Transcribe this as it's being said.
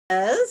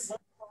Yes.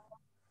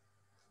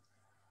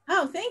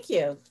 Oh, thank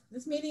you.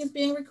 This meeting is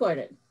being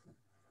recorded.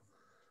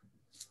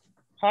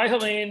 Hi,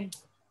 Helene.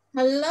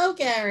 Hello,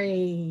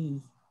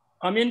 Gary.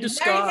 I'm in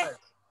disguise.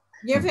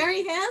 You're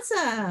very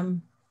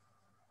handsome.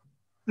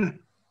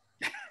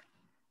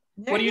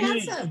 What do you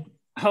need?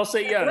 I'll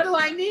say yes. What do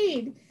I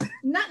need?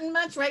 Nothing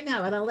much right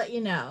now, but I'll let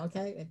you know,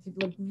 okay? You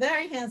look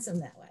very handsome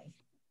that way.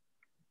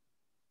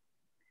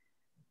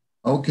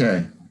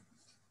 Okay.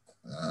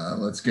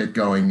 Let's get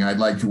going. I'd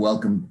like to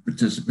welcome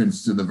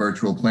participants to the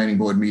virtual planning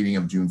board meeting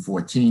of June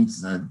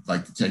 14th. I'd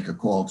like to take a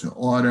call to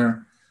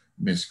order.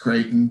 Ms.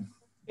 Creighton.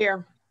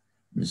 Here.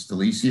 Ms.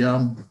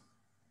 Delicio.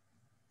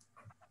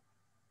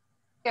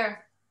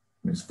 Here.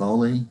 Ms.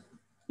 Foley.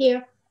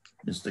 Here.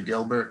 Mr.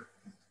 Gilbert.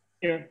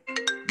 Here.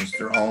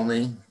 Mr.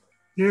 Olney.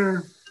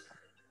 Here.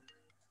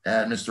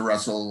 And Mr.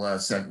 Russell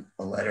sent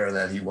a letter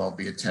that he won't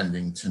be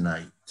attending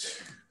tonight.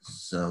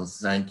 So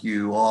thank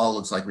you all.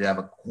 Looks like we have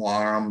a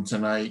quorum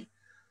tonight.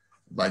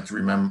 I'd like to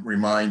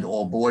remind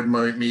all board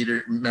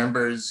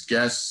members,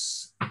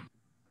 guests,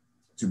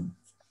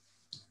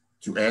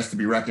 to ask to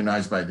be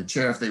recognized by the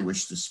chair if they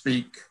wish to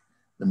speak.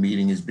 The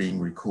meeting is being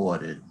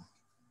recorded.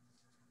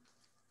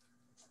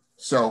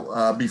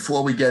 So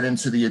before we get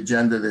into the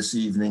agenda this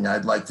evening,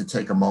 I'd like to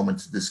take a moment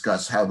to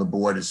discuss how the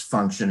board is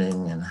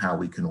functioning and how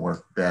we can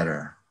work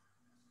better.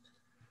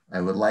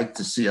 I would like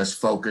to see us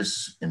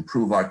focus,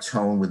 improve our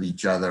tone with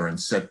each other, and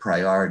set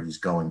priorities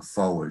going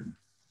forward.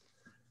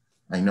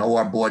 I know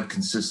our board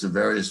consists of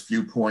various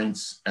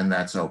viewpoints, and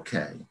that's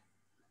okay.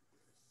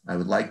 I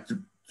would like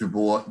the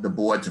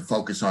board to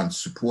focus on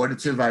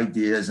supportive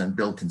ideas and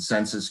build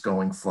consensus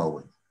going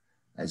forward.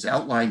 As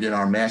outlined in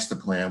our master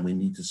plan, we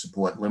need to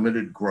support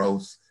limited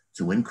growth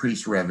to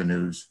increase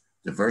revenues,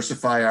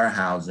 diversify our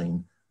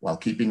housing, while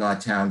keeping our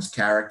town's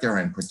character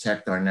and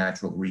protect our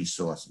natural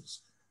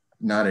resources.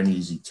 Not an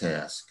easy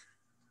task.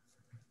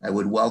 I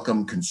would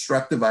welcome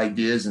constructive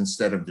ideas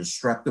instead of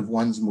destructive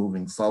ones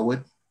moving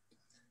forward.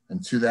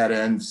 And to that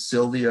end,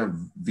 Sylvia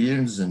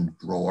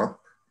Wiersendorp,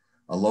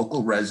 a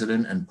local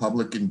resident and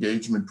public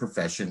engagement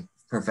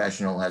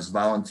professional, has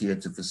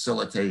volunteered to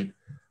facilitate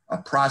a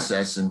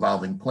process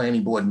involving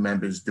planning board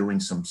members doing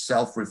some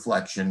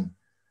self-reflection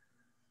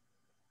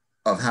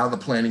of how the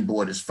planning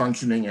board is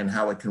functioning and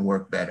how it can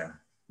work better.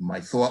 My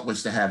thought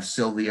was to have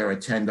Sylvia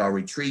attend our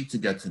retreat to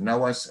get to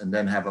know us and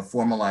then have a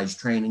formalized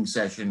training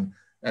session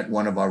at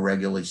one of our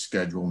regularly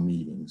scheduled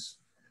meetings.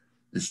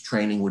 This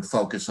training would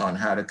focus on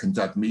how to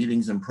conduct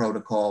meetings and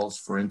protocols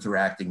for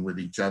interacting with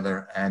each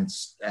other and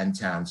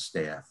town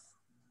staff.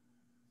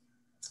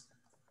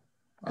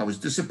 I was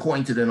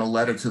disappointed in a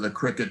letter to the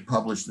Cricket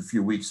published a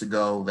few weeks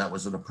ago that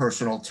was a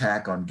personal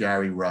attack on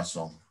Gary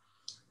Russell.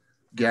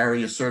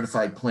 Gary, a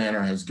certified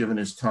planner, has given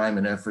his time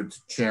and effort to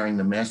chairing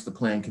the master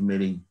plan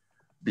committee,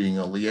 being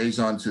a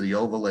liaison to the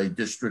overlay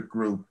district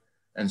group,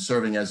 and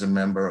serving as a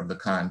member of the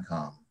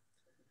CONCOM.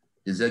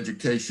 His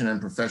education and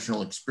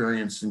professional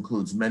experience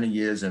includes many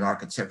years in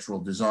architectural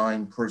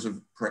design,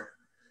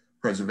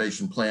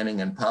 preservation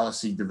planning, and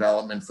policy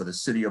development for the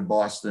city of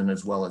Boston,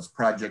 as well as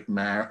project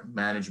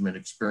management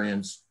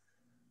experience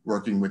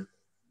working with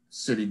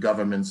city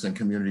governments and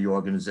community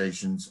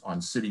organizations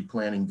on city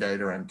planning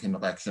data and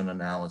collection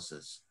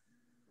analysis.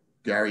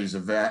 Gary is a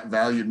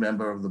valued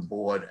member of the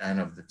board and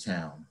of the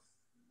town.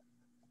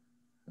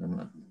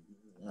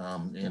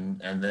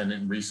 And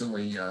then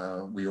recently,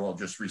 we all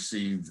just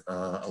received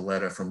a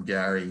letter from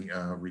Gary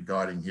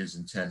regarding his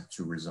intent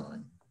to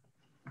resign.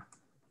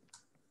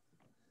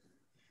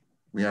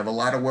 We have a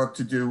lot of work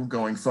to do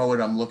going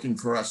forward. I'm looking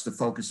for us to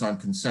focus on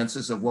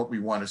consensus of what we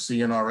want to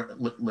see in our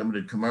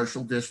limited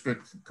commercial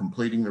district,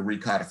 completing the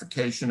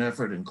recodification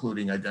effort,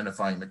 including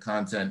identifying the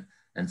content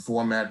and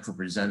format for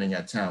presenting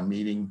at town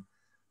meeting,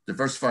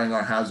 diversifying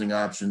our housing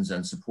options,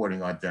 and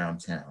supporting our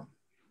downtown.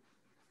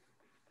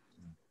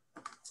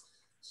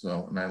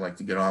 So, and I'd like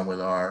to get on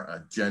with our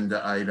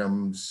agenda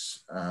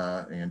items,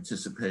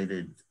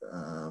 anticipated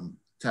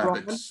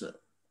topics. Ron,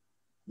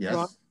 Yes.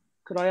 Ron,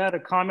 could I add a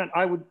comment?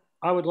 I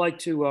would like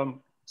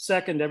to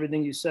second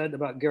everything you said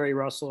about Gary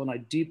Russell, and I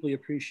deeply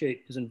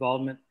appreciate his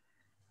involvement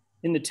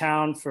in the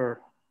town.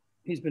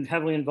 He's been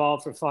heavily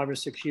involved for 5 or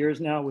 6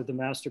 years now with the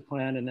master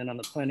plan and then on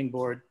the planning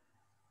board.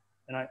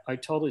 And I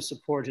totally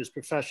support his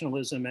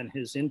professionalism, and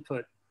his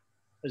input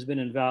has been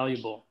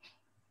invaluable.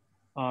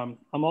 I'm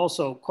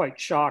also quite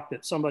shocked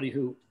that somebody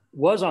who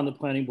was on the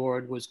planning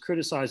board was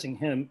criticizing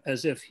him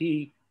as if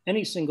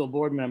any single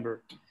board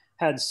member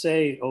had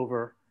say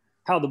over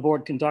how the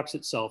board conducts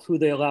itself, who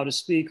they allow to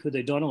speak, who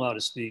they don't allow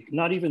to speak.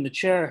 Not even the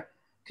chair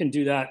can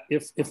do that.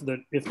 If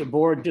the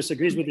board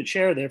disagrees with the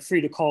chair, they're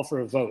free to call for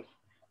a vote.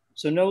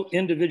 So no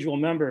individual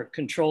member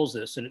controls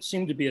this, and it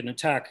seemed to be an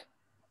attack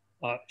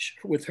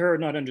with her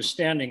not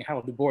understanding how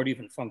the board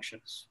even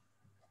functions.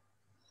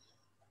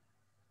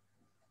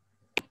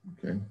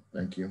 Okay,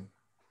 thank you.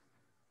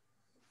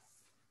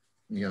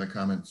 Any other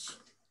comments?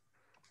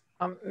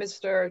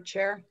 Mr.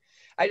 Chair,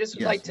 I just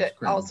would Yes, like to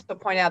also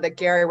point out that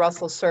Gary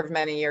Russell served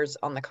many years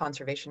on the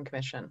Conservation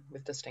Commission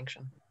with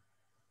distinction.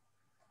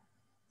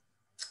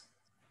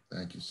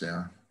 Thank you,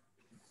 Sarah.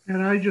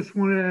 And I just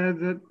want to add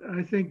that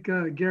I think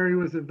Gary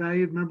was a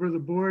valued member of the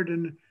board,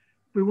 and if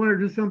we want to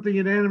do something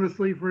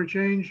unanimously for a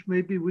change,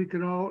 maybe we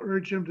could all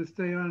urge him to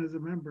stay on as a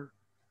member.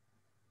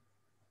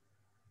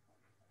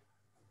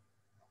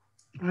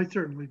 I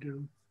certainly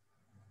do.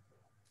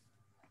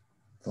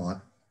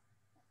 Thought?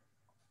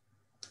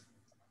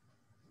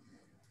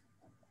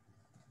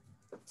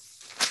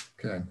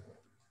 Okay.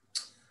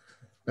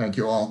 Thank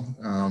you all.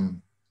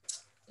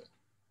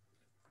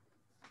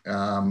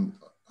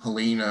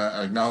 Helene,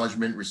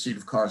 acknowledgement, receipt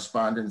of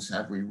correspondence.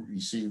 Have we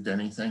received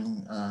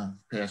anything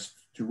past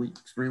 2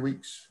 weeks, 3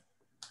 weeks?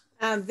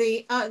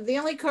 The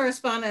only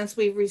correspondence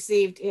we've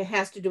received, it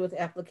has to do with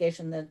the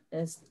application that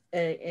is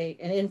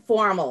an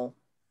informal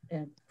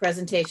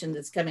presentation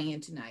that's coming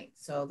in tonight.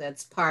 So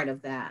that's part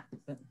of that.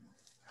 But,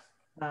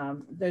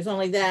 there's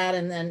only that,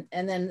 and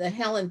then the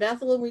Helen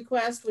Bethel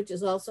request, which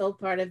is also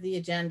part of the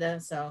agenda.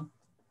 So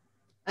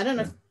I don't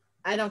know. If,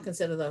 I don't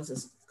consider those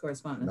as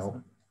correspondence.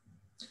 No.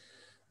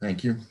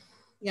 Thank you.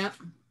 Yep.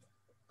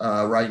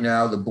 Right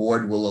now, the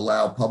board will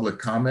allow public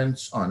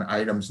comments on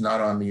items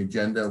not on the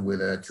agenda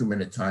with a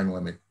 2-minute time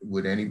limit.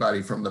 Would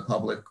anybody from the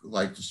public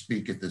like to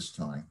speak at this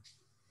time?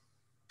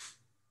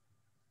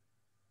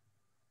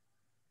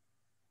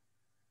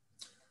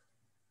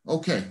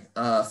 Okay,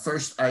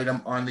 first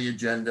item on the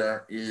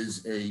agenda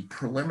is a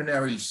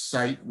preliminary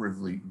site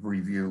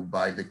review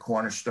by the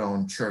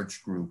Cornerstone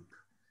Church Group.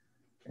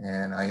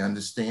 And I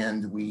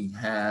understand we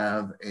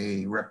have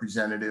a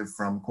representative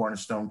from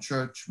Cornerstone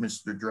Church,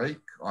 Mr. Drake.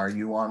 Are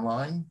you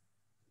online?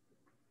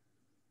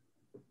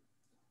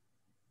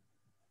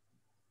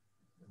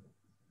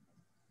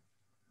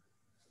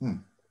 Okay,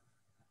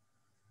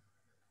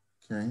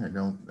 I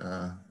don't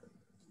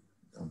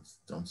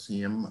see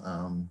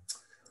him.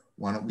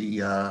 Why don't we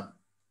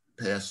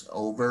pass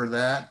over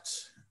that,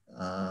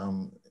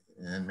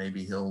 and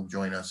maybe he'll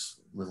join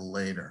us a little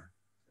later.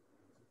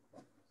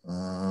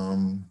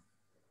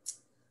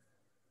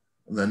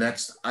 The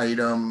next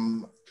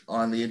item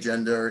on the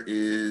agenda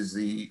is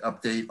the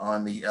update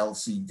on the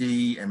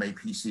LCD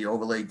MAPC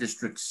overlay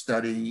district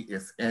study,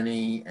 if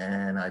any,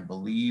 and I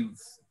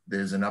believe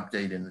there's an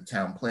update in the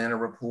town planner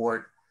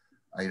report.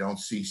 I don't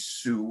see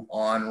Sue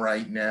on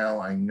right now.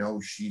 I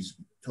know she's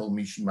told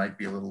me she might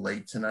be a little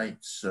late tonight,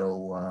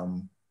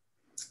 so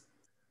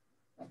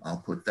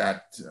I'll put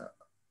that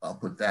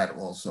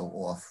also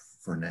off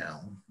for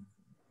now.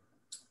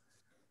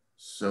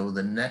 So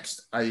the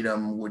next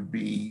item would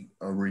be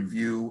a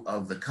review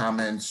of the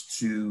comments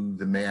to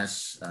the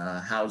Mass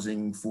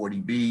Housing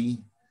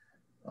 40B.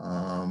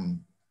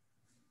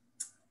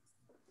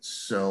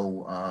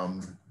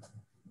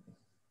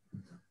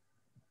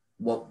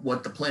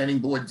 What the planning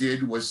board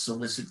did was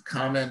solicit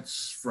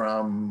comments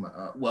from,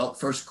 well,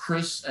 first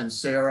Chris and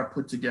Sarah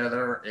put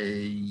together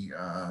a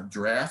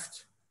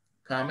draft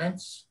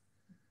comments,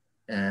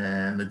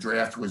 and the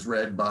draft was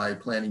read by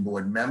planning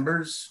board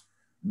members.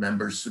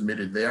 Members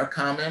submitted their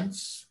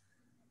comments,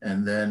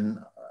 and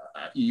then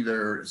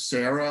either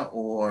Sarah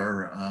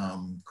or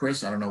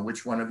Chris, I don't know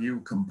which one of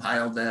you,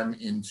 compiled them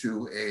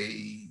into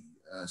a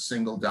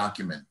single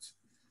document.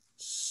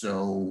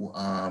 So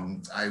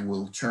I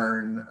will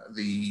turn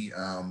the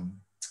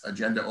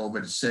agenda over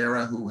to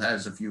Sarah, who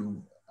has a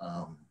few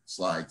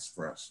slides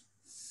for us.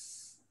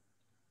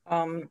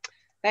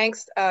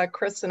 Thanks,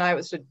 Chris and I. It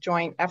was a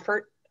joint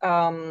effort,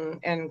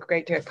 and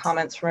great to get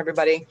comments from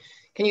everybody.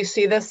 Can you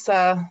see this,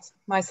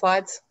 my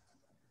slides?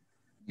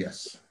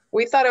 Yes.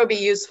 We thought it would be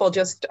useful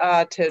just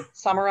to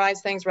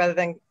summarize things rather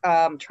than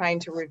trying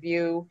to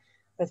review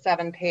the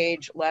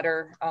 7-page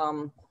letter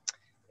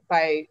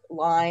by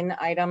line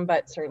item,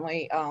 but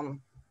certainly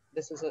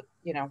this is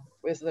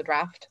this is the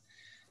draft.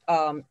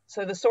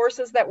 So the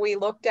sources that we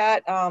looked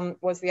at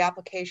was the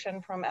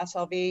application from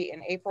SLV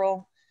in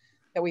April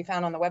that we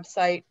found on the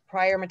website,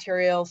 prior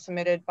material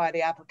submitted by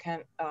the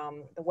applicant,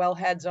 the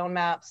wellhead zone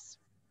maps,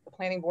 the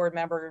planning board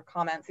member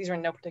comments. These are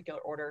in no particular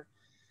order.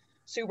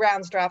 Sue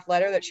Brown's draft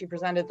letter that she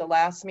presented the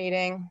last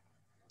meeting,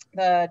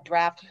 the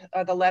draft,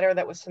 the letter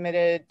that was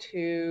submitted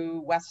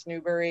to West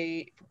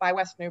Newbury by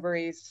West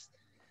Newbury's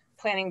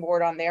planning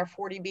board on their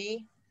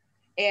 40B,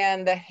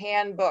 and the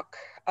handbook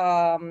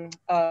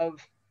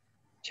of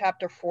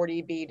chapter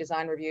 40B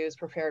design reviews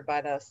prepared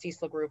by the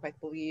CISLA group, I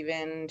believe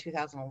in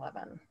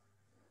 2011.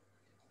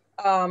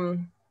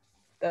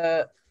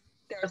 There's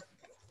 6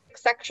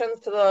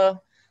 sections to the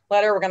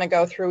letter. We're going to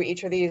go through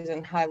each of these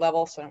in high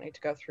level, so I don't need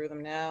to go through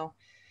them now.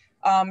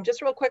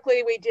 Just real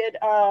quickly, we did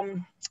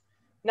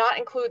not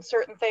include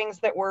certain things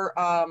that were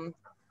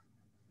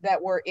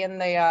in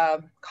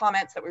the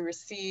comments that we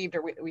received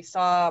or we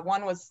saw.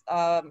 One was,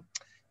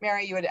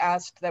 Mary, you had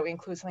asked that we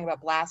include something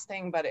about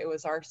blasting, but it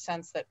was our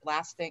sense that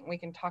blasting, we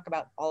can talk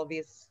about all of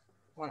these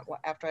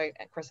after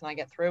Chris and I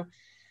get through.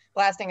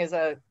 Blasting is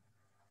a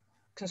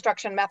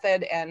construction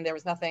method, and there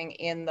was nothing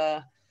in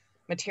the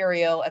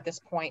material at this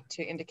point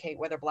to indicate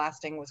whether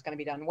blasting was going to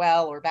be done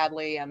well or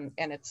badly, and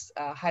it's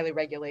a highly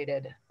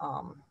regulated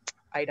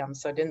item,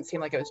 so it didn't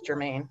seem like it was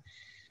germane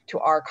to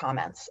our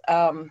comments.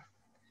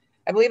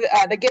 I believe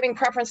the giving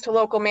preference to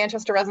local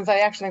Manchester residents, I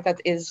actually think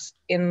that is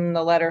in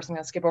the letter, so I'm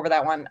going to skip over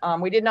that one.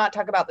 We did not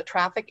talk about the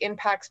traffic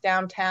impacts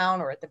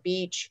downtown or at the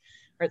beach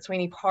or at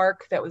Sweeney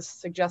Park that was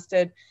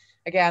suggested.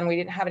 Again, we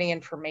didn't have any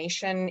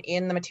information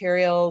in the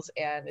materials,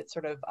 and it's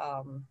sort of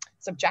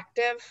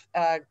subjective,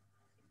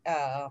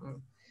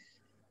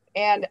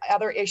 and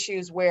other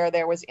issues where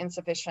there was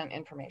insufficient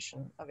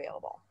information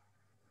available.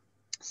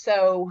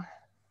 So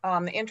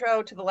the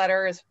intro to the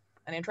letter is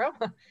an intro.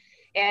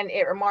 And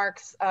it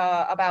remarks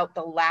about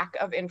the lack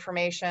of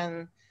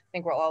information. I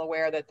think we're all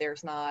aware that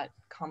there's no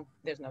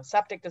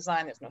septic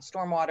design, there's no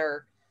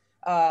stormwater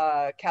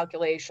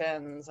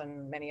calculations,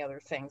 and many other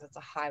things. It's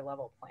a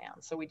high-level plan.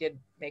 So we did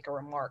make a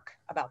remark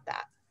about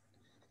that.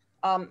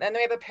 And then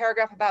we have a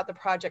paragraph about the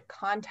project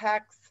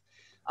context.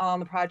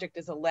 The project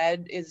is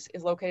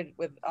located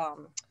with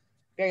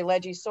very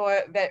ledgy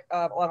soil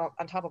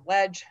on top of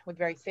ledge with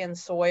very thin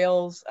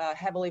soils,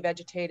 heavily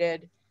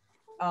vegetated.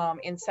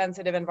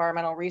 Insensitive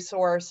environmental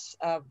resource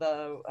of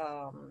the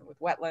with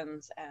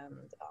wetlands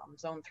and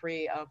zone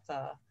 3 of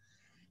the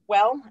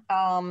well,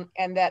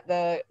 and that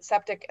the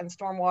septic and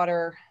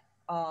stormwater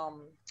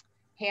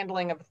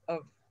handling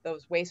of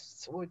those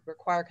wastes would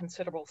require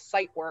considerable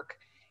site work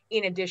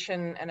in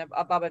addition and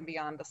above and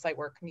beyond the site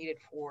work needed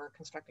for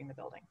constructing the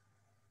building.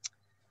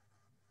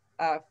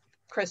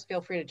 Chris,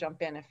 feel free to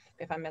jump in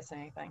if I'm missing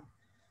anything.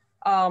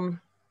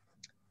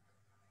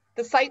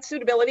 The site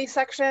suitability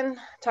section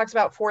talks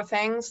about 4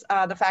 things.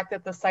 The fact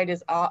that the site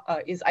is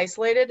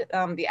isolated.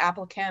 The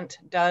applicant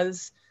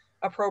does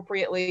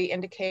appropriately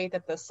indicate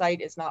that the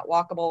site is not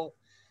walkable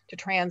to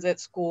transit,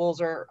 schools,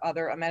 or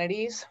other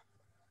amenities.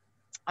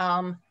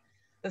 The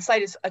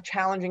site is a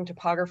challenging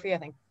topography. I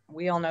think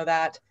we all know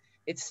that.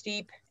 It's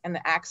steep, and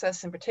the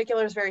access in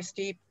particular is very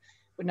steep,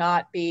 would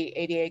not be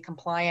ADA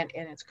compliant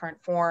in its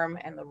current form,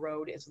 and the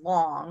road is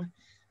long.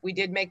 We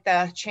did make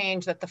the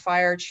change that the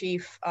fire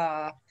chief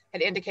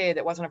had indicated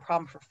that wasn't a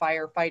problem for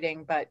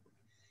firefighting, but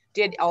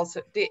did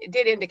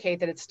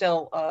indicate that it's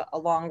still a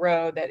long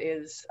road that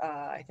is,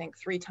 I think,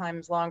 3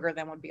 times longer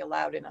than would be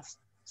allowed in a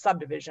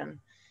subdivision,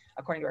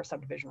 according to our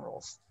subdivision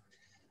rules.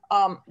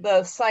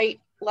 The site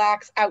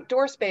lacks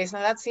outdoor space.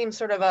 Now that seems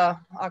sort of a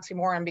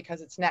oxymoron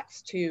because it's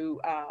next to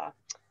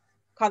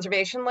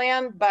conservation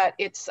land, but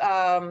it's,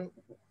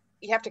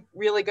 you have to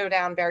really go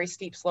down very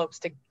steep slopes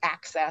to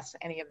access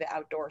any of the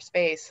outdoor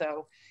space.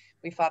 So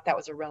we thought that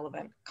was a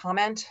relevant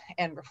comment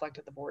and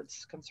reflected the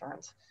board's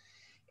concerns.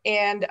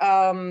 And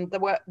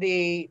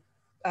the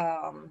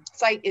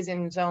site is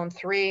in zone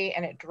 3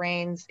 and it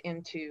drains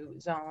into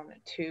zone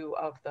 2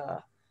 of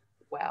the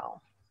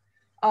well.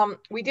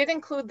 We did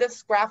include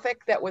this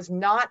graphic that was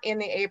not in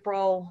the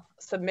April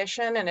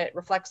submission, and it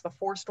reflects the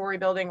 4-story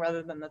building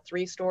rather than the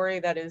 3-story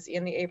that is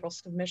in the April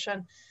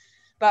submission.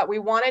 But we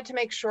wanted to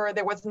make sure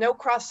there was no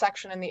cross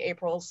section in the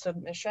April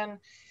submission.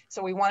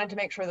 So we wanted to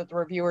make sure that the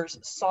reviewers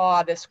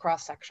saw this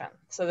cross section.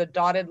 So the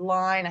dotted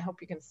line, I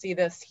hope you can see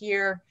this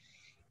here,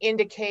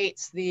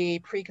 indicates the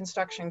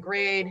pre-construction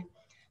grade.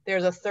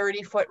 There's a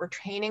 30-foot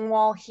retaining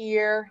wall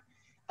here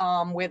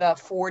with a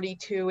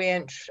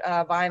 42-inch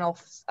vinyl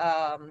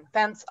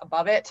fence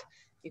above it.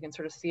 You can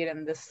sort of see it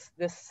in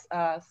this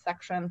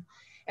section.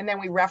 And then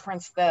we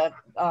reference the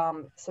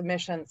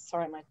submission.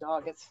 Sorry, my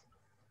dog is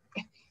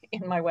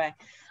in my way.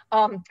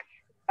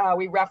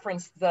 We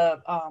referenced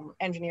the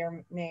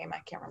engineer name, I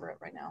can't remember it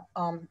right now,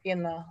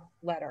 in the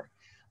letter.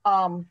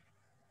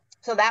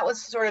 So that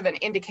was sort of an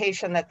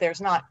indication that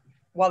there's not,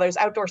 while there's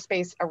outdoor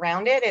space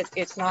around it,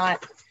 it's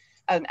not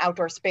an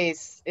outdoor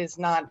space, is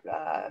not,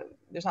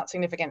 there's not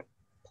significant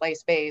play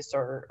space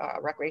or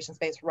recreation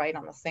space right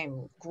on the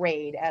same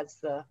grade as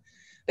the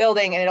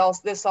building. And it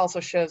also, this also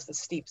shows the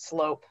steep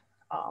slope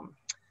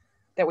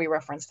that we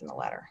referenced in the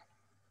letter.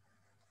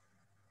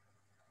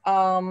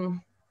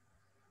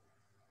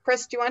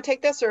 Chris, do you want to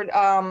take this or do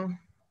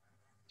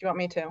you want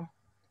me to?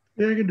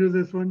 Yeah, I can do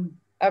this one.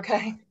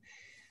 Okay.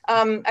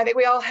 I think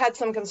we all had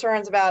some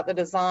concerns about the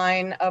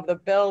design of the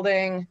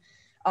building.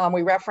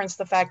 We referenced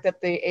the fact that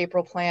the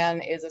April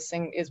plan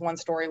is 1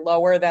 story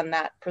lower than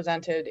that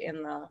presented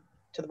in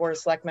to the Board of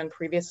Selectmen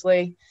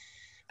previously,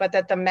 but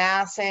that the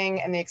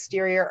massing and the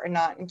exterior are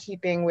not in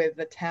keeping with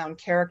the town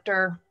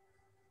character,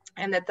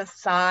 and that the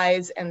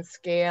size and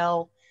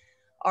scale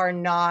are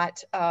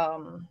not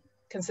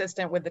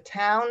consistent with the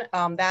town.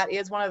 That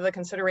is one of the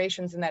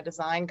considerations in that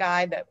design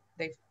guide that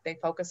they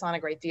focus on a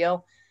great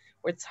deal.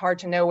 It's hard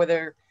to know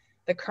whether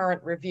the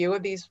current review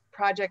of these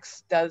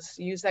projects does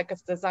use that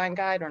design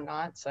guide or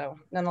not. So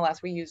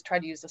nonetheless, we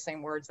tried to use the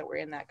same words that were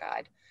in that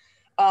guide.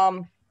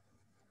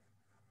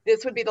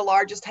 This would be the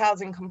largest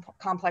housing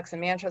complex in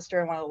Manchester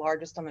and one of the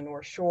largest on the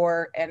North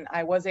Shore. And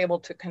I was able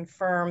to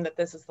confirm that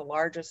this is the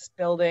largest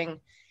building,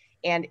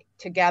 and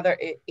together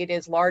it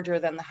is larger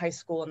than the high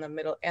school and the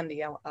middle and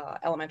the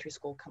elementary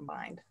school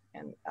combined.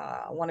 And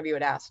one of you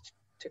had asked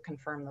to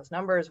confirm those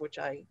numbers, which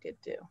I did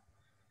do.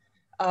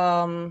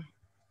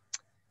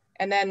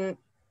 And then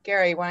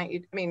Gary, why don't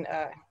you,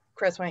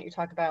 Chris, why don't you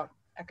talk about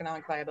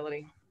economic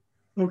viability?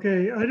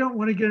 Okay, I don't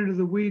want to get into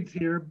the weeds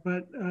here,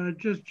 but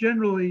just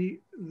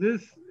generally,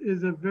 this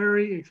is a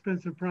very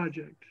expensive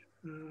project.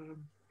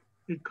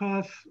 It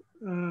costs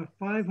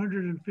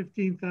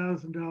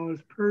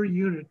 $515,000 per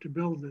unit to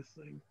build this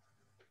thing.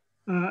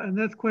 And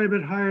that's quite a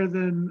bit higher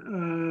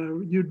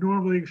than you'd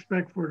normally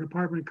expect for an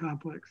apartment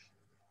complex.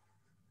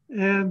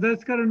 And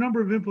that's got a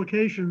number of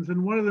implications.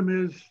 And one of them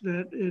is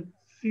that it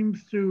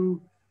seems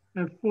to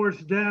have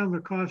forced down the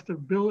cost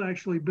of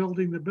actually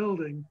building the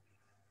building.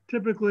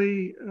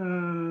 Typically,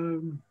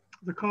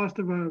 the cost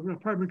of an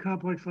apartment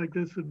complex like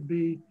this would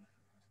be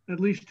at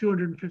least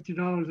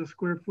 $250 a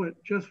square foot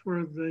just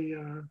for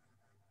the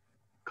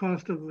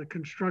cost of the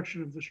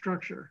construction of the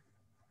structure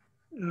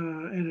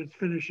and its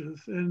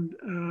finishes. And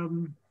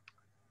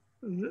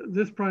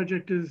this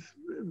project is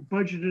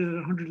budgeted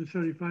at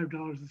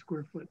 $175 a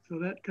square foot. So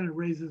that kind of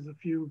raises a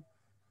few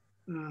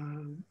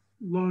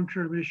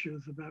long-term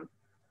issues about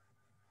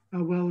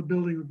how well a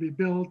building would be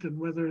built and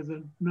whether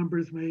the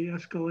numbers may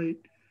escalate.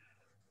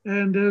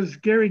 And as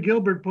Gary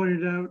Gilbert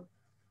pointed out,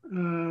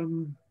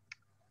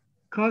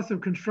 costs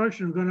of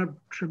construction have gone up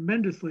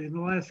tremendously in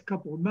the last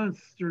couple of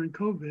months during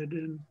COVID,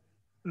 and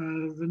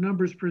the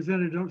numbers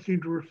presented don't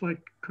seem to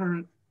reflect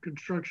current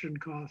construction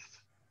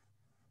costs.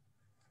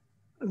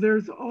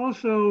 There's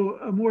also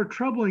a more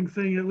troubling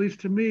thing, at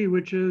least to me,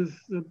 which is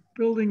the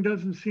building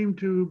doesn't seem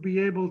to be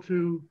able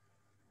to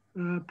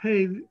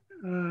pay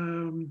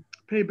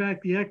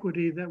back the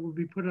equity that will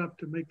be put up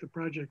to make the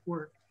project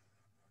work.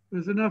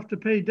 There's enough to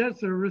pay debt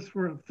service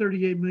for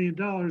 $38 million.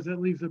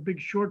 That leaves a big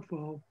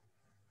shortfall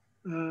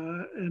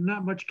and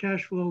not much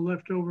cash flow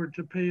left over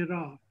to pay it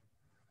off.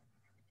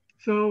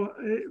 So,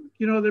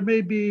 you know, there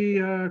may be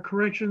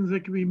corrections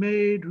that can be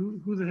made.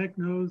 Who the heck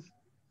knows?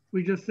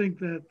 We just think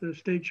that the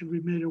state should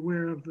be made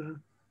aware of the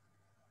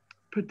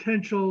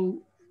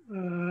potential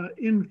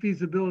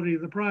infeasibility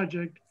of the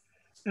project.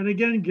 And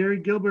again, Gary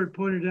Gilbert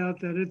pointed out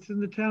that it's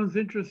in the town's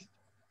interest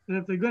that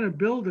if they're going to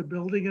build a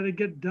building, it'll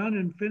get done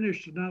and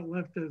finished and not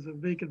left as a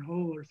vacant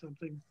hole or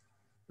something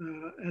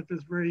at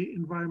this very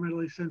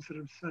environmentally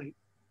sensitive site.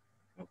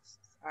 Oops,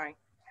 sorry.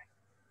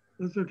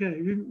 That's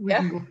okay. We Yeah.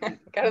 can go Go to to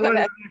the the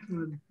next. next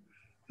one.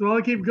 So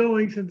I'll keep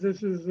going since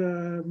this is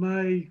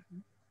my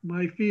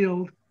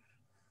field.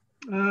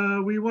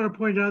 We want to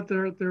point out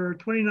there are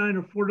 29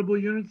 affordable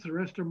units. The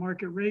rest are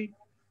market rate.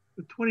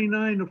 The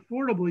 29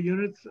 affordable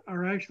units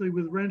are actually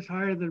with rents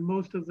higher than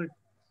most of the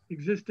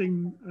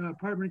existing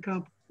apartment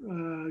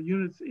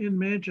units in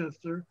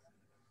Manchester,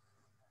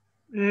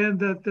 and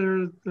that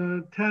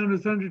the town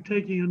is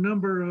undertaking a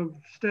number of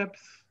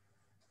steps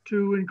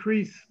to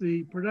increase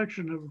the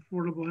production of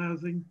affordable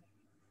housing.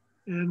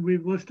 And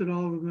we've listed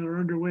all of them that are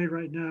underway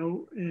right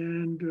now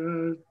and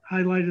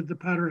highlighted the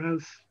Powder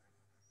House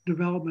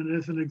development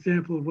as an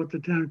example of what the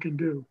town can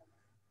do.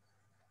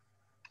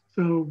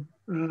 So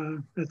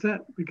that's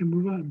that. We can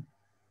move on.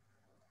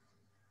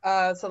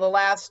 So the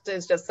last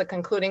is just the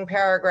concluding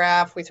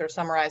paragraph. We sort of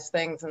summarize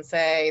things and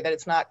say that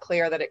it's not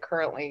clear that it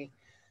currently,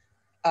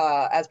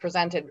 as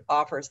presented,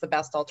 offers the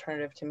best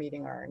alternative to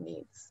meeting our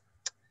needs.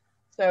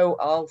 So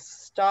I'll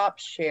stop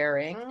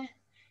sharing.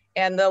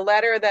 And the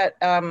letter that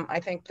I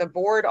think the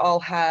board all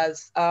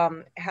has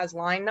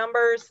line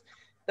numbers.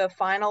 The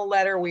final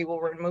letter, we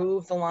will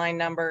remove the line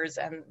numbers,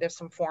 and there's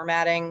some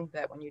formatting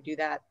that when you do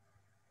that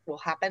will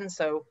happen.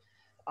 So,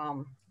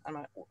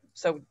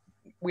 so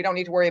we don't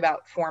need to worry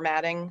about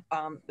formatting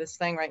this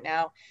thing right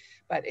now.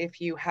 But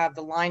if you have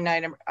the line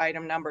item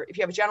number, if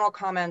you have general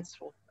comments,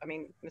 well, I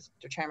mean,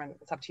 Mr. Chairman,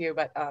 it's up to you,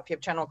 but if you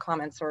have general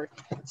comments or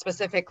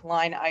specific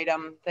line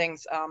item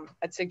things,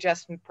 I'd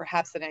suggest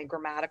perhaps that any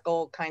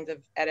grammatical kinds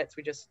of edits,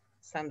 we just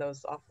send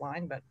those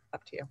offline, but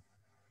up to you.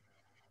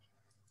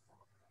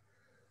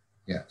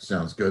 Yeah,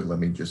 sounds good. Let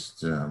me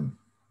just.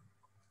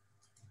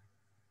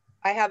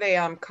 I have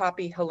a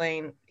copy,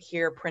 Helene,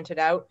 here printed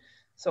out.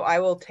 So I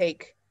will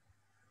take,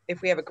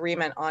 if we have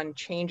agreement on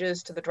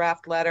changes to the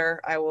draft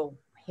letter, I will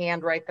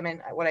handwrite them in.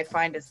 What I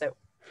find is that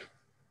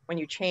when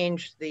you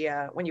change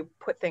the, when you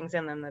put things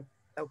in, then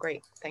oh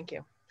great, thank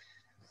you.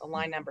 The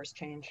line numbers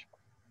change.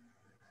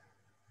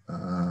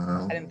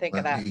 I didn't think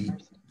of that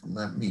first.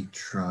 Let me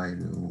try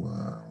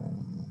to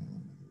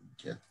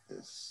get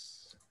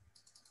this.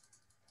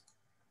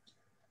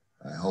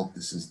 I hope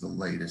this is the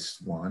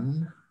latest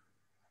one.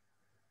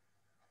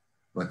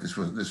 But this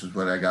was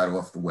what I got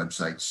off the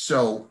website.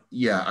 So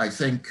yeah, I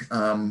think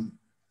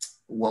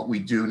what we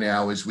do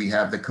now is we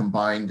have the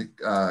combined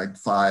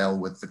file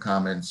with the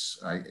comments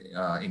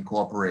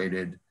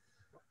incorporated.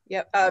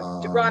 Yep,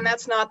 Ron,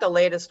 that's not the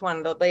latest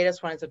one. The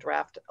latest one is a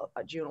draft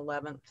June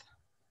 11th.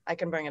 I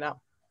can bring it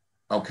up.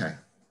 Okay,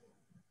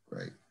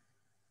 great.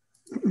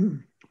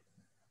 And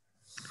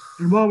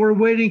while we're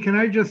waiting, can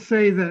I just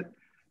say that,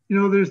 you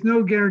know, there's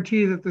no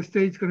guarantee that the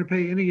state's going to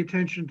pay any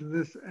attention to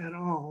this at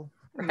all.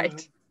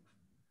 Right.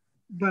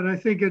 But I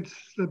think it's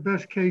the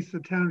best case the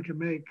town can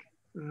make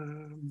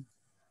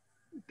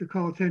to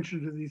call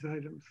attention to these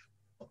items.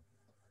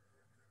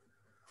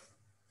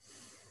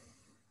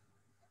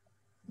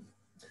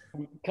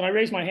 Can I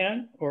raise my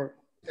hand or?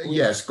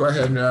 Yes, go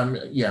ahead.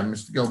 Yeah,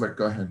 Mr. Gilbert,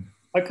 go ahead.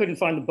 I couldn't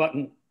find the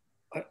button.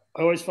 I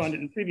always find it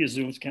in previous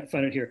Zooms, can't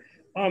find it here.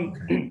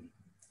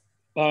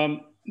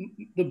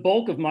 The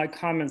bulk of my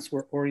comments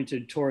were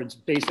oriented towards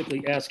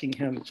basically asking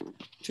him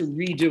to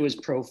redo his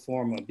pro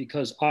forma,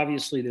 because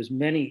obviously there's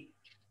many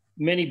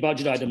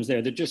budget items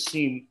there that just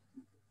seem,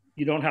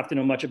 you don't have to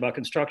know much about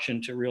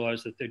construction to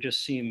realize that they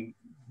just seem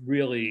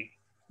really,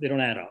 they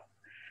don't add up.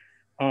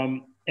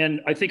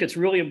 And I think it's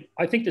really,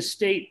 I think the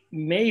state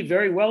may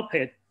very well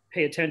pay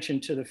attention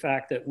to the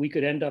fact that we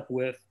could end up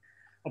with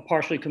a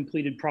partially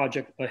completed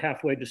project, a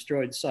halfway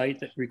destroyed site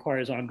that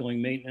requires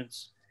ongoing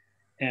maintenance,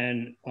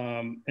 and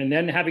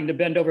then having to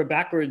bend over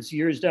backwards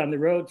years down the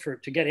road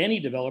to get any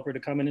developer to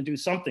come in and do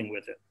something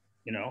with it.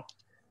 You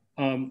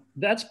know,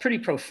 that's pretty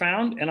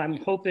profound, and I'm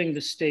hoping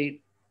the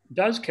state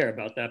does care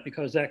about that,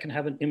 because that can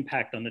have an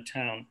impact on the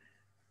town.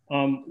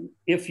 I'm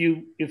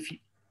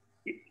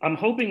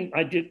hoping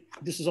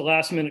this is a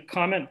last minute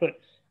comment, but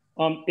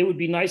it would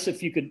be nice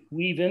if you could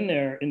weave in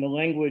there in the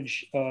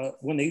language,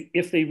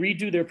 if they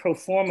redo their pro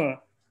forma,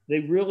 they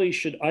really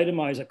should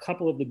itemize a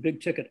couple of the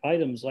big ticket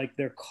items, like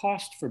their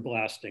cost for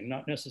blasting,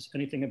 not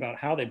necessarily anything about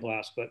how they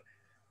blast, but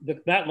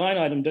that line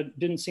item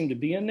didn't seem to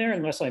be in there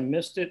unless I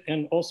missed it.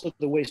 And also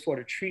the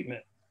wastewater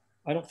treatment.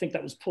 I don't think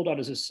that was pulled out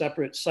as a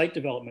separate site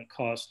development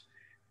cost.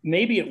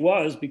 Maybe it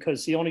was,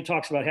 because he only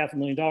talks about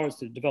 $500,000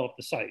 to develop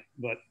the site,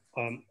 but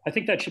I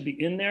think that should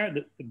be in there,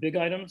 the big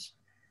items.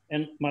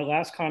 And my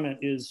last comment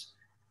is,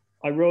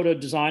 I wrote a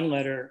design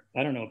letter,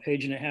 I don't know, a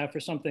page and a half or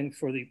something,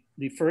 for the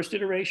first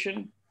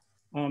iteration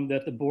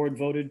that the board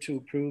voted to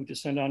approve to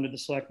send on to the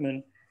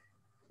selectmen.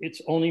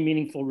 It's only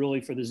meaningful really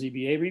for the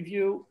ZBA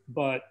review,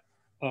 but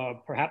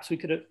perhaps we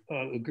could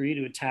agree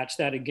to attach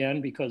that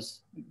again,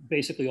 because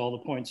basically all the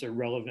points are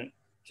relevant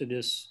to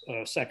this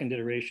second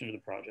iteration of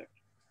the project.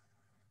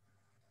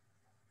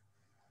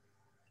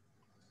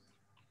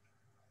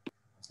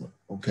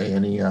 Okay,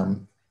 any So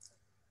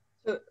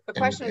the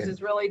question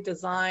is really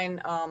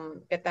design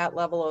at that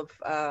level of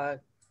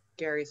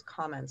Gary's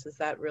comments, is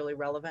that really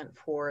relevant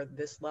for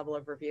this level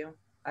of review?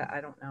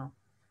 I don't know.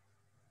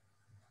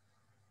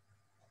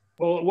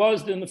 Well, it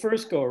was in the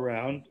first go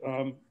around.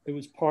 It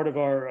was part of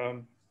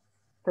our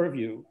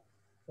purview.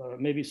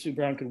 Maybe Sue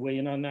Brown could weigh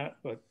in on that,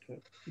 but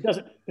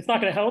it's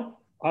not going to help,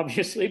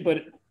 obviously, but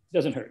it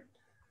doesn't hurt.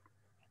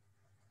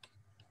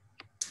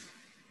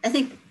 I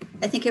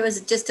think it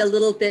was just a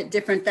little bit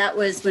different. That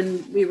was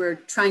when we were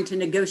trying to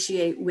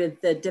negotiate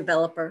with the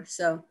developer.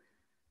 So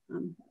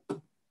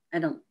I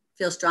don't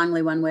feel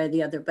strongly one way or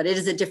the other, but it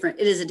is a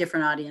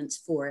different audience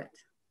for it.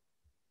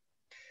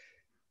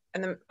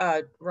 And then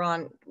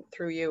Ron,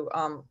 through you,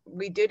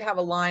 we did have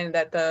a line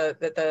that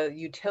the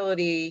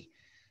utility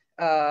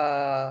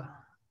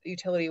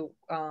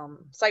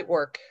site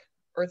work,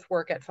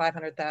 earthwork at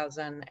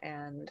 500,000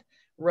 and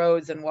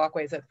roads and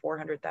walkways at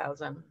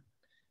 400,000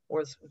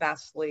 was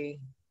vastly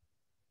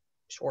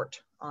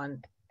short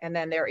on. And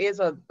then there is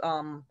a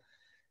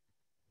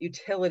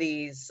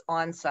utilities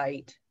on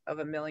site of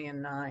 $1.9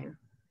 million,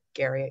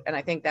 Gary. And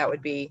I think that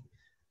would be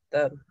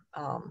the,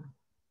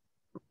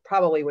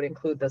 probably would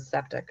include the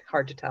septic,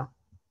 hard to tell.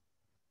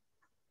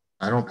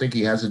 I don't think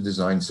he has a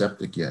design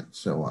septic yet,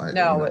 so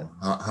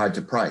hard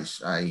to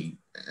price. And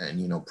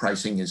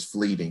pricing is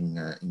fleeting.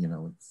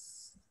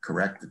 It's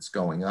correct, it's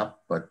going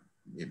up, but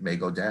it may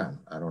go down.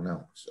 I don't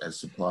know, as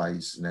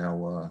supplies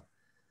now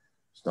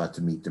start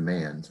to meet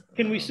demand.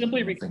 Can we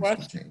simply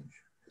request? Change.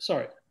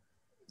 Sorry.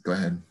 Go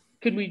ahead.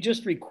 Could we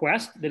just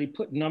request that he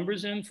put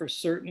numbers in for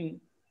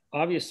certain,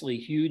 obviously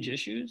huge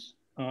issues?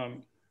 I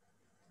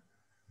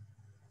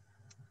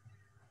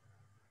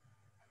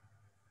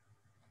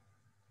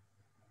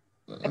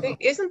think,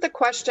 isn't the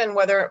question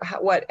what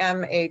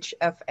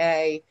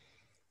MHFA,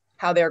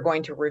 how they're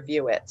going to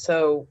review it?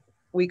 So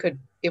we could,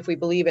 if we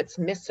believe it's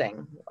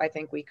missing, I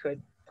think we could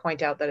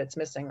point out that it's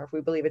missing, or if we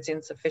believe it's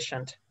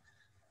insufficient.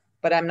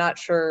 But I'm not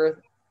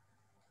sure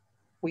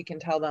we can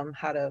tell them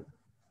how to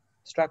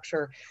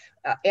structure.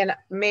 And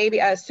maybe,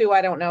 Sue,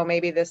 I don't know,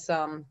 maybe this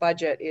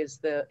budget is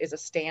a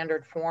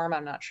standard form.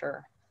 I'm not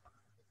sure.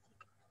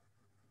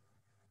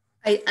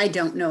 I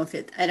don't know if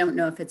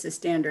it's a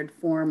standard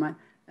form.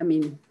 I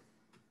mean,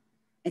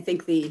 I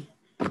think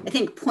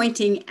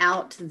pointing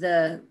out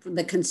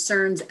the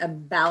concerns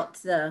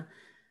about the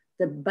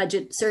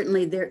budget,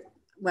 certainly there,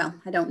 well,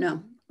 I don't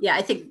know. Yeah,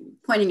 I think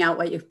pointing out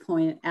what you've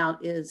pointed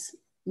out is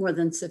more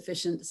than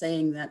sufficient,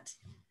 saying that,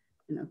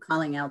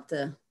 calling out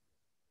the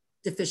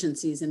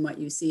deficiencies in what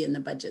you see in the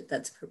budget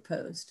that's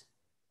proposed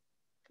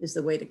is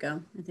the way to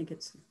go. I think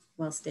it's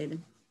well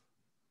stated.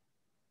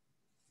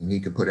 And he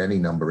could put any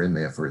number in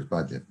there for his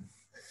budget.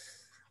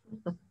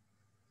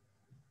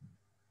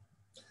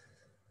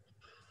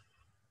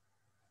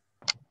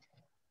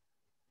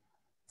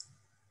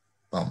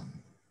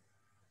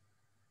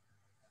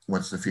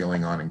 What's the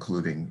feeling on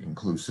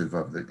inclusive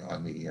of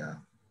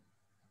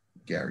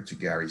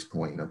Gary's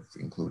point of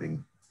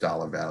including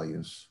dollar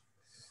values?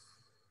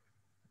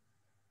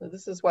 So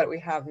this is what we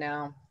have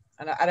now,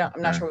 and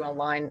I'm not sure we want to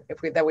line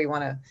that we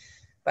want to,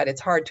 but it's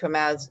hard to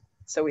imagine.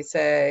 So we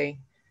say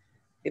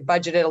The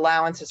budgeted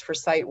allowances for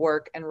site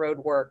work and road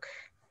work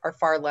are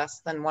far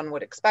less than one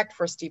would expect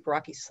for a steep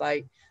rocky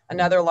site.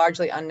 Another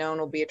largely unknown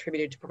will be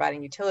attributed to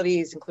providing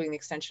utilities, including the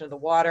extension of the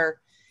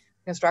water,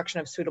 construction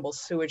of suitable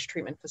sewage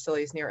treatment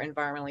facilities near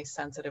environmentally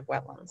sensitive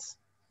wetlands.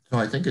 So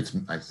I think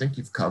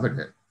you've covered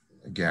it,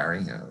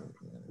 Gary.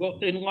 Well,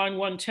 in line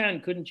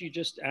 110, couldn't you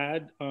just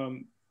add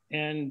line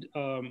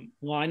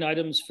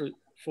items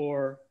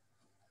for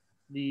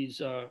these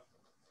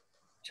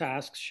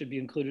tasks should be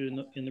included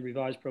in the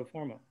revised pro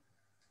forma?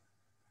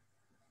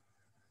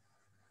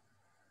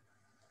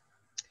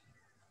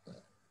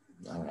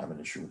 I don't have an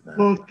issue with that.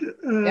 Well,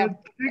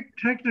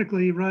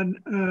 technically,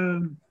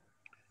 Ron,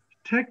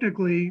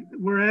 technically,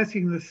 we're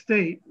asking the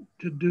state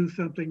to do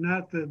something,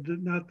 not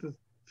the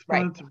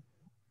sponsor. Right.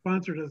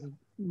 Sponsor doesn't.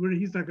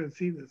 He's not going to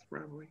see this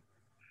probably,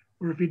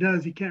 or if he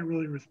does, he can't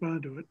really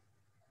respond to it.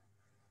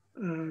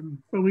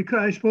 But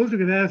I suppose we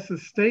could ask the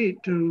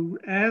state to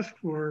ask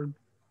for,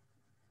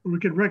 or we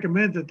could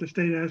recommend that the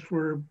state ask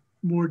for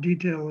more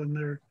detail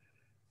in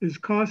his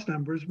cost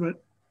numbers,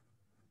 but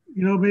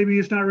you know, maybe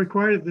it's not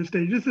required at this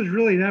stage. This is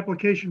really an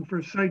application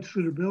for site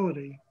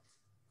suitability,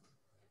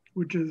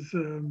 which is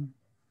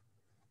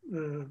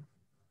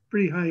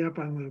pretty high up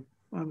on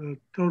the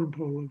totem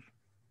pole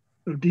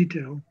of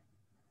detail.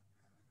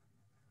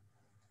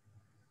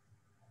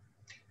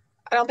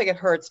 I don't think it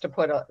hurts to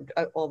put a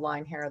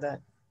line here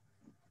that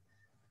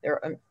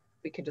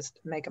we could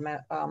just make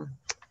a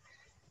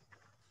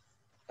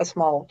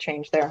small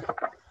change there.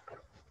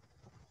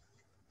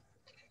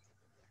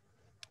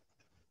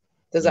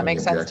 Does that make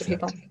sense to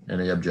people?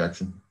 Any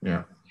objection?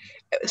 Yeah.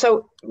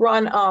 So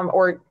Ron,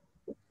 or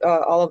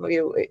all of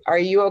you, are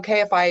you okay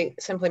if I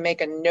simply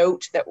make a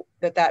note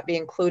that be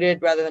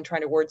included rather than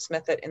trying to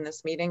wordsmith it in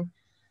this meeting?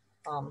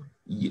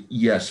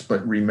 Yes,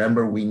 but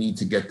remember, we need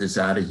to get this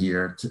out of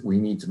here. We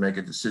need to make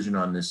a decision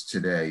on this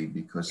today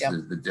because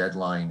the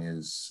deadline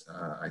is,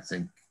 I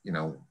think, you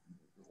know,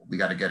 we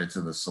got to get it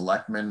to the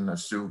selectmen. I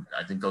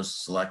think goes to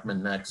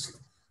selectmen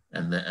next,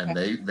 and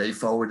they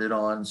forward it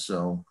on.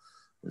 So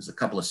there's a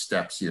couple of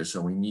steps here.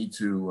 So we need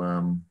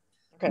to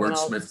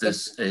wordsmith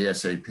this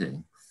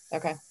ASAP.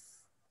 Okay.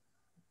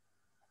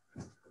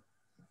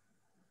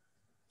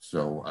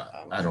 So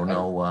I don't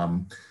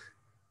know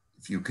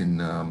if you can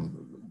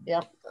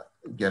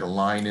get a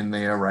line in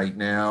there right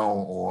now,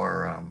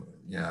 or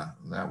yeah,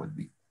 that would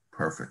be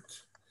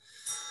perfect.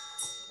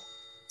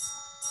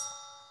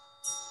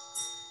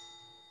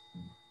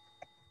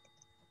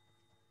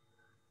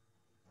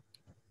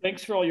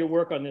 Thanks for all your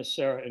work on this,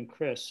 Sarah and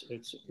Chris.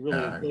 It's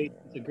really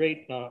a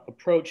great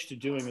approach to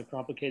doing a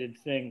complicated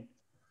thing.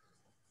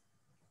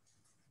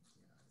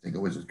 I think it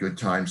was a good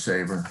time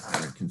saver,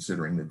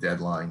 considering the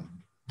deadline.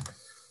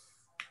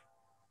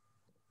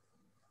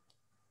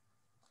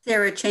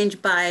 Sarah, change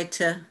by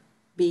to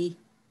be.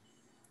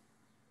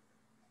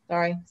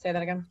 Sorry, say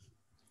that again.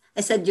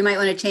 I said you might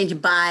want to change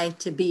by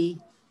to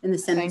be in the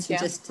sentence.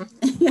 Thank you. Just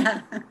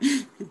yeah.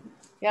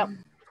 Yep.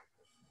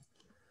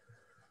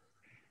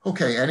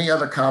 Okay, any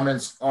other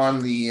comments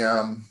on the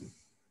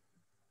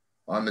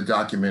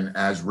document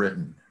as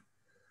written?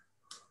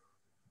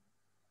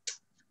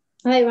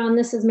 Hi, Ron,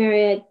 this is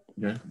Mary.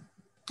 Yeah.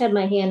 I had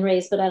my hand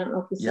raised, but I don't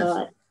know if you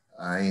saw it.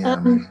 I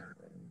am.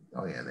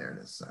 Oh yeah, there it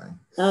is. Sorry.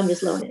 I'm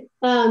just loading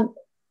it.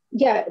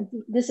 Yeah,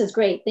 this is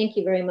great. Thank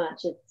you very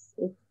much. It's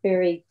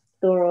very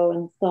thorough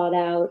and thought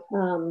out.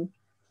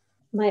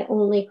 My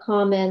only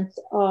comments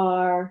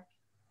are,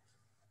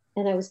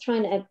 and I was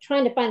trying to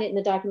find it in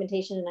the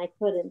documentation and I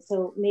couldn't,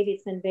 so maybe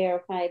it's been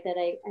verified that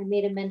I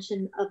made a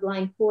mention of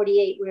line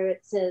 48 where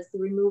it says the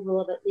removal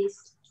of at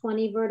least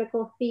 20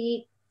 vertical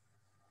feet.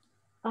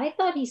 I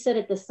thought he said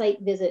at the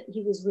site visit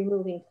he was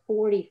removing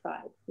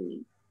 45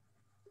 feet.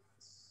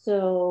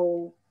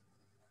 So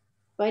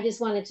I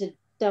just wanted to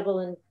double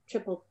and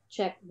triple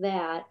check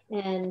that.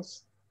 And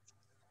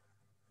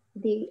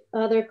the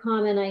other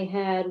comment I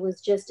had was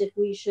just if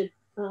we should,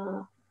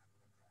 not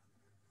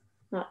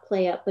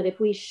play up, but if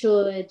we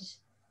should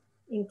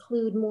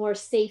include more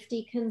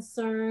safety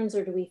concerns,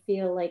 or do we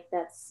feel like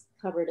that's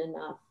covered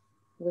enough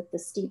with the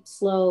steep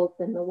slope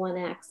and the one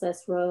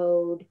access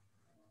road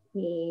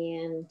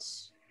and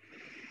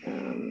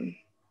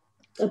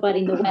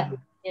abutting the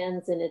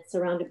wetlands, and it's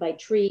surrounded by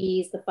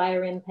trees, the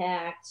fire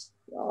impact,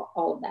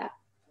 all of that.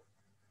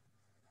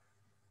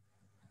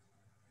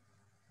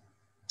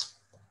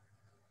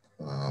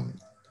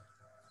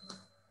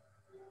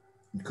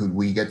 Could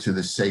we get to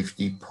the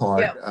safety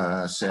part,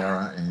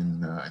 Sarah?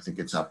 And I think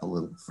it's up a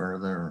little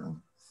further.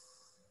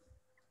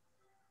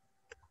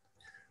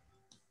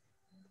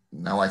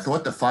 Now, I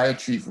thought the fire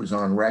chief was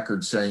on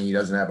record saying he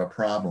doesn't have a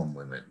problem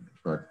with it,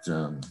 but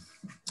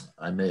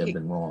I may have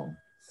been wrong.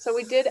 So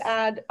we did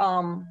add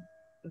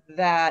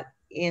that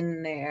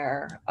in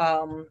there.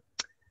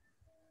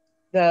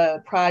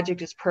 The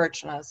project is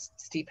perched on a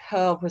steep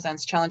hill,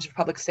 presents challenge of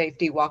public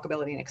safety,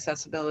 walkability, and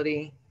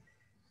accessibility.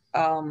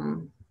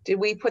 Did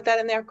we put that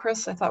in there,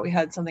 Chris? I thought we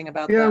had something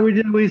about that. Yeah, we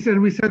did. We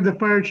said the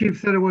fire chief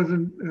said it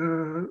wasn't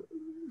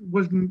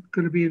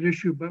going to be an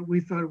issue, but we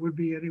thought it would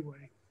be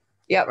anyway.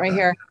 Yeah, right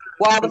here.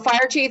 While the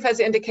fire chief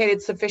has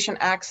indicated sufficient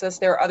access,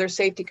 there are other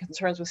safety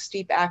concerns with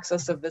steep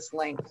access of this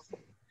length.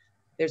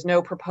 There's no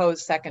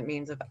proposed second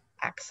means of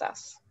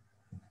access.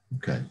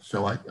 Okay,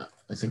 so I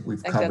think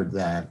we've Like covered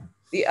that.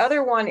 The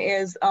other one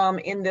is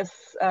in this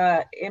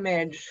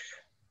image.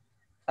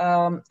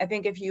 I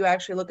think if you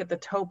actually look at the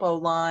topo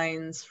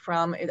lines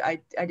from it,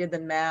 I did the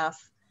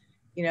math.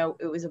 You know,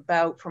 it was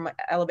about from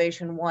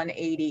elevation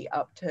 180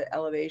 up to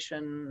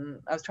elevation.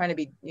 I was trying to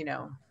be, you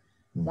know,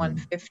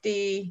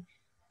 150,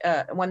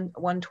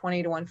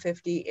 120 to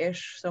 150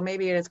 ish. So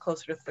maybe it is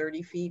closer to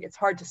 30 feet. It's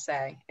hard to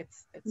say.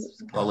 It's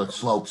Well, it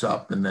slopes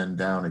up and then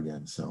down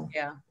again, so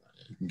yeah,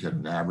 you can get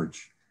an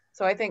average.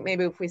 So I think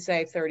maybe if we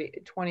say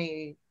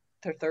 20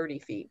 to 30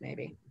 feet,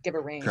 maybe give a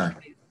range,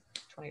 Okay.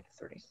 20 to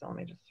 30. So let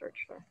me just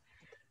search for.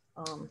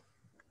 So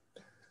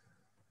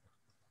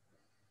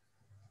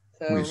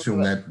We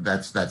assume that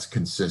that's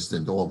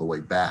consistent all the way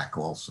back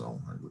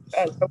also, I would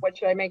assume. so what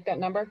should I make that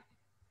number?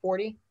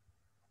 40?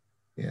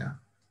 Yeah.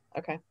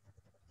 Okay.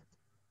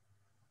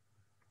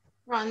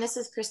 Ron, this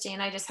is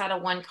Christine. I just had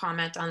one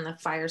comment on the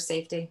fire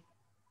safety.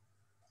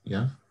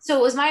 Yeah. So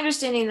it was my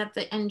understanding that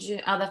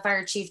the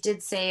fire chief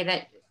did say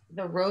that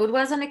the road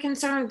wasn't a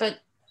concern, but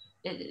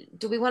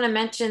do we want to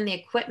mention the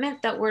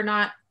equipment that we're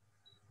not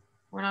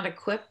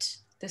equipped?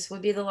 This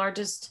would be the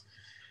largest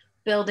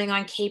building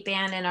on Cape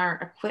Ann, and our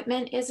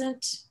equipment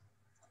isn't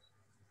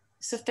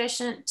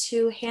sufficient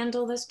to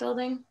handle this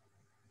building.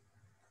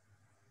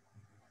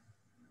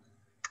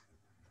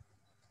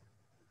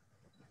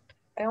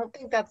 I don't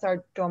think that's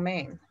our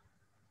domain.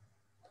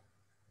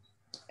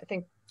 I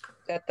think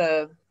that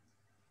I'm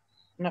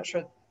not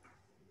sure.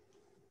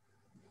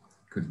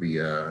 Could be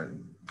a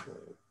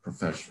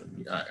professional.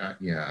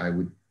 Yeah, I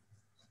would.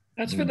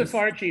 That's for the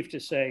fire chief to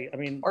say. I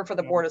mean, Or for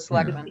the board of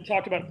selectmen. We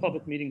talked about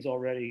public meetings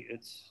already.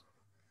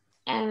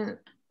 And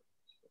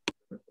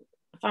if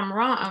I'm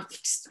wrong,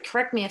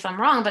 correct me if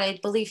I'm wrong, but I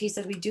believe he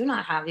said we do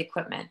not have the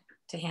equipment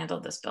to handle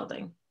this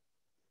building.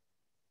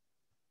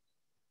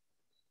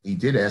 He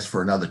did ask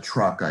for another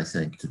truck, I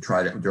think, to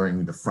try to,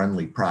 during the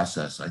friendly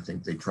process, I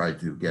think they tried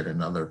to get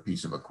another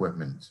piece of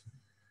equipment.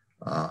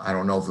 I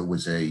don't know if it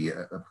was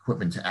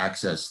equipment to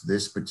access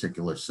this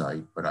particular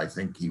site, but I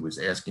think he was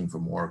asking for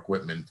more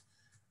equipment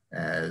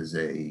as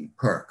a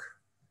perk.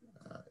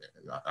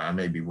 I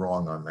may be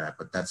wrong on that,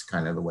 but that's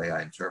kind of the way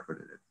I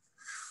interpreted it.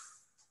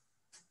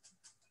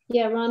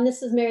 Yeah, Ron,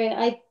 this is Mary.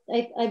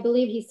 I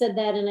believe he said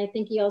that, and I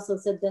think he also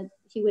said that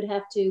he would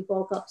have to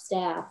bulk up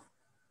staff.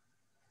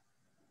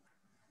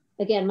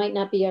 Again, might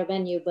not be our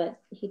venue, but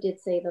he did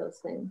say those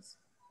things.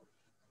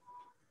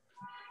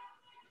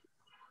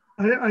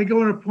 I want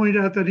to point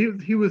out that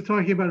he was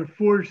talking about a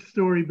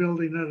 4-story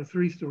building, not a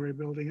 3-story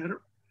building.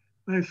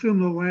 I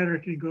assume the ladder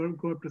can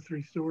go up to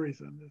 3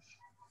 stories on this.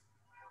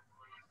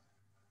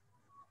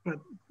 But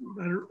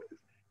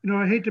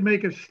I hate to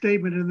make a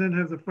statement and then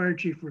have the fire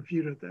chief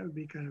refute it. That would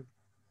be kind of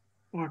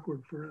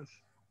awkward for us.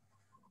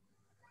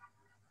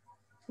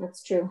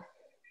 That's true.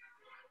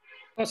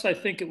 Plus, I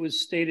think it was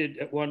stated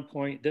at one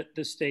point that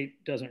the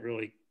state doesn't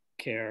really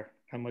care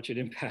how much it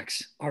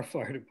impacts our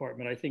fire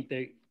department. I think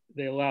they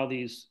allow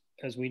these,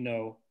 as we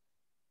know,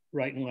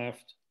 right and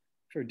left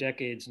for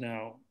decades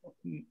now.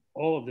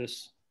 All of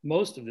this,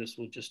 most of this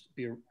will just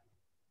be, I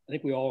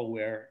think we all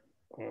aware,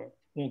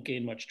 won't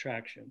gain much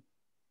traction.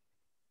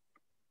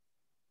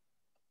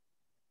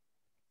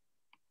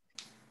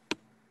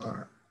 All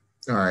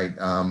right.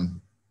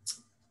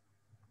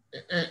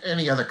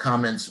 Any other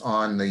comments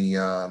on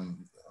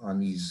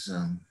these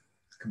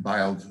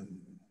compiled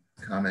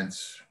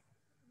comments?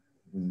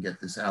 We can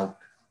get this out.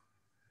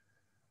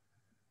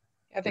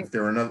 I think if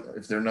there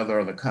are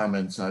other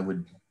comments, I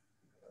would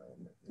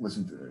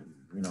listen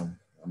to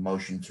a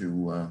motion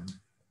to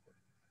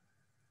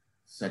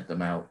set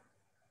them out.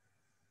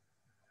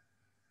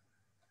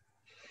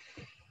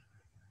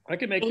 I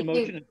could make the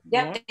motion.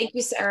 Yeah, thank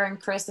you, Sarah and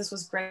Chris. This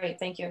was great.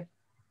 Thank you.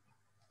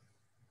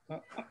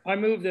 I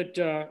move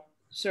that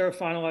Sarah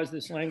finalize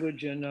this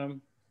language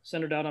and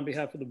send it out on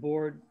behalf of the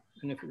board.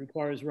 And if it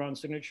requires Ron's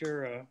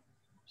signature,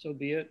 so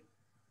be it.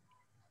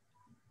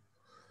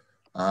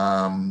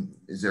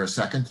 Is there a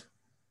second?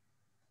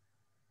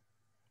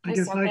 I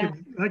guess I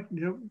could,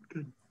 yep,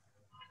 good.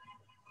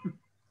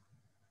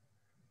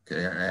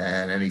 Okay,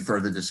 and any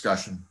further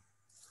discussion?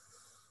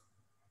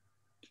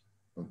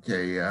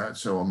 Okay,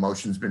 so a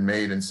motion's been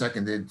made and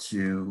seconded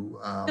to...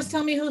 Just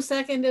tell me who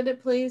seconded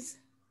it, please.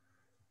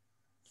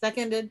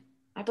 Seconded?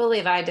 I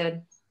believe I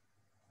did.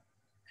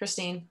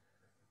 Christine.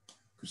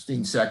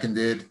 Christine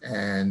seconded,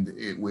 and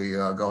we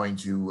are going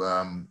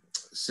to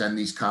send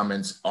these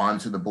comments on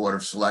to the Board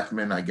of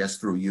Selectmen, I guess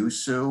through you,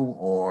 Sue,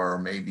 or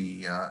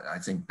maybe I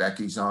think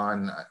Becky's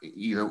on.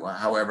 Either,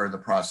 however the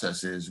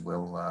process is,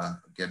 we'll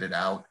get it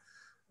out.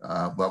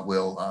 But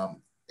we'll,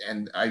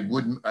 and I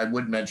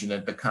would mention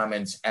that the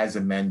comments as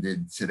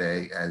amended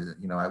today, as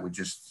I would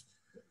just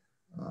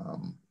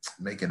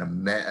make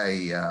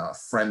a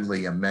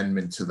friendly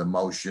amendment to the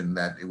motion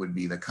that it would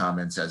be the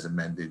comments as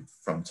amended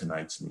from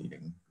tonight's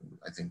meeting.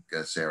 I think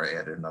Sarah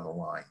added another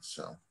line,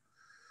 so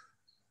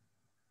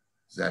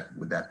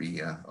would that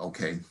be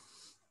okay?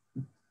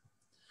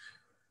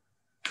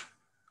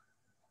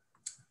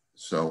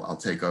 So I'll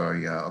take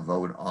a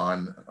vote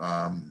on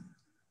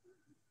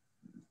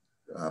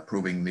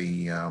approving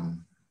the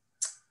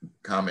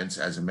comments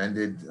as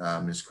amended.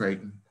 Ms.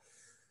 Creighton?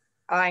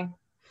 Aye.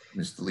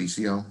 Ms.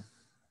 Delicio?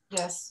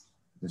 Yes.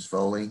 Ms.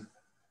 Foley?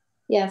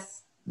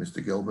 Yes.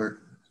 Mr.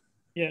 Gilbert?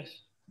 Yes.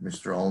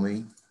 Mr.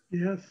 Olney?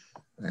 Yes.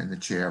 And the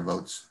chair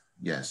votes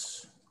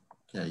yes.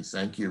 Okay,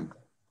 thank you.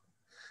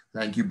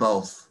 Thank you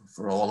both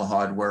for all the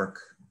hard work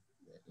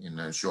in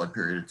a short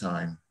period of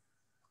time.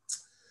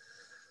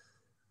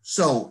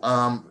 So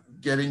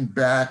getting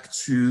back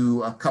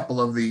to a couple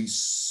of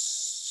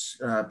these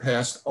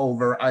passed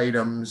over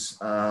items,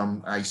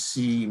 I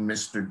see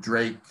Mr.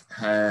 Drake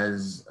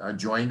has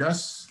joined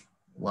us.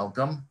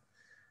 Welcome.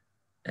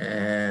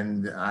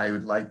 And I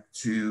would like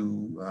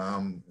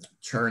to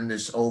turn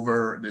this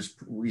over.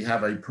 We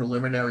have a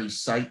preliminary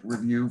site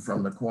review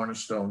from the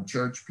Cornerstone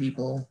Church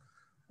people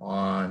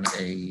on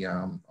a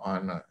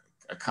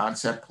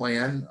concept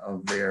plan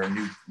of their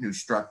new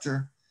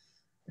structure.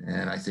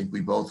 And I think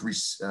we both,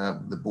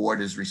 the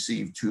board has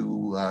received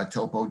two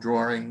topo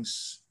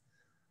drawings,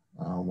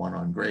 one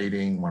on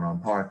grading, one on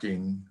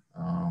parking.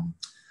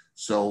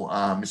 So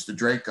Mr.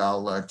 Drake,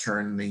 I'll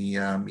turn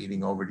the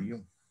meeting over to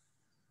you.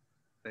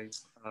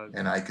 Thanks.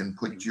 And I can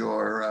put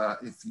your,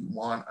 if you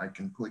want, I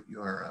can put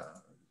your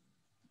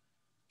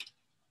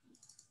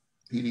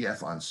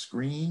PDF on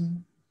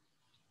screen,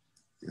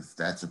 if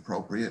that's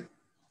appropriate.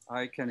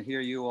 I can hear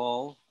you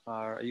all.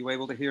 Are you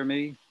able to hear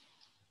me?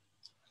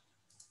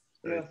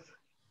 Yes.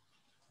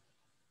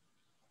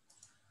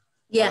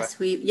 Yes,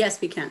 we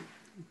can.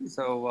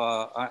 So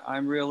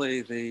I'm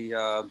really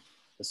the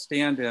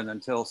stand-in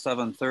until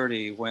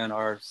 7:30 when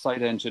our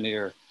site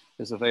engineer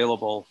is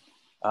available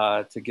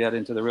to get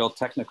into the real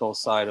technical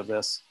side of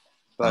this.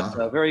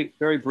 But very,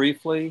 very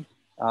briefly,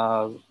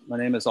 my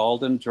name is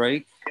Alden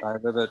Drake. I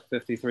live at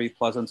 53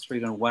 Pleasant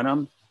Street in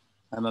Wenham.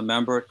 I'm a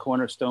member at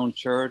Cornerstone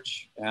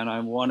Church, and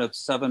I'm one of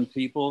 7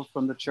 people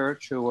from the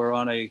church who are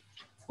on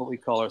what we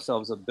call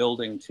ourselves a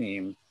building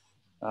team.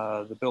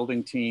 The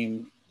building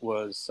team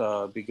was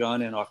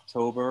begun in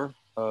October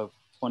of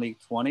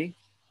 2020.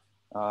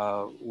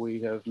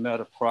 We have met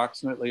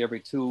approximately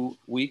every 2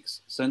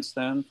 weeks since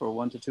then for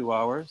 1 to 2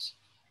 hours.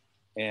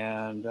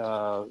 And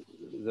the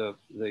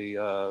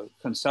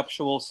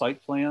conceptual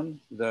site plan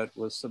that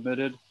was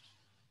submitted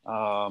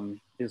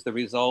is the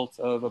result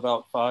of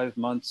about 5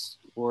 months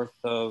worth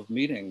of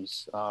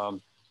meetings, a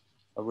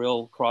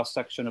real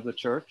cross-section of the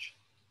church.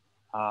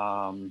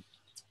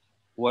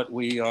 What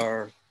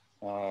we're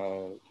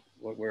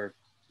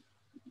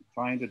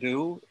trying to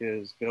do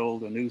is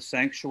build a new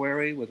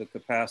sanctuary with a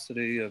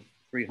capacity of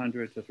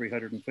 300 to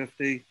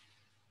 350.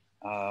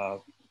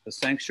 The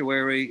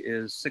sanctuary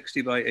is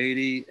 60 by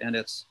 80, and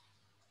it's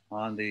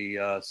on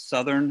the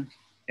southern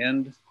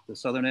end,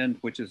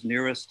 which is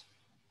nearest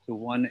to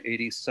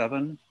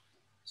 187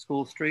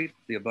 School Street,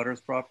 the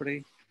abutters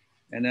property.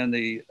 And then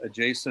the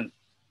adjacent,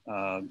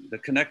 the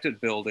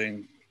connected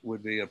building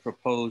would be a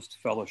proposed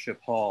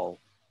fellowship hall,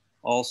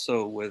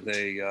 also with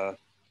a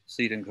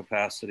seating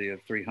capacity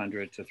of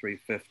 300 to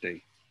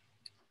 350.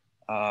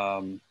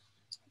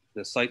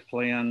 The site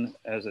plan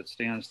as it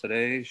stands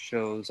today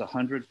shows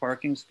 100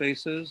 parking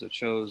spaces. It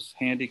shows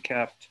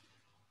handicapped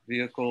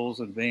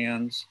vehicles and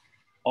vans.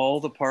 All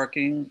the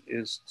parking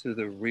is to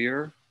the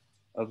rear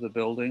of the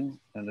building,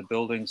 and the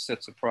building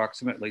sits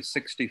approximately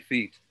 60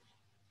 feet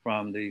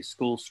from the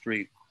School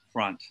Street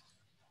front.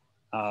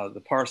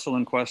 The parcel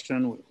in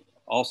question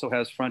also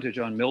has frontage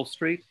on Mill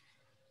Street,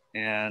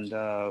 and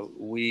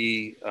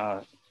we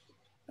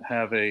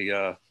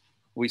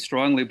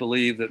strongly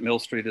believe that Mill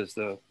Street is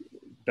the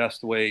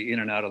best way in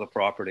and out of the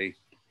property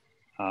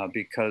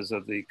because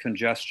of the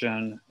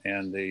congestion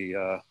and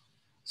the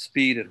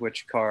speed at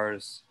which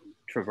cars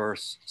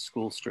traverse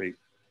School Street.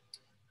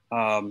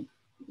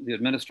 The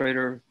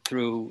administrator,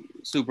 through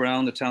Sue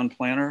Brown, the town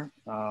planner,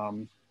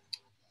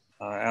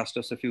 asked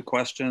us a few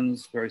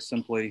questions. Very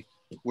simply,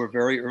 we're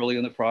very early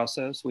in the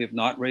process. We have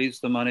not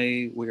raised the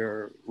money.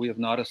 We have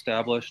not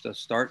established a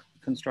start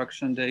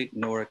construction date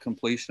nor a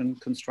completion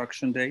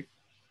construction date.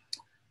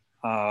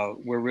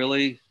 We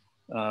really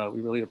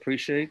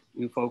appreciate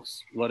you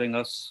folks letting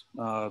us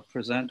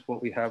present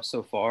what we have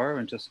so far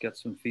and just get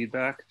some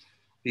feedback,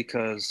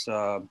 because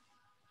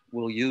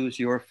we'll use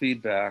your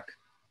feedback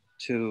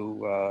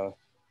to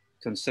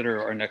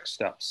consider our next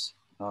steps,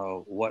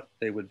 what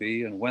they would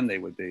be and when they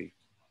would be.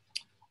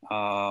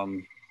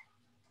 One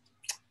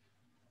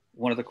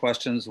of the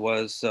questions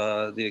was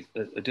the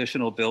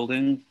additional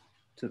building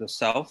to the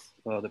south,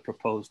 the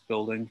proposed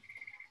building.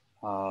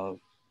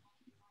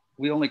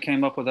 We only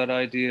came up with that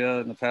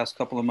idea in the past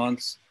couple of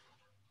months.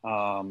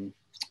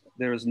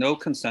 There is no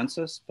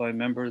consensus by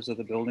members of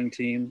the building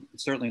team,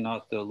 certainly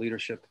not the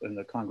leadership in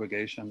the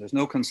congregation. There's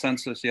no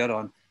consensus yet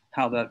on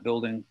how that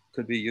building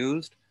could be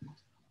used,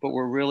 but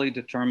we're really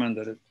determined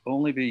that it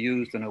only be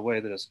used in a way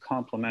that is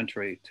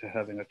complementary to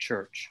having a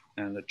church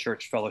and the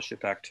church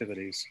fellowship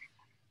activities.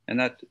 And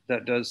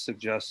that does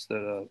suggest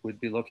that we'd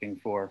be looking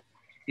for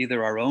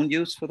either our own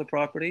use for the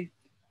property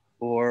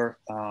or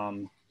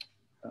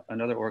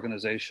another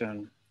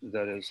organization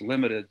that is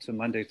limited to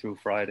Monday through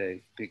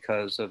Friday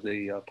because of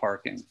the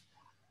parking.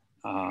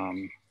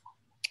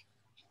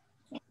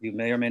 You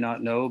may or may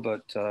not know,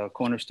 but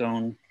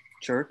Cornerstone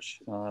Church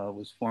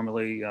was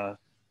formerly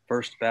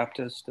First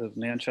Baptist of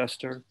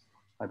Manchester.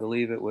 I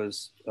believe it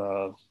was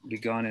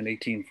begun in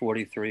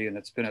 1843, and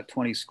it's been at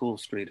 20 School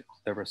Street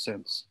ever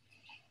since.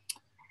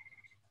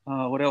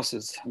 What else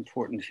is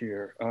important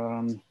here?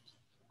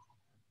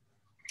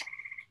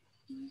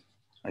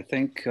 I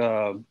think,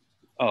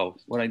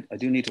 what I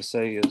do need to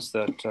say is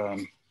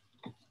that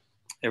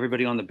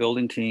everybody on the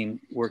building team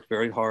worked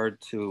very hard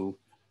to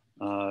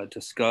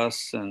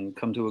discuss and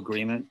come to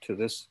agreement to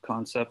this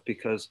concept,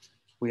 because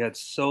we had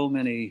so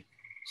many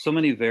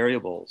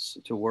variables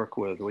to work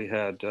with. We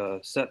had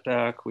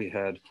setback, we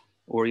had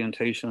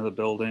orientation of the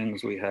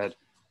buildings, we had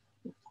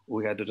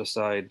to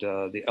decide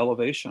the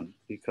elevation,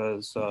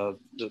 because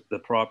the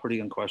property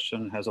in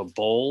question has a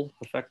bowl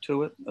effect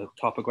to it. A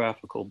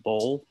topographical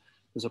bowl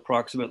is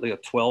approximately a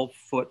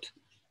 12-foot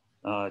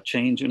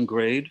change in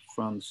grade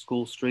from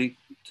School Street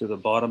to the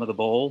bottom of the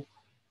bowl.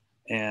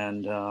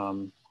 And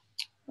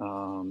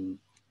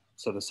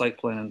so the site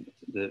plan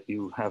that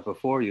you have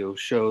before you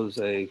shows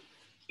a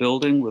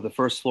building with a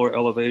first floor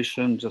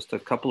elevation just a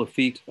couple of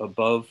feet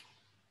above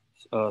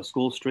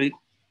School Street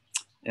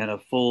and a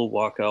full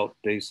walkout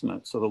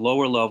basement. So the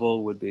lower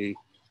level would be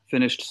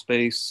finished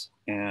space,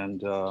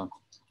 and it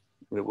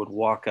would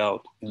walk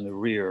out in the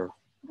rear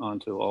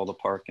onto all the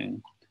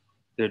parking.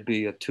 There'd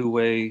be a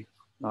two-way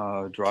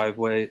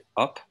driveway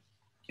up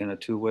and a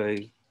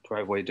two-way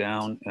driveway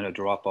down and a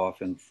drop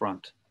off in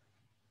front.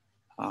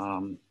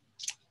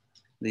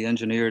 The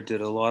engineer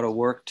did a lot of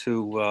work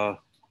to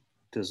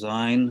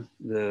design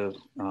the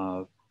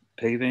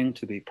paving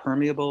to be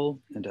permeable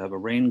and to have a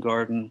rain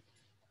garden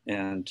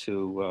and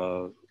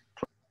to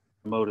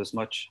promote as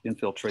much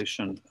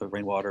infiltration of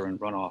rainwater and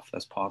runoff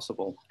as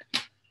possible.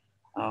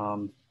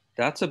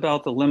 That's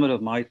about the limit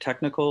of my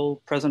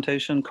technical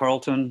presentation.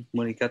 Carlton,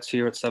 when he gets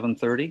here at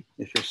 7:30,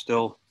 if you're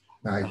still.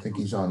 I think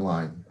he's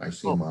online. I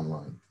see him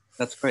online.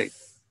 That's great.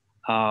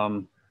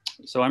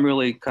 So I'm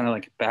really kind of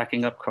like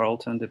backing up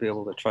Carlton to be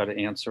able to try to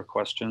answer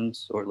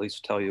questions, or at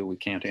least tell you we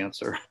can't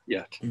answer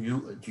yet.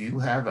 Do you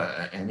have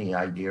any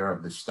idea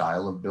of the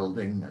style of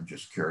building? I'm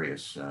just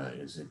curious.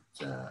 Is it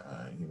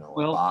a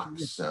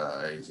box?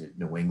 Is it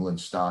New England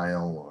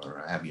style,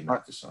 or have you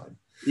not decided?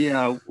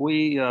 Yeah,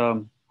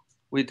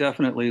 we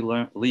definitely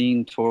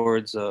lean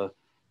towards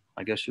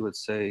I guess you would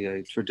say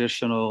a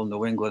traditional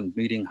New England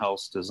meeting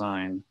house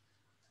design.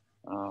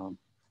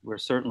 We're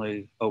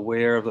certainly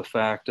aware of the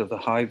fact of the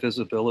high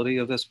visibility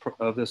of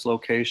this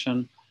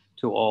location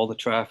to all the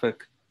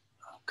traffic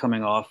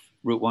coming off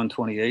Route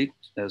 128,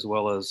 as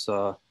well as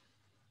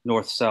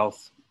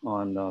north-south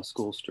on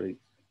School Street.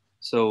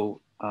 So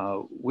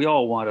we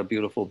all want a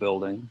beautiful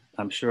building.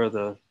 I'm sure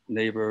the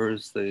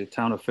neighbors, the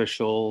town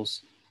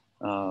officials,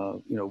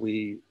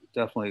 we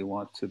definitely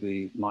want to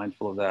be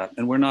mindful of that.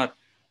 And we're not.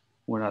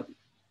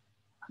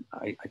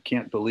 I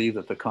can't believe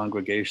that the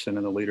congregation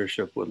and the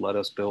leadership would let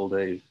us build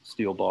a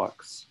steel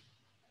box.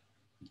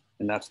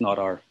 And that's not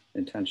our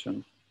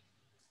intention.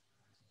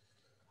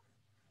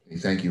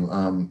 Thank you.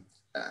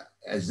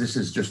 As this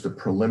is just a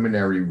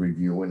preliminary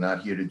review, we're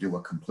not here to do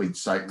a complete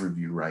site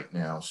review right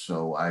now.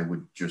 So I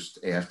would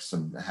just have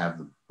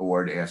the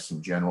board ask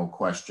some general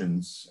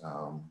questions.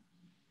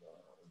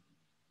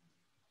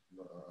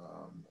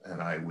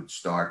 And I would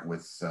start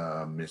with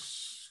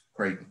Ms.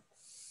 Creighton.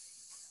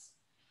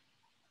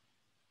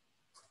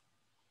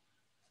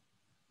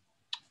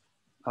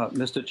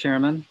 Mr.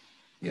 Chairman,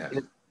 yes.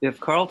 If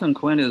Carlton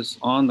Quinn is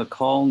on the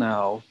call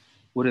now,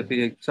 would it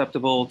be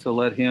acceptable to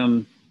let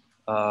him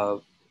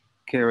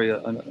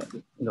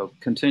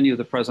continue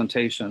the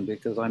presentation,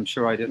 because I'm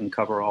sure I didn't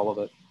cover all of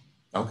it.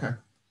 Okay.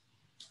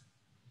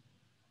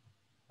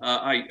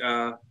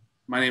 Hi,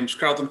 my name is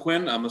Carlton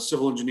Quinn. I'm a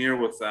civil engineer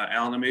with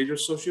Allen & Major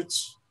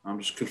Associates. I'm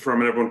just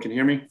confirming everyone can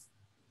hear me.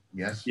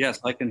 Yes. Yes,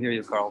 I can hear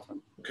you,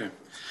 Carlton. Okay.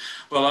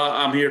 Well,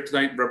 I'm here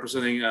tonight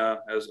representing,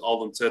 as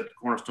Alden said,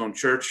 Cornerstone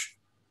Church.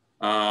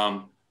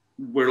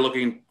 We're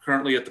looking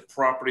currently at the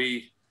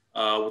property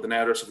with an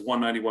address of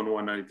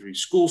 191-193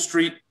 School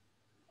Street.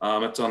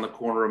 It's on the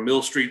corner of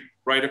Mill Street,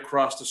 right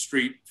across the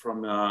street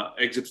from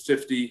exit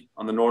 50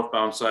 on the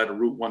northbound side of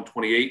Route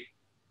 128.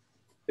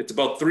 It's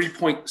about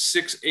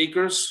 3.6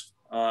 acres.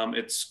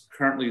 It's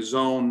currently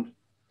zoned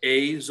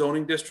A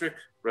zoning district,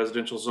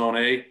 residential zone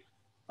A,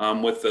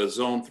 with the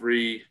zone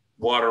 3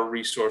 water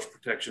resource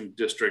protection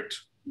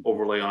district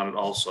overlay on it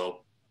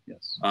also.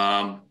 Yes.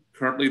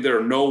 Currently there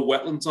are no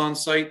wetlands on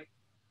site,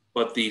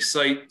 but the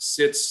site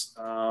sits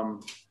a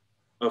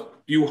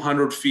few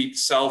hundred feet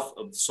south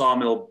of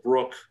Sawmill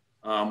Brook,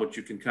 which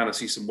you can kind of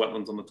see some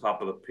wetlands on the top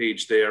of the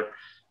page there.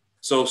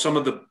 So some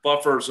of the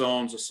buffer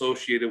zones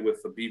associated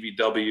with the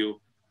BVW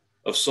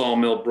of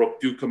Sawmill Brook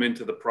do come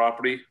into the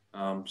property.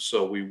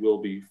 So we will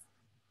be,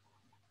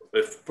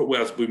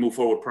 as we move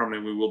forward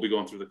permanently, we will be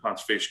going through the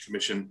Conservation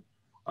Commission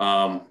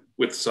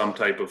with some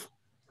type of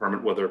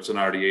permit, whether it's an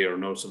RDA or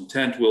notice of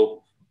intent.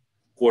 We'll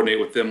coordinate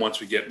with them once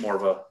we get more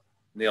of a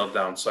nailed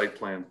down site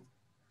plan.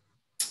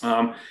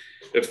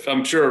 If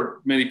I'm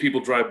sure many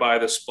people drive by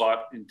this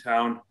spot in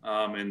town,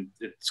 and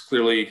it's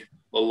clearly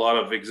a lot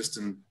of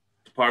existing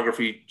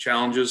topography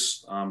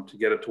challenges to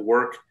get it to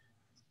work.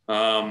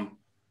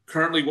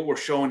 Currently what we're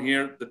showing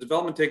here, the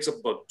development takes up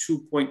about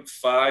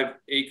 2.5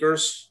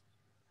 acres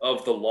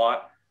of the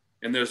lot.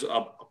 And there's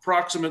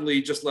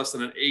approximately just less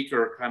than an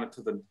acre kind of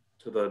to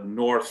the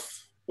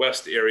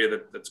northwest area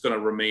that's going to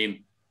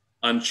remain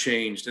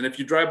unchanged. And if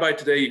you drive by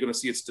today, you're going to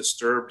see it's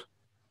disturbed.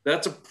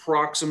 That's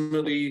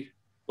approximately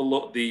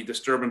below the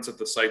disturbance that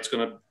the site's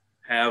going to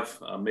have,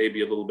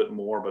 maybe a little bit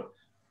more, but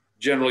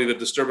generally the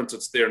disturbance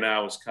that's there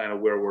now is kind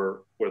of where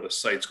the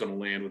site's going to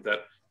land, with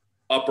that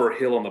upper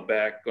hill on the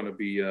back going to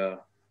be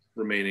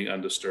remaining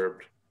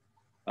undisturbed.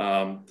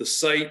 The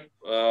site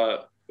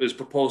is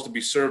proposed to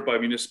be served by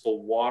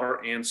municipal water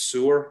and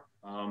sewer.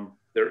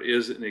 There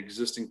is an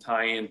existing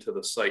tie-in to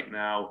the site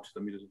now, to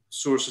the municipal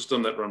sewer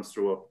system that runs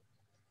through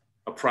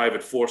a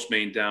private force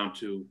main down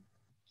to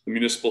the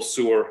municipal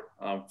sewer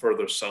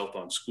further south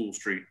on School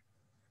Street.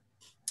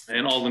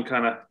 And Alden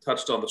kind of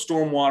touched on the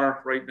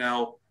stormwater right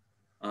now.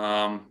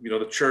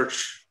 The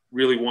church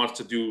really wants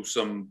to do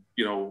some,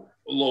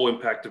 low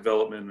impact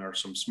development or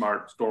some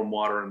smart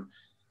stormwater. And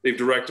they've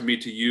directed me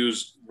to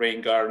use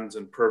rain gardens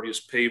and pervious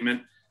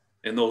pavement.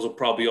 And those will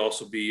probably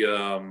also be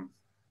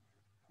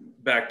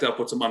backed up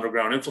with some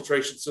underground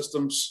infiltration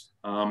systems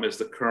is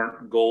the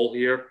current goal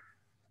here.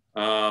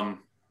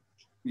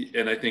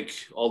 And I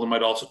think Alden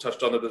might also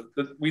touched on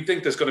that. We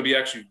think there's going to be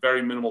actually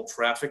very minimal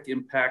traffic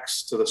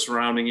impacts to the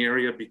surrounding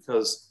area,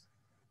 because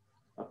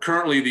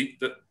currently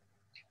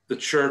the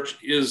church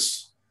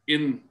is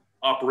in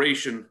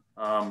operation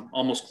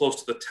almost close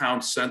to the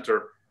town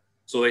center.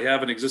 So they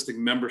have an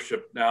existing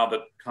membership now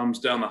that comes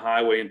down the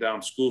highway and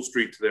down School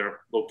Street to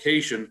their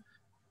location,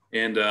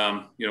 and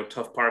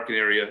tough parking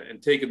area,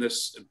 and taking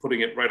this and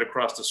putting it right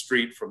across the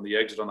street from the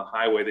exit on the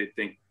highway, they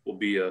think will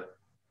be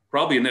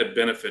probably a net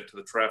benefit to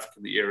the traffic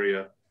in the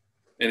area,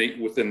 and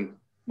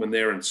when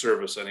they're in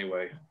service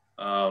anyway.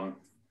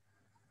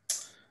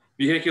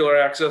 Vehicular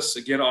access,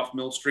 again, off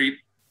Mill Street.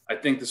 I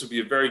think this would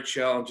be a very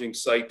challenging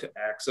site to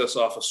access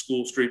off of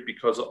School Street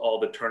because of all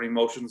the turning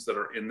motions that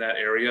are in that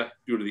area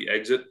due to the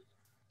exit.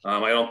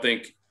 I don't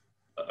think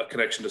a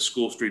connection to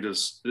School Street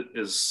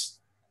is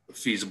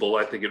feasible.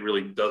 I think it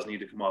really does need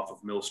to come off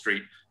of Mill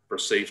Street for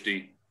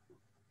safety.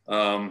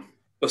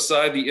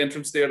 Beside the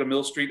entrance there to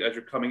Mill Street, as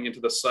you're coming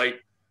into the site,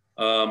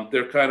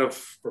 they're kind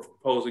of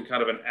proposing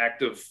kind of an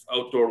active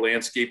outdoor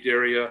landscaped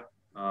area.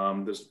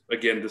 This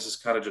is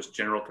kind of just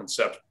general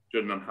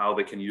conception on how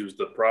they can use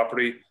the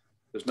property.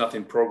 There's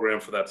nothing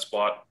programmed for that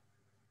spot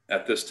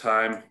at this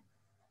time.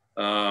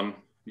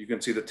 You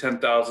can see the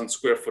 10,000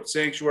 square foot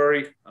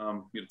sanctuary,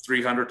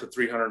 300 to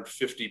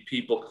 350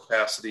 people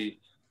capacity,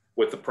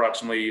 with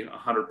approximately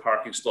 100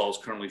 parking stalls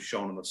currently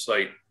shown on the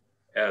site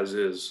as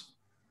is.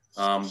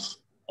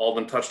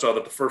 Alden touched on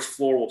that the first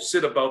floor will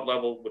sit about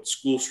level with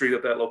School Street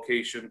at that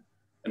location,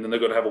 and then they're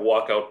going to have a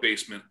walkout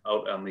basement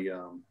out on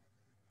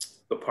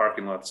the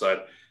parking lot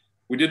side.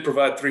 We did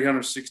provide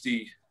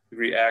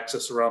 360-degree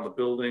access around the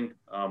building.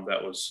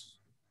 That was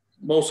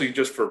mostly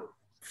just for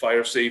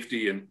fire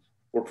safety, and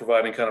we're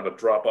providing kind of a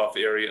drop-off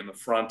area in the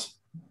front.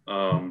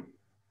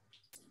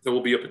 There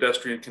will be a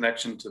pedestrian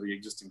connection to the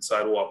existing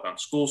sidewalk on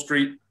School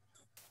Street,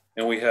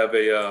 and we have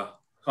a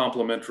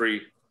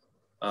complementary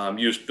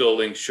use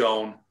building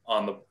shown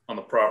on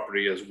the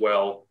property as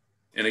well.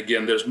 And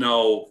again, there's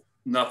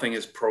nothing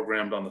is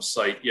programmed on the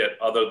site yet,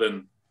 other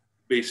than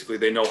basically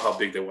they know how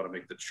big they want to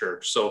make the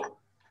church. So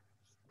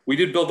we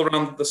did build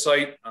around the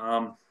site.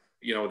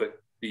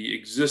 The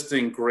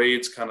existing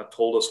grades kind of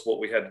told us what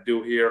we had to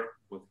do here,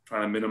 with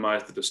trying to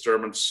minimize the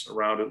disturbance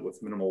around it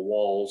with minimal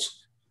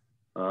walls,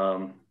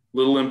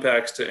 little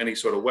impacts to any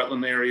sort of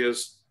wetland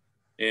areas.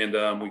 And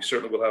we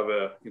certainly will have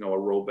a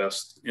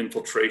robust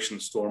infiltration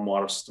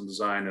stormwater system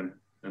design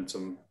and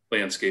some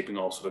landscaping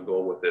also to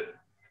go with it.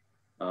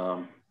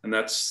 And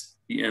that's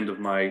the end of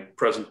my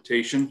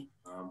presentation.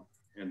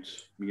 And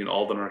me and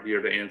Alden are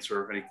here to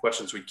answer any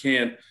questions we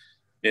can.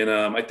 And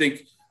I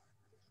think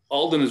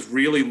Alden is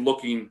really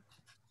looking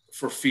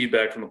for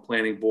feedback from the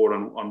planning board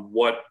on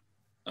what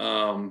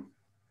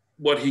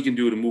he can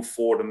do to move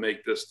forward and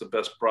make this the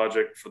best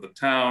project for the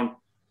town,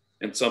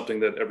 and something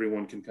that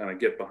everyone can kind of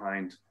get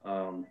behind.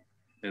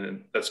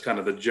 And that's kind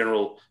of the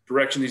general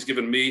direction he's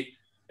given me,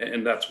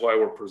 and that's why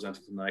we're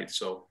presenting tonight.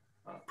 So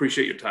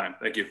appreciate your time.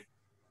 Thank you.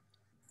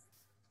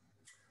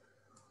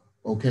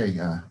 Okay,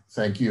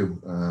 thank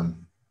you.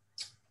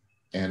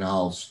 And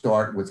I'll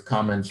start with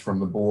comments from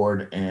the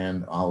board,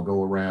 and I'll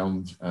go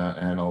around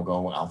and I'll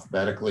go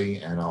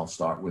alphabetically, and I'll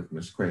start with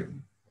Ms.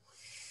 Creighton.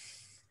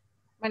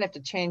 Might have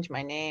to change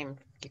my name.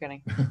 You're gonna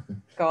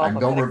go I can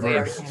go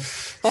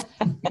reverse.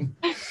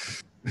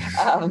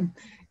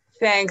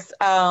 Thanks.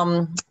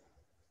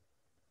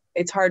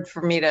 It's hard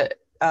for me to,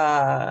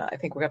 I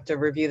think we have to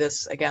review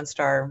this against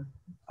our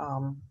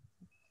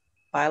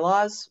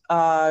bylaws,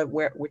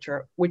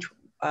 which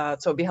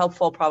So it'd be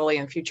helpful probably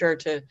in future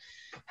to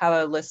have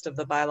a list of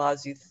the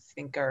bylaws you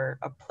think are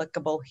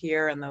applicable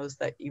here and those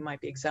that you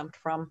might be exempt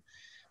from.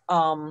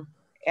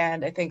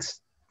 And I think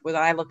when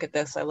I look at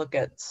this, I look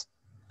at,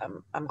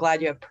 I'm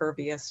glad you have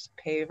pervious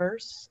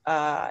pavers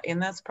in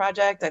this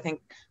project. I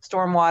think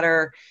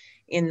stormwater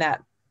in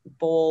that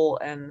bowl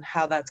and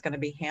how that's going to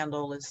be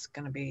handled is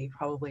going to be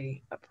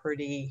probably a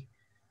pretty,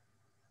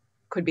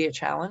 could be a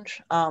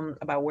challenge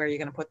about where you're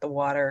going to put the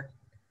water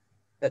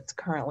that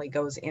currently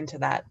goes into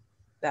that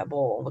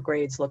bowl. The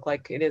grades look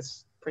like it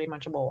is pretty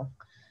much a bowl,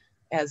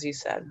 as you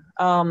said.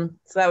 So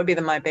that would be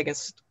my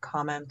biggest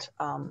comment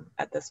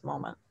at this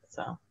moment.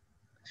 So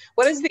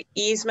what is the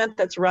easement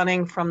that's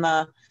running from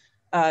the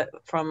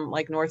from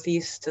like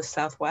northeast to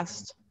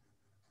southwest?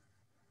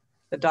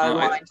 The dotted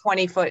line,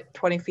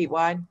 20 feet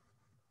wide?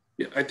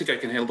 Yeah, I think I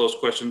can handle those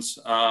questions.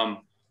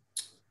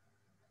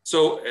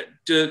 So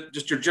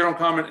just your general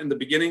comment in the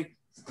beginning,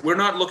 we're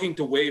not looking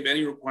to waive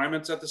any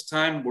requirements at this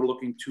time. We're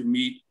looking to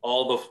meet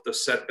all the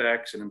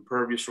setbacks and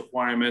impervious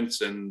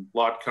requirements and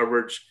lot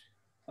coverage.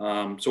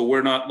 So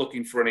we're not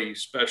looking for any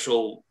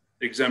special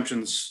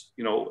exemptions,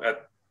 you know,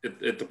 at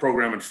the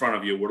program in front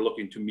of you. We're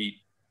looking to meet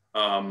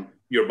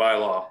your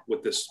bylaw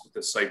with this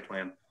site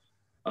plan.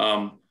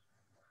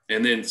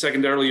 And then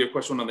secondarily, your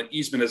question on the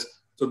easement is,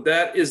 so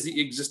that is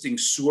the existing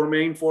sewer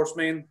main, force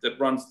main that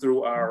runs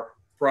through our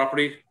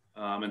property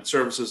and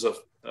services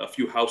a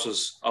few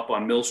houses up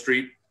on Mill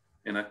Street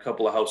and a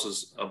couple of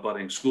houses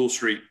abutting School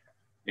Street.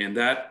 And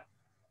that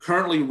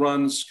currently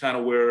runs kind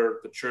of where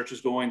the church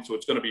is going. So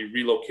it's going to be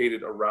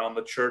relocated around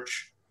the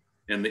church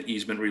and the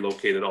easement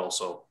relocated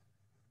also.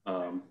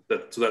 So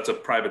that's a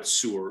private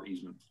sewer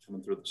easement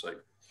coming through the site.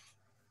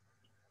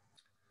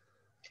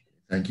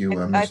 Thank you.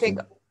 I think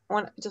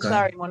one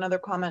other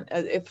comment.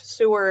 If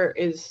sewer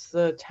is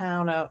the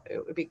town,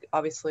 it would be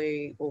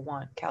obviously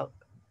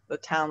the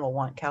town will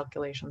want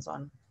calculations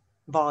on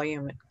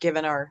volume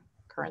given our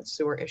current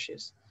sewer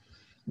issues.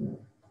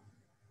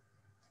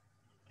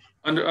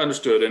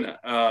 Understood. And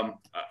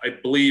I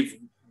believe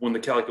when the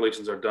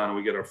calculations are done and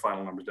we get our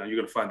final numbers down, you're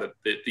going to find that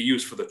the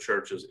use for the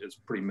church is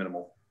pretty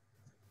minimal.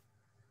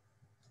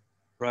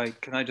 Right.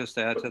 Can I just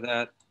add to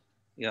that?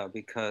 Yeah,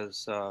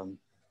 because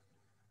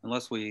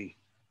unless we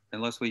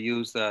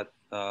use that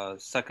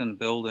second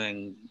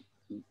building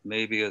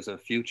maybe as a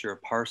future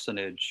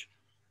parsonage,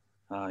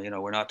 you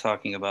know, we're not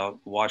talking about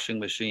washing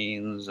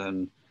machines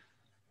and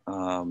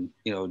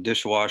you know,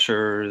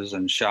 dishwashers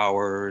and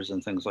showers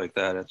and things like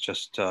that. It's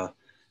just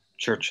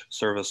church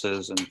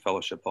services and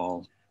fellowship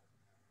hall.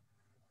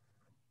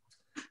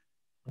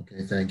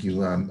 Okay, thank you,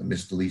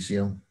 Ms.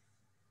 Delicio.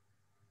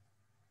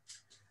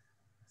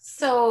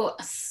 So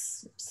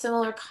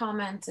similar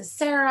comments as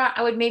Sarah,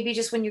 I would maybe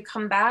just when you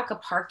come back, a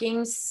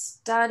parking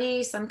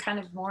study, some kind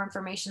of more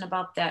information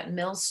about that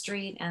Mill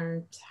Street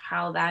and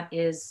how that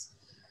is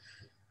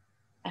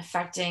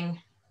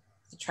affecting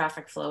the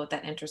traffic flow at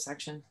that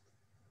intersection.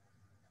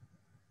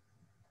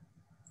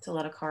 It's a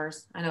lot of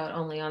cars. I know it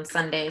only on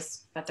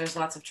Sundays, but there's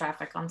lots of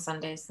traffic on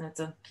Sundays and it's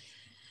a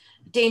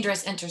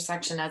dangerous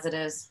intersection as it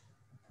is.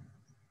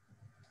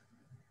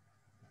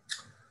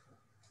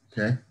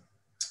 Okay.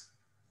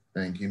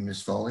 Thank you,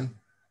 Ms. Foley.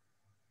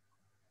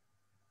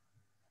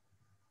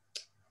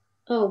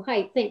 Oh,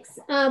 hi, thanks.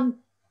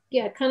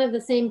 Yeah, kind of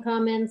the same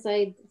comments.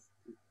 I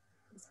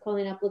was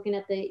calling up, looking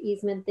at the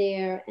easement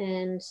there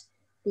and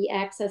the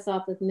access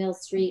off of Mill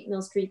Street.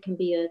 Mill Street can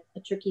be a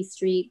tricky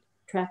street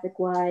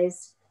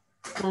traffic-wise.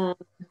 And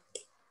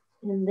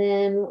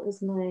then what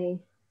was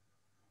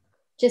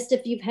just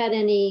if you've had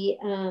any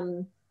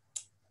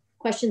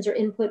questions or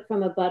input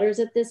from abutters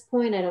at this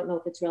point. I don't know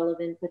if it's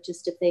relevant, but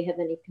just if they have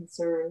any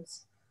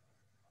concerns.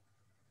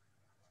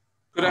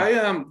 Could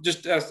I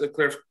just ask a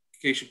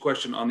clarification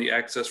question on the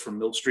access from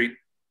Mill Street?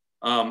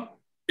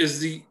 Is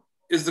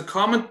the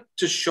comment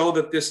to show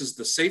that this is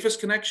the safest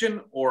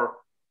connection, or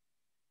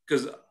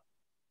because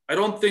I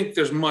don't think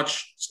there's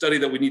much study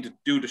that we need to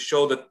do to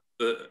show that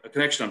a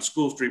connection on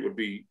School Street would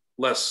be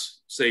less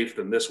safe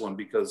than this one,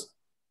 because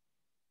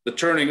the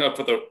turning up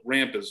for the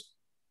ramp is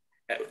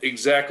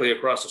exactly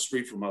across the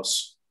street from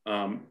us.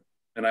 And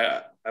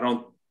I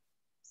don't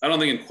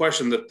think in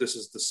question that this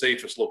is the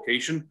safest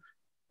location.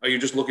 Are you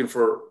just looking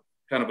for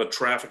kind of a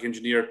traffic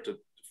engineer to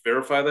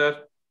verify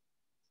that?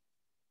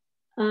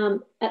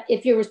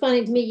 If you're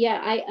responding to me,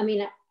 yeah, I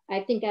mean,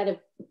 I think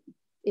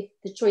if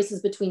the choice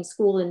is between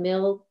School and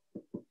Mill,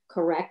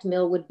 correct,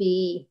 Mill would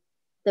be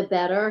the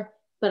better.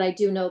 But I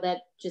do know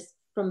that just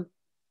from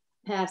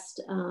past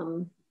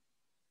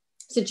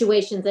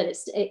situations that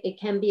it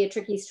can be a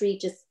tricky street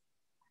just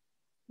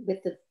with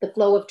the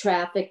flow of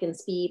traffic and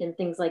speed and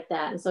things like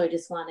that. And so I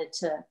just wanted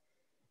to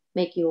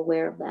make you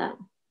aware of that.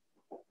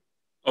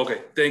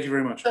 Okay, thank you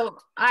very much.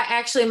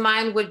 So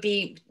mine would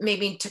be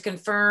maybe to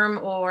confirm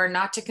or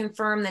not to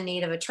confirm the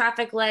need of a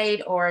traffic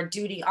light or a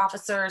duty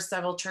officer.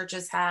 Several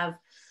churches have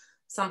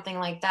something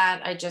like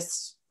that.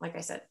 Like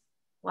I said,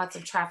 lots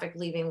of traffic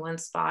leaving one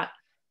spot.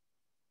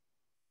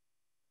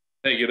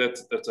 Thank you.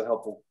 That's a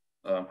helpful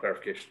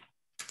clarification.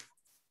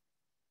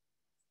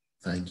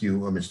 Thank you,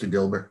 Mr.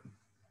 Gilbert.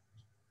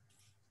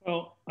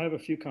 Well, I have a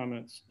few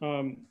comments.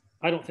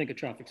 I don't think a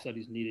traffic study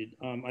is needed.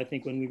 I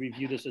think when we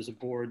review this as a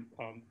board,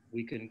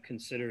 we can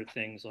consider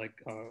things like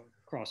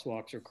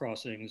crosswalks or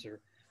crossings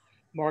or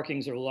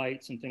markings or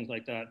lights and things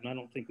like that. And I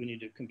don't think we need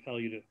to compel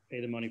you to pay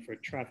the money for a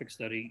traffic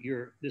study.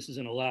 This is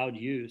an allowed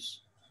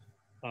use.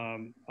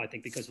 I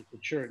think because it's a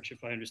church,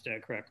 if I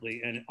understand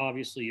correctly. And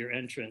obviously your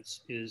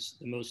entrance is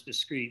the most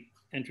discreet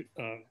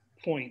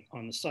point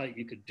on the site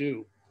you could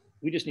do.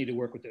 We just need to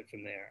work with it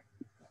from there.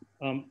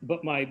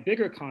 But my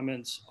bigger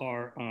comments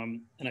are,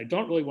 and I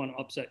don't really want to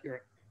upset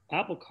your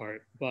apple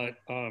cart, but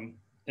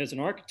as an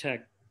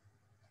architect,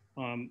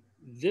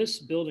 this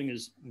building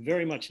is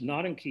very much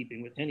not in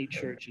keeping with any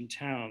church in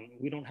town.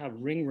 We don't have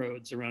ring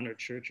roads around our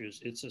churches.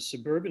 It's a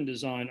suburban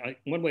design.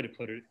 One way to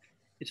put it,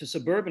 it's a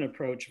suburban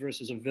approach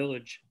versus a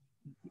village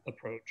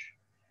approach.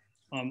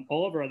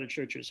 All of our other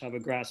churches have a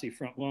grassy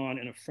front lawn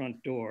and a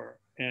front door.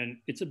 And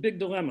it's a big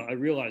dilemma, I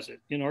realize it.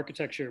 In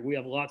architecture, we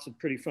have lots of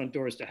pretty front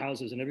doors to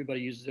houses and everybody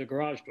uses a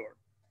garage door.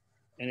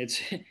 And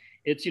it's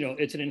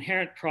an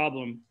inherent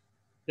problem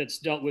that's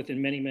dealt with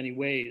in many, many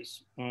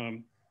ways.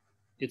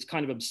 It's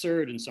kind of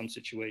absurd in some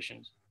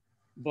situations,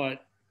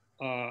 but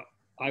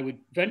I would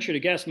venture to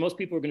guess most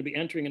people are going to be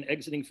entering and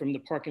exiting from the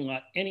parking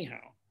lot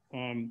anyhow.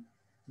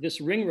 This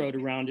ring road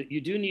around it,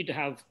 you do need to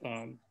have,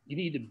 you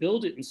need to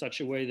build it in such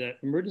a way that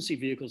emergency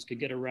vehicles could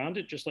get around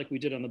it, just like we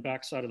did on the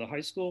back side of the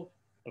high school.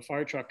 A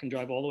fire truck can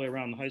drive all the way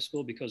around the high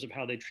school because of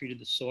how they treated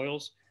the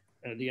soils.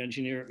 The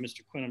engineer,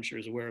 Mr. Quinn, I'm sure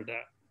is aware of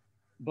that.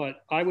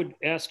 But I would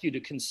ask you to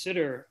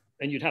consider,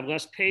 and you'd have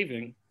less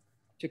paving,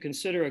 to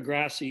consider a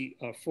grassy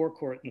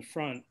forecourt in the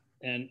front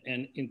and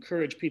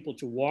encourage people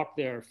to walk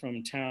there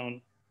from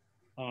town.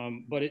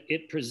 But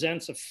it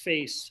presents a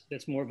face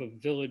that's more of a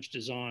village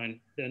design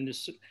than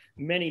this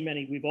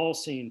many, we've all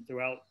seen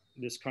throughout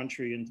this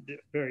country in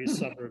various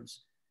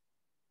suburbs,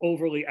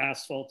 overly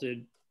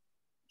asphalted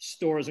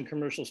stores and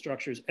commercial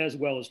structures as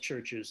well as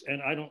churches.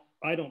 And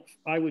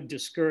I would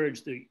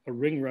discourage a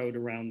ring road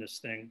around this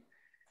thing,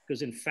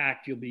 because in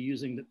fact, you'll be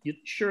using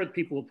sure,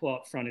 people will pull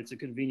out front, it's a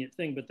convenient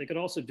thing, but they could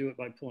also do it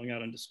by pulling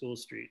out onto School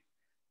Street.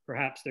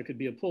 Perhaps there could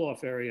be a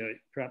pull-off area.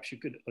 Perhaps you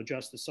could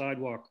adjust the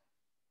sidewalk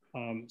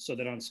so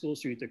that on School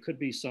Street, there could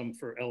be some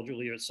for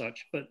elderly or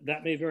such, but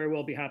that may very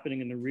well be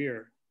happening in the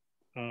rear.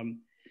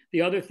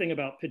 The other thing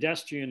about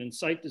pedestrian and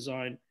site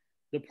design,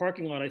 the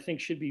parking lot, I think,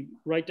 should be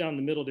right down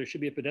the middle. There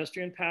should be a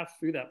pedestrian path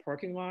through that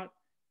parking lot.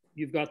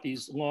 You've got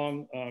these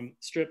long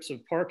strips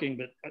of parking,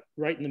 but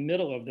right in the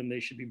middle of them, they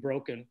should be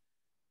broken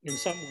in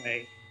some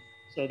way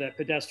so that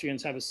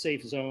pedestrians have a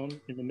safe zone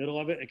in the middle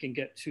of it and can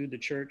get to the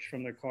church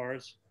from their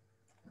cars.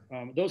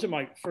 Those are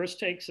my first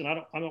takes, and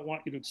I don't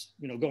want you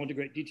to go into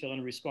great detail in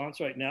a response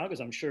right now, because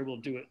I'm sure we'll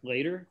do it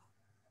later.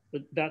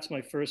 But that's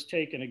my first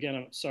take. And again,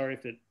 I'm sorry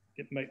if it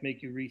might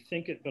make you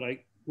rethink it, but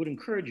I would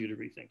encourage you to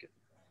rethink it.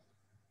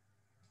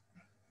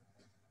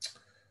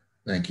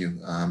 Thank you.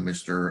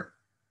 Mr.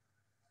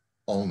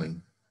 Olney.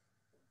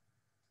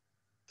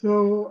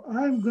 So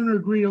I'm going to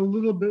agree a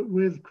little bit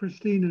with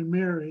Christine and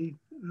Mary,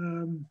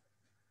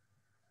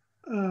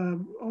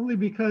 only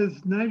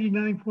because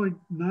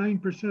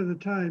 99.9% of the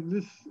time,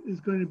 this is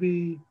going to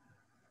be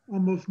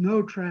almost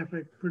no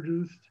traffic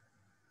produced.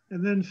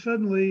 And then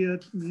suddenly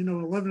at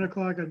 11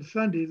 o'clock on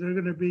Sunday, there are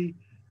going to be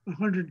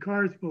 100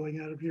 cars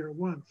pulling out of here at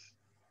once,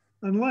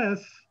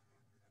 unless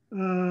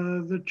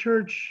the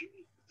church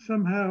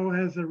somehow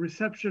has a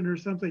reception or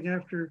something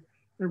after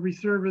every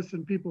service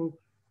and people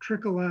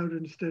trickle out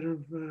instead of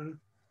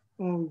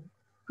all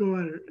go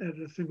at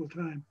a single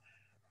time.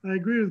 I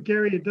agree with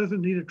Gary, it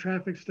doesn't need a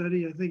traffic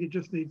study. I think it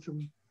just needs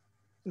some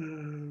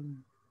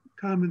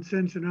common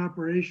sense in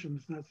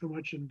operations, not so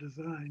much in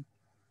design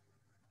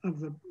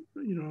of the,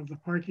 of the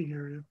parking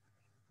area.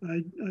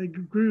 I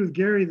agree with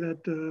Gary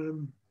that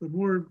the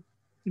more,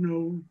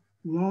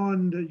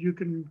 lawn that you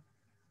can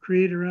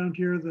create around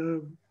here,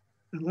 and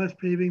less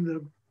paving,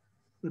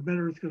 the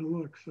better it's going to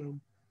look. So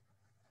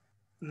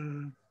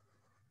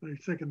I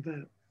second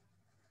that.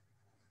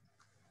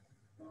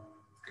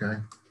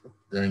 Okay,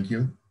 thank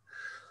you.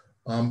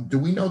 Do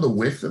we know the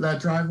width of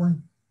that driveway?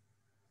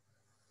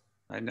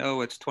 I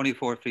know it's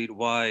 24 feet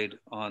wide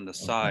on the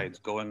sides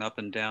going up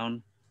and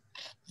down.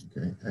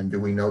 Okay, and do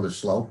we know the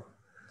slope?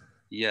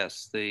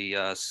 Yes,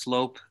 the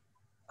slope,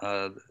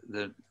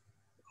 the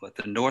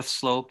north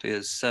slope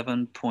is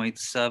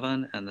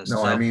 7.7 and the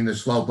No, I mean the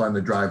slope on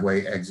the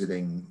driveway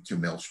exiting to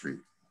Mill Street.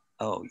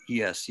 Oh,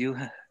 yes,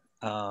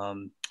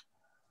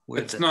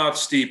 it's not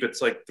steep.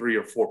 It's like 3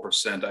 or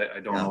 4%.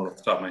 I don't know off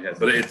the top of my head,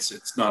 but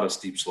it's not a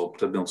steep slope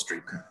to Mill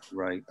Street.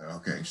 Right.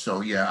 Okay.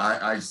 So yeah,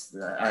 I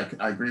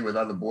agree with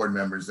other board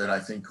members that I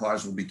think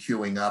cars will be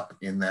queuing up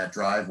in that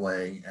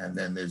driveway, and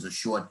then there's a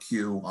short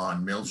queue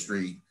on Mill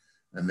Street,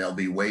 and they'll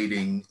be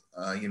waiting,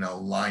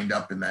 lined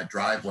up in that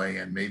driveway,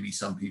 and maybe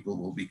some people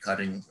will be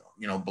cutting,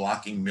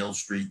 blocking Mill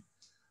Street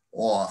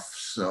off.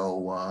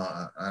 So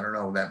I don't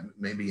know. That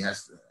maybe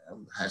has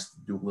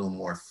to do a little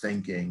more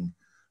thinking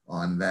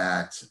on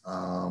that.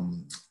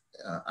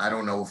 I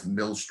don't know if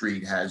Mill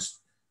Street has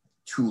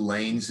 2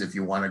 lanes if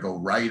you want to go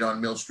right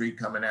on Mill Street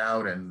coming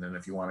out, and then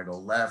if you want to go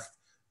left.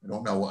 I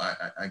don't know.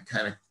 I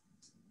kind of,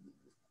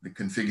 the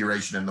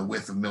configuration and the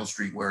width of Mill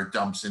Street where it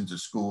dumps into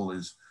school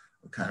is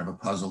kind of a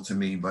puzzle to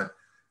me, but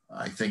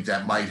I think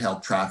that might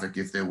help traffic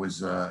if there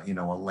was you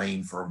know, a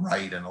lane for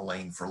right and a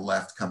lane for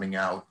left coming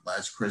out,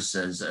 as Chris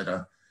says, at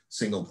a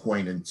single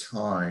point in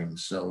time.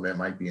 So that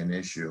might be an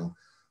issue.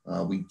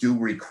 We do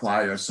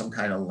require some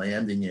kind of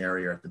landing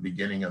area at the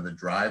beginning of the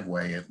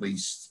driveway, at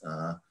least,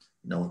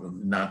 you know,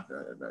 not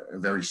a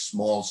very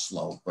small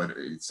slope, but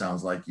it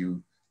sounds like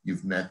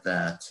you've met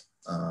that.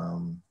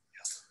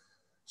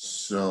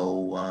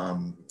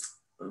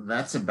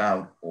 That's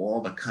about all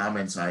the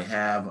comments I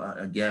have.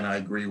 Again, I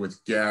agree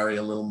with Gary,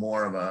 a little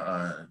more of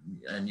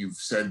and you've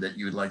said that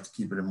you'd like to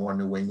keep it a more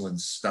New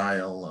England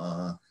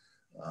style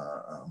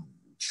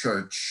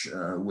church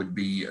would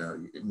be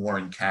more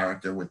in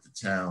character with the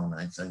town.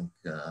 I think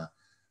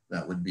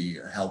that would be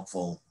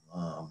helpful.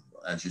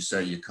 As you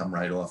say, you come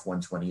right off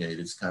 128.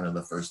 It's kind of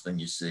the first thing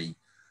you see,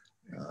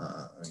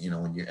 you know,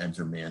 when you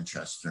enter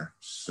Manchester.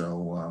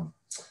 So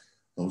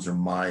those are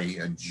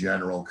my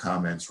general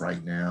comments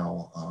right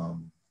now.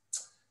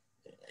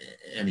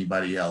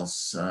 Anybody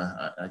else?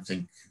 I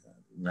think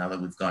now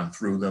that we've gone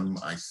through them,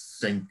 I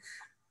think,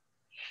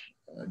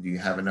 do you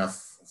have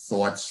enough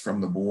thoughts from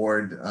the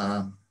board,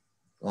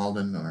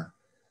 Alden or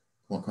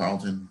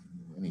Carlton?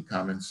 Any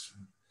comments?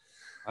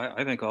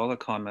 I think all the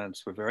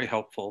comments were very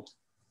helpful.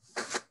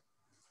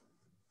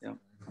 Yeah.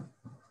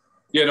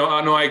 Yeah,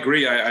 no, I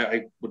agree.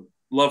 I would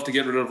love to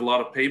get rid of a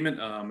lot of pavement.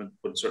 It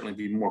would certainly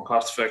be more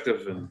cost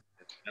effective and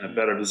a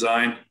better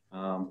design.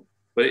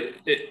 But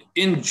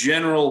in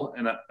general,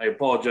 and I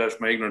apologize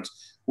for my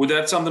ignorance, would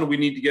that something we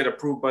need to get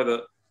approved by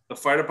the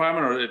fire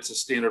department, or it's a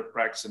standard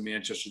practice in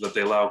Manchester that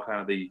they allow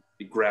kind of the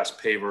grass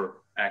paver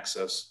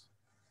access?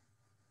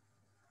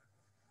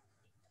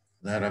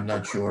 That I'm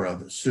not sure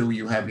of. Sue,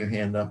 you have your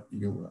hand up.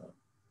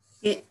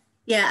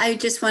 Yeah, I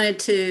just wanted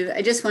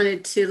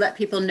to let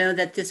people know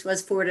that this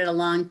was forwarded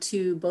along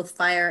to both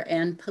fire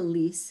and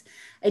police.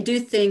 I do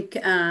think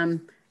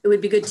it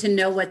would be good to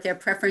know what their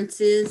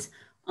preference is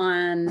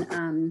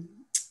on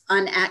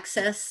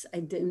access. I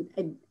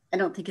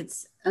don't think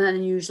it's an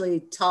unusually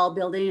tall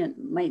building. It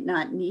might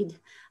not need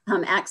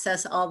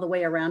access all the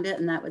way around it,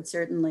 and that would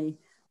certainly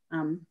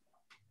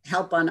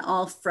help on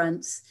all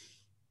fronts.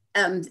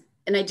 And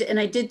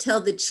I did tell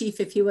the chief,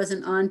 if he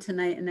wasn't on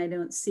tonight and I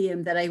don't see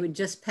him, that I would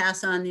just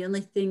pass on. The only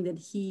thing that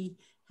he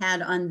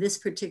had on this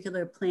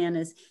particular plan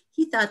is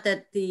he thought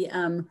that the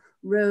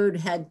road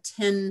had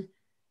the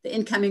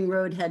incoming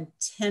road had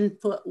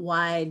 10-foot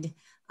wide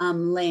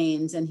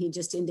lanes, and he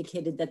just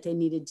indicated that they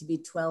needed to be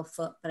 12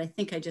 foot. But I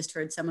think I just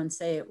heard someone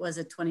say it was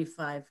a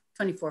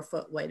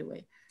 24-foot right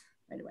away.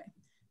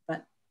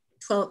 But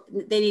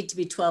they need to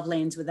be 12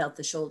 lanes without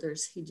the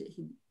shoulders. He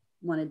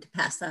wanted to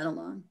pass that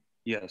along.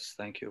 Yes,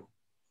 thank you.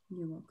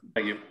 You're welcome.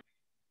 Thank you.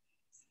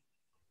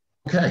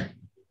 Okay.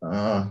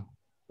 Well,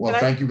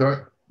 thank you very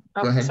much.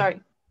 Go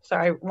ahead.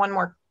 Sorry. One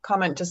more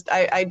comment. Just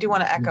I do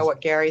want to echo what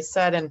Gary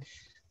said, and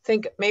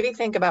maybe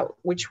think about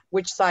which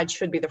side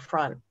should be the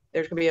front.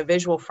 There's going to be a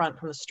visual front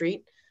from the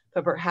street,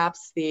 but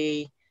perhaps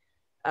the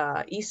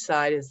east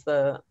side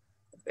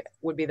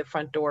would be the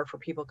front door for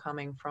people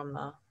coming from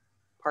the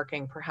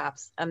parking,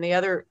 perhaps. And the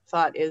other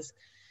thought is,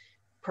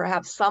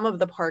 perhaps some of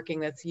the parking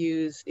that's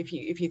used, if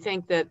you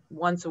think that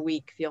once a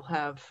week you'll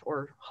have,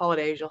 or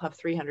holidays, you'll have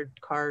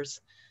 300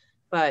 cars,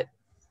 but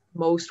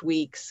most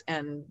weeks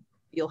and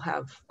you'll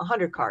have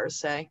 100 cars,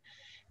 say,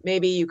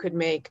 maybe you could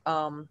make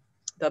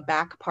the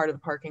back part of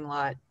the parking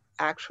lot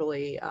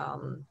actually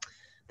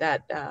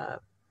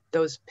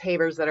those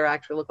pavers that are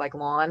actually look like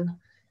lawn,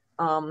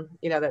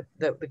 you know, that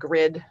the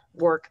grid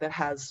work that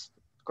has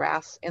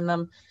grass in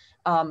them,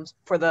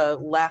 for the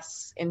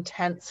less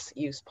intense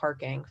use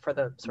parking, for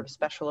the sort of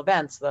special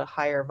events, the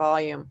higher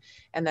volume,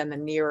 and then the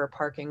nearer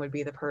parking would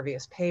be the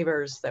pervious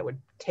pavers that would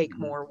take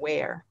more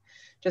wear,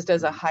 just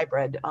as a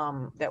hybrid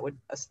that would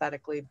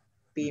aesthetically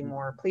be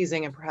more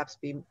pleasing and perhaps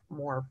be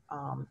more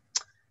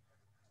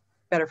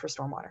better for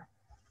stormwater.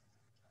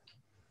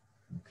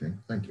 Okay,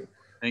 thank you.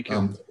 Thank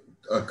you.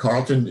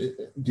 Carlton,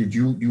 did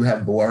you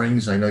have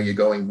borings? I know you're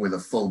going with a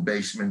full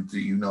basement. Do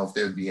you know if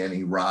there'd be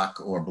any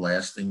rock or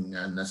blasting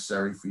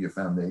necessary for your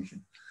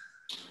foundation?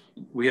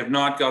 We have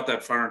not got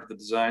that far into the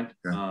design.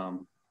 Okay.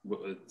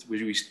 We're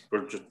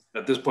just,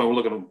 at this point, we're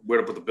looking at where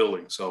to put the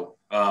building. So,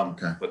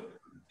 okay. But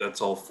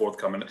that's all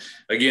forthcoming.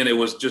 Again, it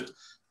was just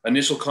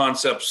initial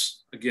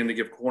concepts, again, to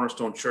give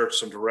Cornerstone Church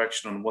some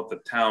direction on what the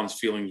town's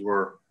feelings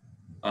were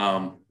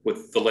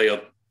with the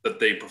layout that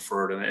they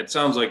preferred. And it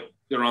sounds like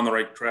they're on the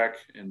right track,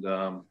 and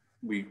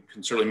we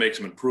can certainly make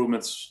some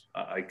improvements.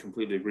 I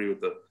completely agree with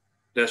the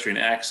pedestrian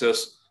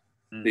access.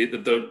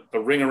 The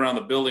ring around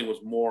the building was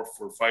more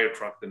for fire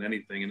truck than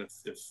anything. And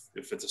if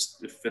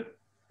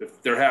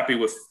they're happy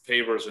with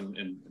pavers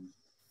in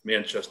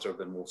Manchester,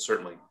 then we'll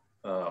certainly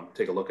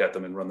take a look at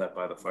them and run that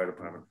by the fire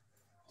department.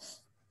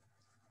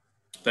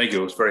 Thank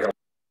you. It was very helpful.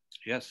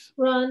 Yes.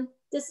 Ron,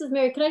 this is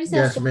Mary. Could I just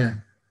ask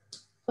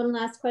one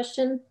last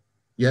question?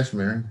 Yes,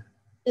 Mary.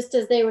 just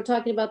as they were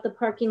talking about the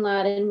parking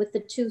lot and with the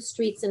two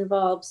streets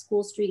involved,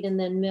 School Street and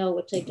then Mill,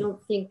 which I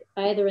don't think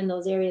either in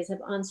those areas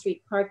have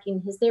on-street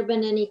parking. Has there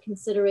been any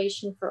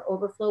consideration for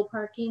overflow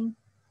parking,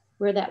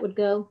 where that would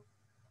go?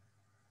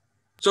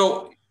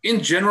 So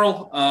in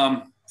general,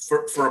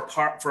 for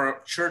a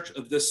church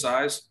of this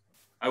size,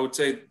 I would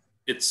say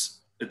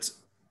it's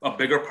a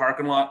bigger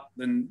parking lot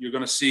than you're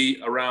going to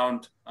see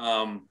around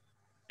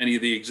any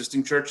of the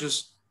existing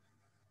churches.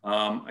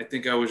 I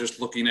think I was just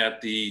looking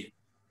at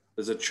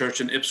there's a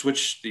church in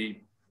Ipswich, the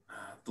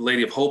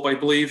Lady of Hope, I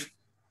believe,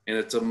 and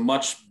it's a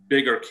much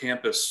bigger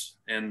campus,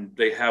 and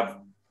they have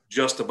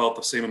just about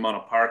the same amount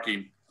of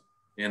parking.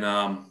 And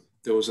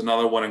there was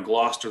another one in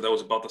Gloucester that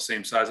was about the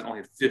same size and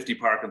only had 50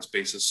 parking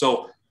spaces.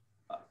 So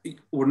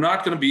we're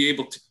not going to be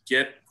able to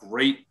get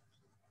great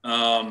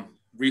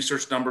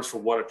research numbers for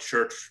what a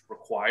church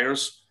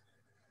requires,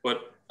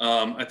 but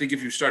I think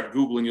if you start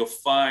Googling, you'll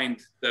find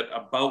that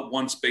about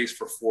 1 space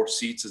for 4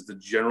 seats is the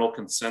general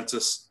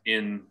consensus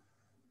in,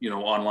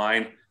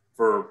 online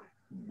for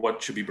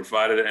what should be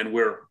provided. And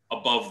we're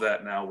above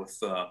that now with,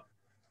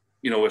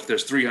 if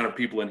there's 300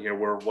 people in here,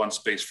 we're 1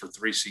 space for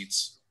 3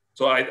 seats.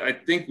 So I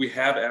think we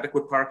have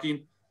adequate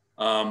parking.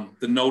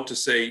 The note to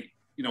say,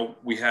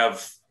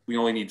 we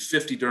only need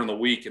 50 during the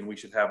week and we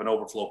should have an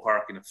overflow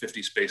parking of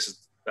 50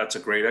 spaces. That's a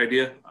great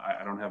idea.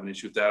 I don't have an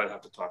issue with that. I'd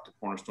have to talk to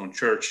Cornerstone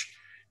Church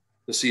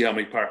to see how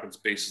many parking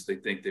spaces they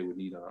think they would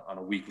need on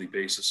a weekly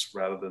basis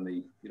rather than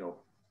the,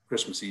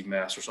 Christmas Eve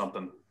Mass or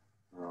something.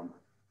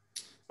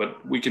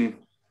 But we can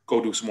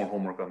go do some more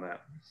homework on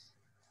that.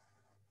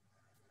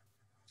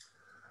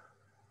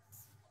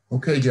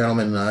 Okay,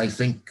 gentlemen, I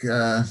think,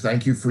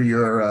 thank you for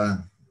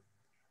your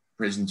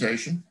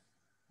presentation.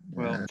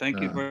 Well, thank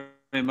you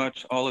very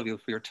much, all of you,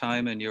 for your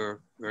time and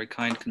your very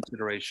kind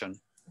consideration.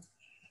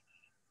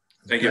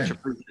 Thank you. Okay. Much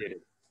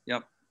appreciated.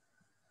 Yep.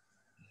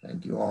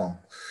 Thank you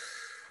all.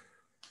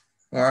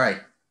 All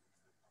right.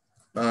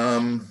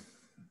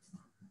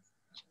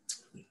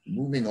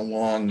 Moving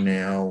along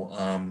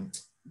now,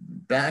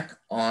 back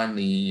on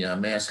the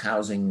mass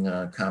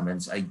housing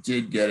comments, I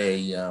did get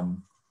a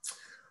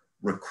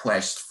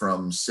request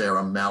from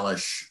Sarah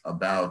Mellish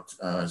about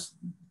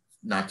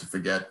not to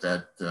forget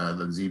that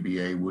the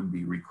ZBA would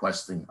be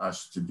requesting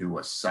us to do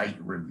a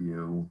site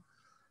review.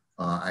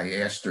 I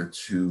asked her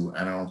to,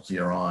 I don't know if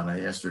you're on,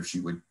 I asked her if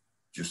she would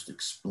just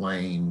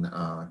explain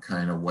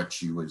kind of what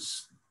she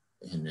was,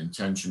 and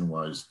intention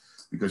was,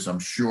 because I'm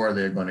sure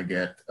they're going to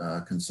get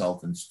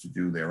consultants to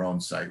do their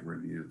own site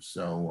reviews.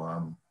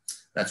 So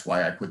that's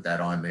why I put that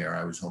on there.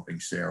 I was hoping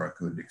Sarah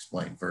could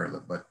explain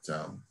further, but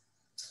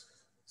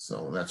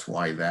so that's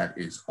why that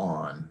is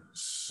on.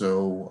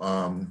 So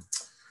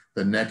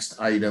the next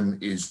item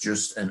is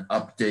just an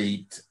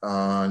update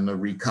on the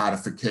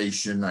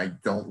recodification. I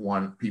don't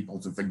want people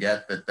to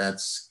forget that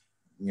that's,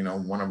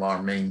 one of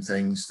our main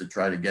things to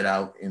try to get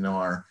out in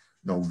our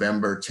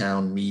November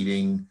town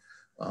meeting.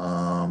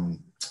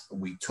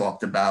 We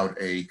talked about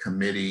a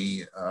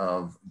committee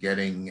of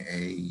getting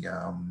a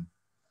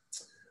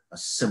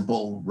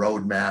simple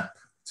roadmap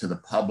to the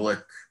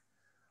public.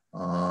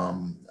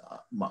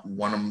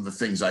 One of the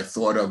things I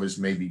thought of is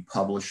maybe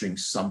publishing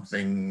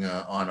something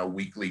on a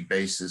weekly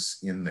basis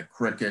in the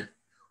Cricket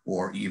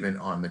or even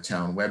on the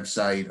town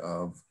website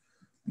of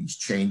these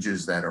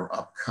changes that are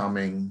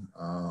upcoming.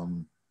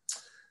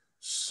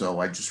 So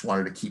I just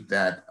wanted to keep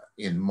that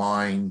in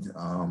mind.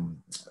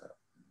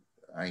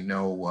 I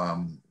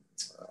know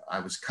I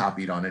was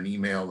copied on an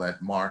email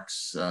that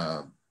Mark's,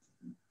 I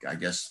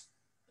guess,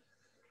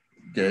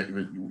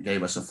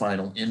 gave us a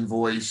final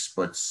invoice,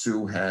 but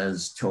Sue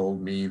has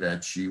told me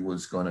that she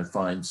was going to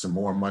find some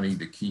more money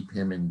to keep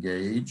him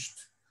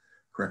engaged.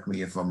 Correct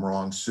me if I'm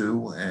wrong,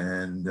 Sue.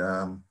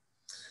 And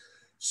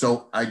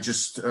so I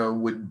just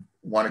would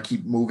want to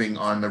keep moving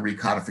on the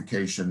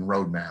recodification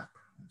roadmap.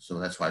 So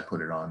that's why I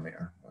put it on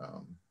there.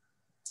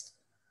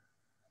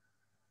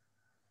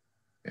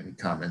 Any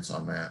comments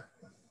on that?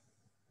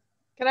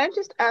 Can I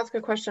just ask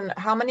a question?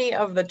 How many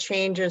of the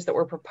changes that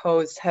were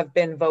proposed have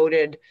been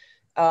voted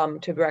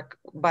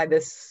by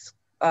this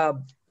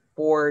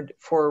board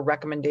for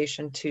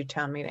recommendation to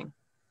town meeting?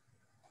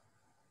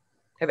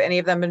 Have any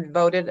of them been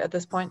voted at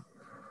this point?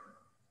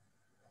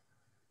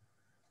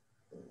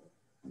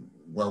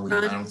 Well,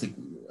 I don't think,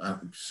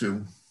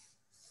 Sue.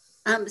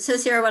 So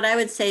Sarah, what I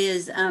would say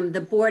is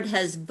the board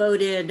has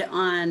voted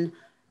on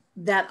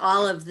that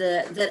all of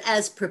that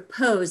as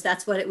proposed,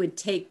 that's what it would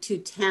take to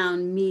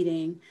town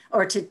meeting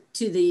or to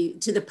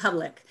the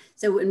public.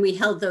 So when we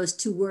held those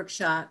 2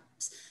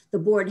 workshops, the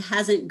board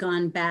hasn't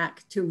gone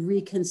back to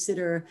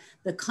reconsider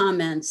the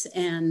comments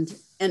and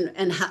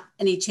how,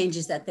 any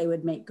changes that they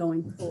would make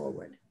going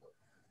forward.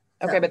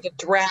 Okay, but the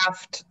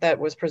draft that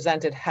was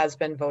presented has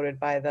been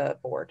voted by the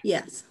board?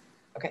 Yes.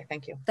 Okay,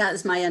 thank you. That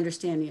is my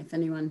understanding. If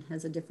anyone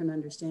has a different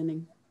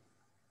understanding,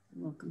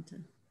 you're welcome to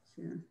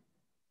share.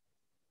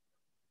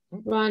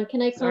 Ron,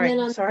 can I comment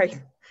on?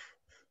 Sorry.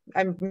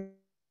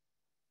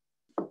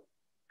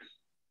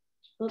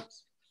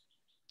 Oops.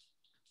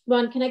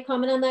 Ron, can I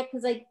comment on that?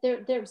 Because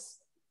there's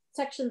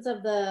sections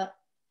of the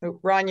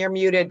Ron, you're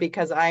muted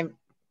because I'm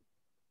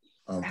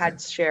Okay.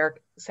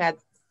 had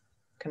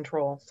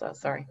control, so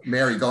sorry.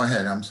 Mary, go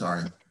ahead. I'm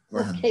sorry. Go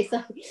ahead. Okay,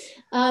 sorry.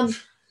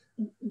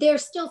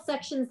 There's still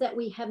sections that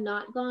we have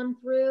not gone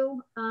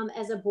through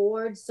as a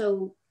board.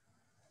 So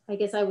I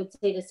guess I would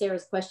say to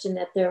Sarah's question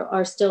that there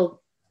are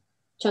still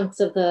chunks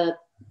of the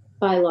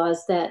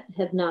bylaws that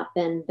have not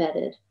been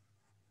vetted.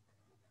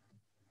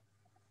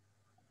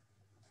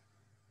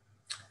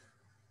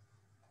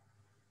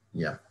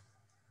 Yeah,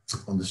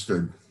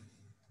 understood.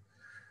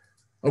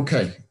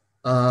 Okay.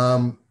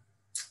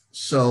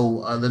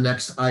 So the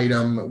next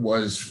item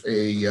was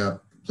a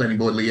planning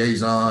board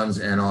liaisons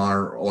and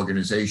our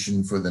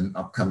organization for the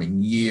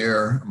upcoming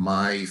year.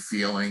 My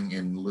feeling,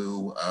 in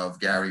lieu of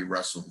Gary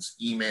Russell's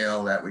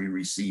email that we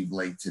received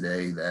late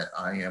today, that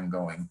I am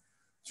going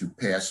to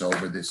pass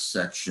over this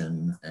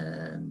section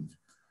and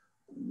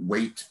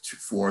wait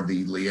for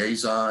the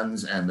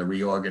liaisons and the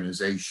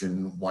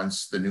reorganization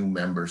once the new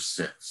member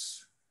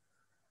sits.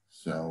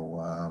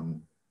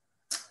 So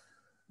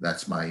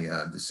that's my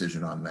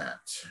decision on that.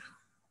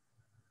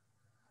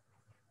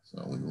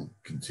 So we will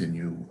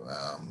continue.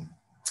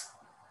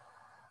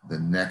 The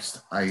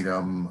next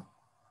item,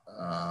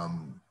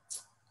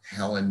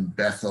 Helen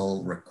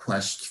Bethel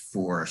request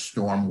for a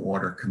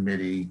stormwater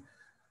committee.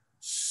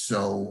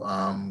 So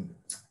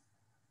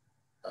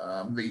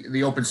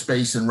the Open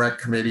Space and Rec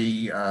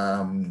Committee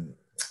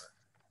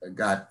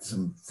got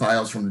some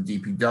files from the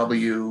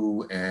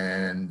DPW,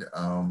 and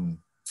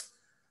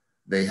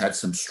they had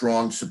some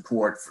strong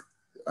support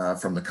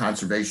from the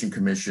Conservation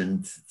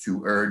Commission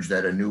to urge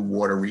that a new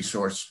Water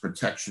Resource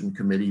Protection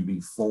Committee be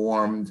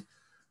formed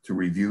to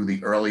review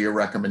the earlier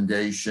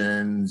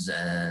recommendations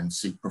and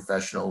seek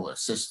professional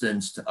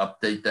assistance to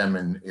update them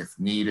and if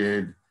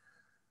needed,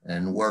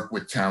 and work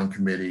with town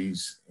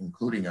committees,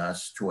 including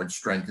us, towards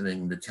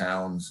strengthening the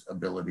town's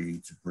ability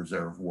to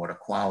preserve water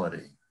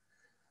quality.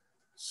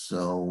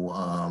 So,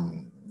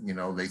 you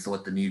know, they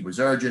thought the need was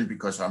urgent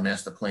because our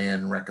master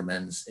plan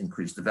recommends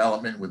increased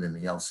development within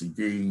the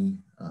LCD.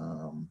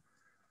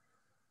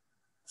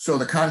 So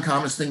the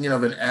Concom is thinking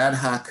of an ad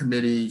hoc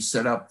committee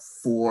set up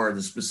for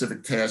the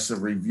specific tasks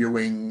of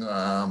reviewing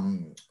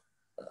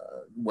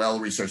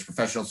well-researched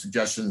professional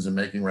suggestions and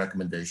making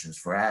recommendations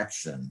for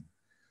action.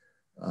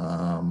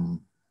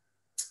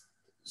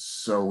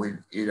 So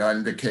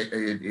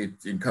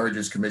it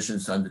encourages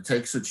commissions to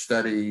undertake such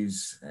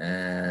studies,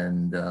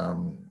 and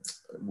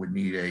would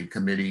need a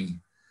committee.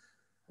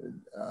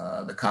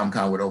 The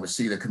ComCon would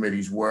oversee the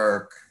committee's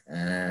work.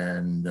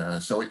 And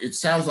so it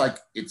sounds like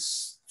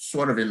it's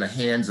sort of in the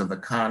hands of the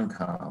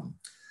ConCom.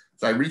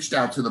 So I reached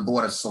out to the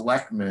Board of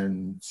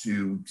Selectmen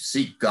to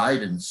seek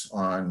guidance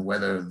on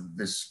whether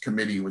this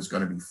committee was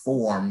going to be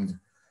formed,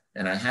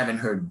 and I haven't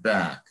heard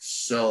back.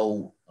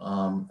 So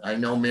I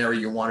know, Mary,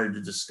 you wanted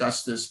to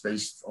discuss this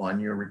based on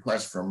your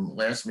request from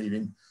last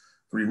meeting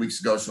 3 weeks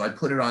ago. So I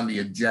put it on the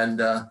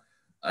agenda.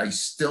 I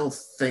still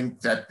think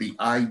that the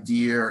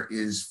idea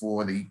is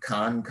for the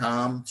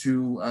ConCom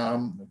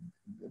to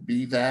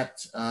be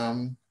that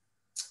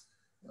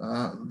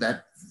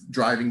that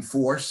driving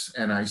force.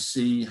 And I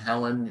see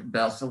Helen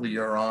Bethel,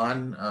 you're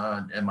on.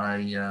 Am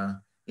I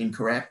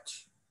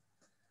incorrect?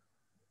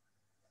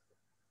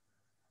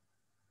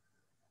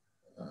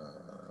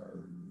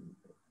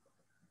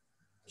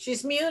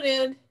 She's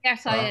muted.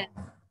 Yes, I am.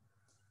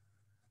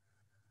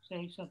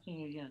 Say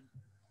something again.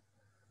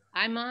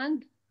 I'm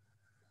on?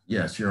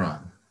 Yes, you're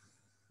on.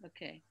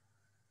 Okay.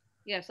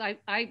 Yes,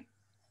 I'm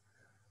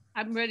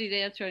ready to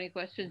answer any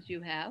questions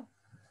you have.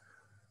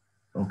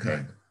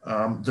 Okay.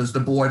 Does the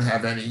board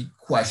have any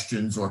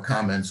questions or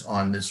comments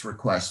on this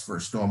request for a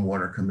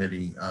stormwater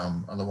committee?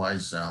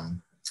 Otherwise,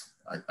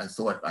 I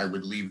thought I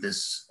would leave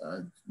this,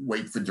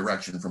 wait for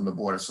direction from the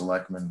Board of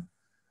Selectmen.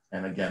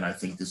 And again, I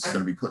think this is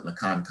going to be put in the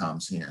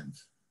ConCom's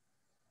hands.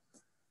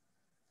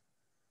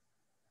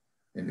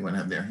 Anyone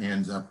have their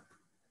hands up?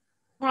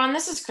 Ron,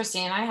 this is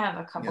Christine. I have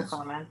a couple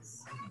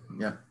comments.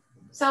 Yep.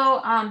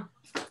 So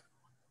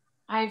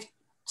I've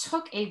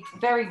took a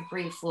very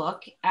brief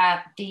look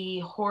at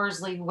the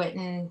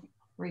Horsley-Witten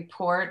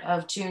report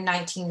of June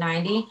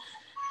 1990.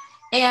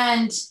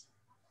 And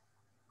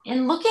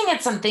in looking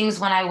at some things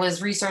when I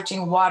was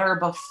researching water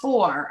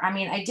before, I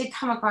mean, I did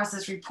come across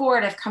this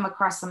report, I've come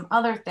across some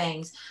other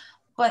things,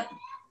 but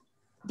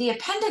the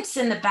appendix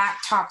in the back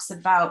talks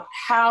about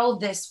how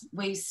this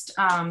waste,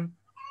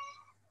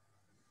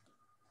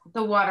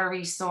 the Water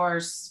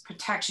Resource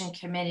Protection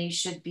Committee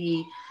should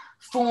be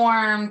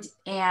formed.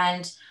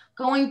 And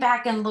going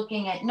back and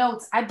looking at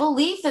notes, I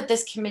believe that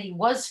this committee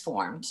was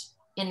formed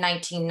in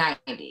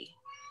 1990.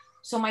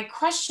 So my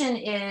question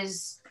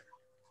is,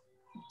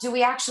 do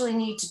we actually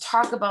need to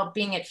talk about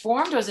being it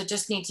formed, or does it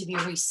just need to be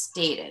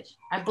restated?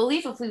 I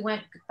believe if we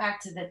went back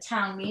to the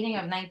town meeting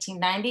of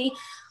 1990,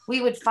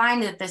 we would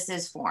find that this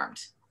is formed.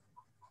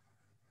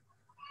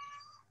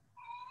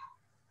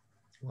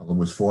 Well, it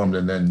was formed,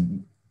 and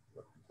then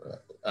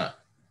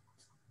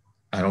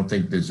I don't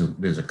think there's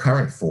a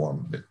current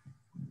form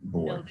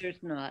board. No,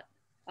 there's not.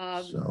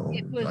 So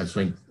I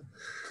think,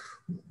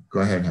 go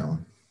ahead,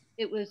 Helen.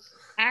 it was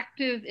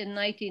active in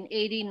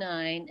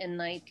 1989 and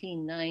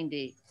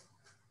 1990.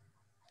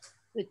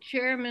 The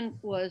chairman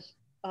was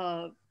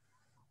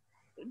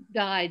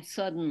died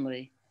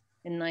suddenly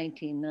in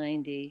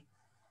 1990,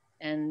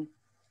 and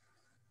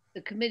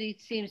the committee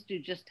seems to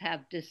just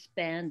have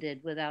disbanded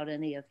without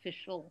any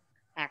official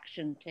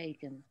action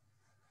taken.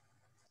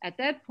 At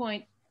that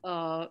point,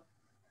 the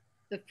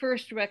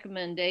first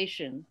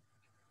recommendation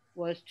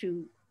was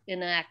to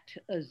enact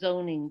a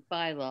zoning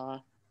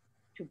bylaw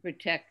to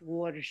protect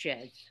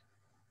watersheds,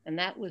 and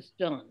that was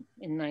done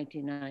in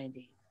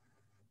 1990.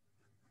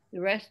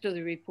 The rest of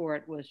the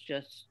report was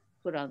just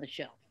put on the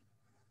shelf.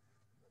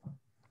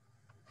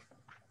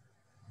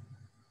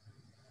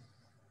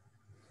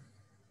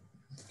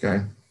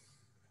 Okay.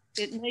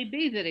 It may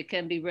be that it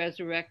can be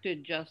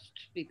resurrected just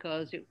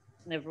because it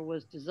never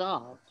was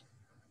dissolved.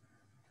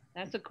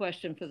 That's a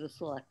question for the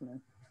selectmen.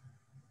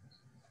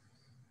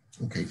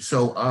 Okay,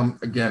 so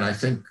again, I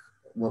think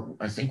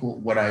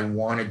what I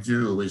want to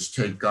do is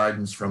take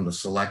guidance from the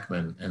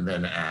selectmen and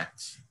then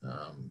act.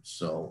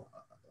 So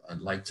I'd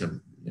like to,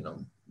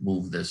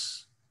 move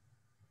this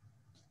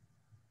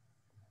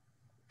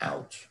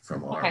out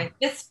from our. Okay,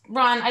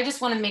 Ron, I just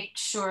want to make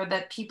sure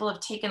that people have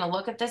taken a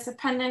look at this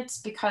appendix,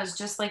 because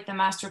just like the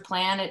master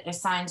plan, it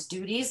assigns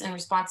duties and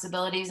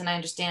responsibilities, and I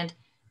understand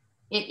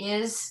it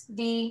is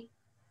the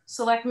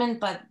selectmen,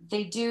 but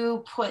they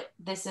do put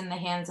this in the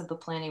hands of the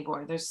planning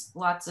board. There's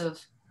lots of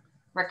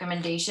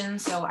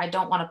recommendations, so I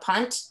don't want to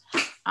punt.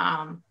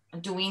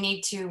 Do we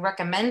need to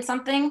recommend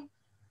something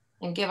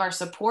and give our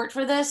support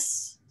for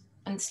this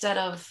instead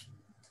of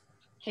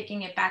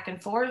kicking it back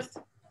and forth?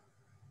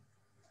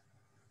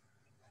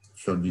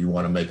 So do you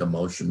want to make a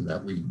motion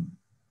that we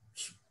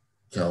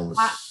tell the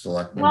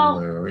selectmen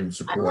we're in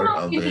support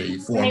of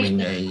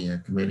forming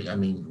a committee? I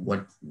mean,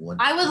 what?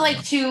 I would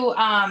like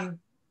to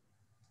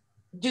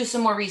do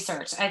some more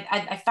research.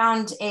 I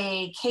found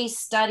a case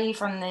study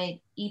from the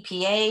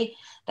EPA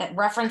that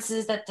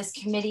references that this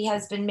committee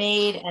has been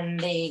made, and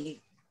they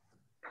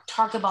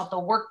talk about the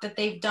work that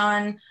they've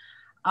done.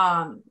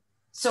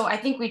 So I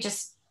think we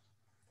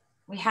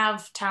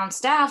have town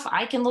staff.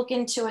 I can look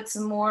into it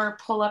some more,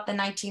 pull up the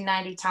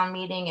 1990 town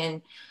meeting,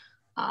 and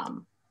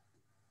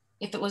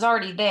if it was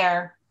already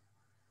there,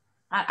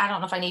 I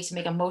don't know if I need to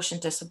make a motion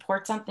to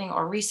support something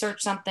or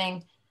research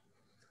something.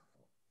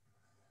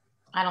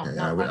 I don't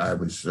know. I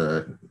was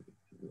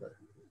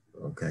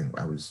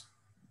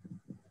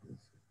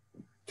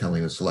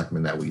telling the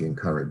selectmen that we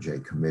encourage a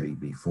committee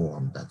be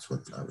formed. That's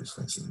what I was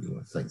thinking you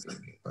were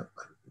thinking. But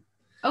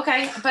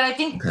okay, but I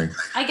think, okay.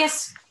 I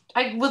guess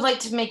I would like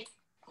to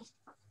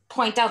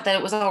point out that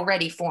it was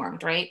already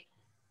formed, right?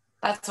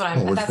 That's what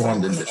I'm. Well, it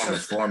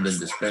was formed and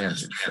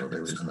disbanded, so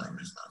there was none.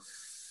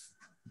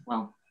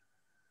 Well.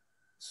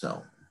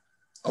 So,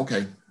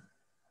 okay.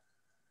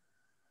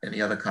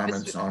 Any other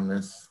comments on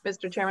this?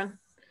 Mr. Chairman?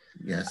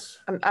 Yes.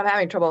 I'm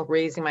having trouble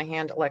raising my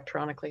hand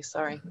electronically,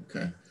 sorry.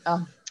 Okay.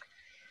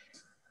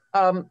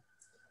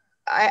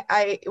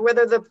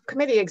 Whether the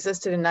committee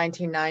existed in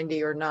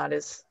 1990 or not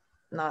is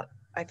not,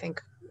 I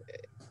think,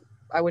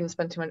 I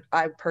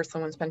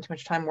personally wouldn't spend too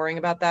much time worrying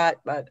about that,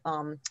 but,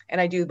 and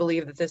I do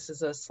believe that this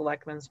is a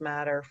selectman's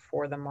matter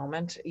for the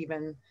moment,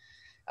 even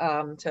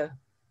to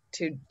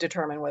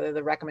determine whether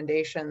the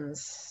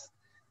recommendations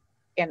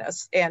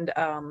and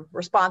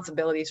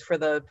responsibilities for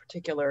the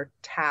particular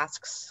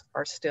tasks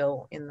are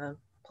still in the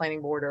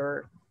planning board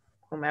or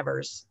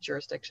whomever's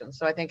jurisdiction.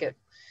 So I think it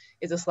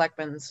is a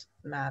selectman's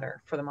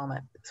matter for the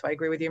moment. So I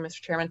agree with you,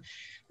 Mr. Chairman.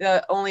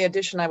 The only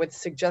addition I would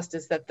suggest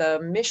is that the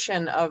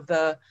mission of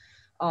the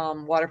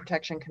Water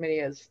Protection Committee,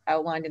 as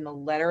outlined in the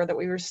letter that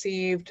we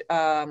received,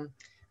 will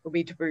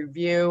be to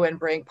review and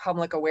bring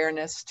public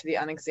awareness to the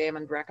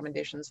unexamined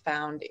recommendations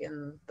found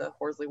in the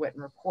Horsley-Witten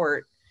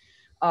report.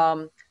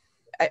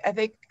 I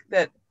think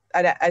that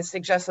I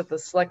suggest that the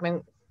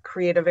selectmen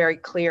create a very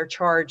clear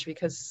charge,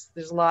 because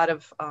there's a lot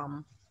of,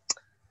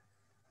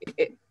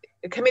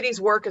 the committee's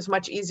work is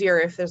much easier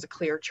if there's a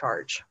clear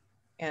charge,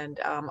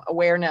 and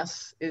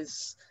awareness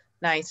is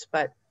nice,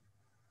 but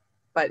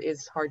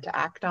is hard to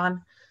act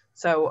on.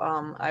 So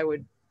I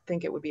would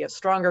think it would be a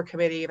stronger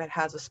committee if it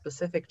has a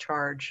specific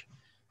charge,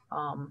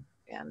 and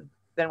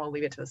then we'll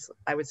leave it to this.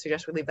 I would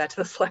suggest we leave that to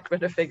the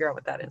selectmen to figure out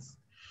what that is.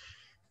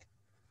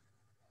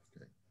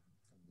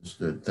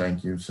 Understood.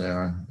 Thank you,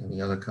 Sarah.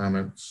 Any other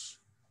comments?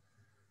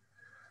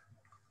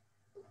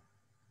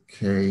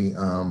 Okay.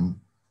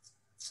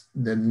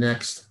 The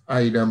next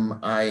item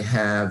I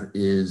have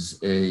is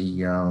a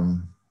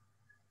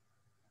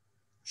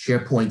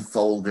SharePoint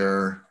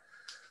folder.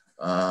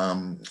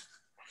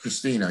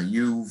 Christina,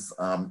 you've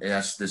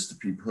asked this to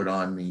be put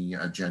on the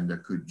agenda.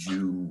 Could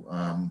you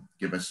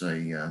give us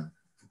some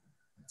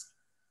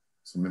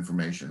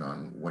information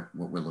on what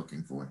we're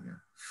looking for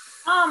here?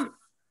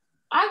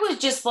 I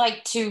would just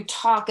like to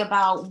talk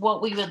about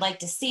what we would like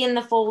to see in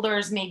the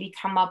folders, maybe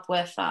come up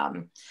with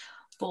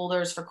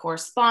folders for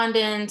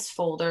correspondence,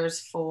 folders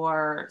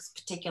for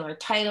particular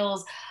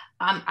titles.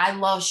 I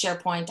love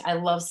SharePoint. I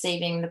love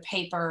saving the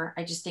paper.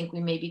 I just think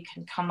we maybe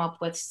can come up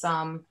with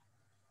some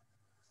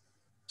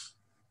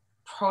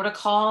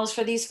protocols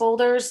for these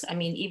folders. I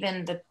mean,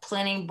 even the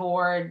planning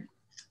board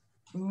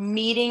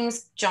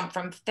meetings jump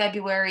from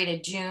February to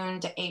June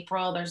to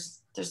April.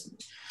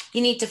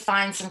 You need to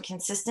find some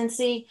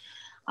consistency.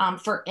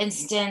 For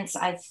instance,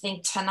 I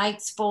think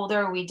tonight's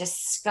folder, we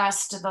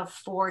discussed the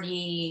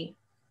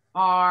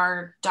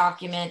 40R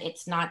document.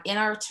 It's not in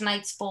our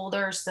tonight's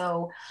folder.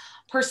 So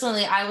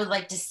personally, I would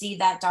like to see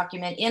that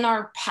document in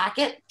our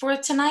packet for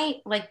tonight.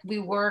 Like we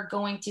were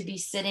going to be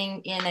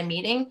sitting in a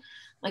meeting,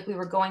 like we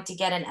were going to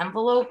get an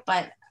envelope,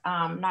 but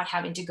not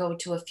having to go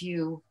to a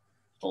few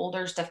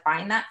folders to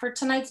find that for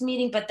tonight's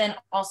meeting, but then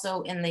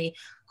also in the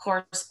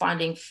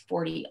corresponding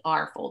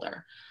 40R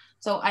folder.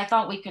 So I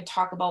thought we could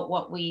talk about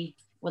what we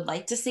would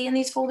like to see in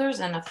these folders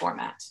in a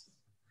format.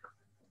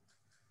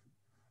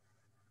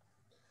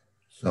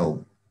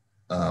 So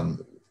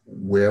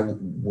where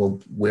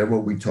were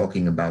we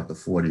talking about the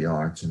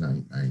 40R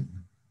tonight?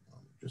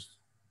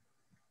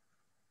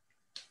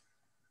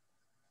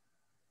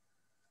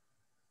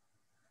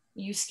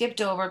 You skipped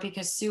over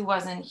because Sue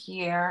wasn't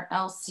here.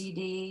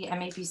 LCD,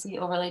 MAPC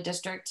overlay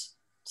district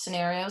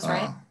scenarios,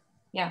 right?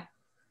 Yeah.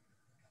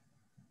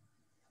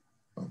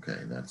 Okay,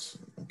 it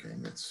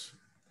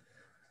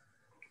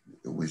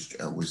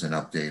was an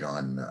update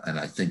on, and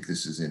I think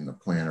this is in the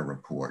planner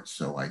report,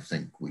 so I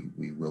think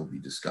we will be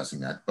discussing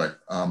that.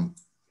 But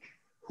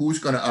who's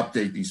going to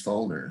update these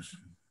folders?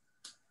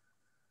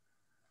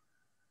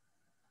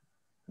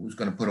 Who's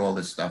going to put all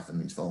this stuff in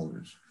these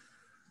folders?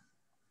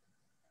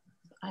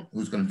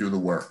 Who's going to do the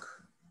work?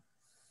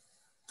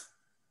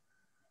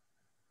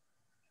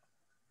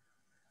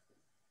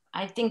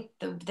 I think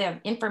the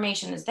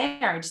information is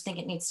there. I just think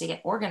it needs to get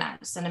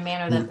organized in a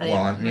manner that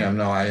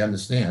I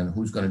understand.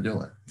 Who's going to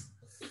do it?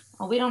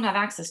 Well, we don't have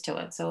access to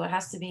it. So it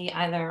has to be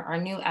either our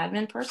new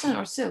admin person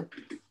or Sue.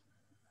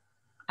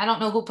 I don't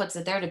know who puts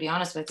it there, to be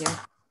honest with you.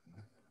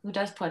 Who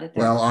does put it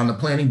there? Well, on the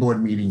planning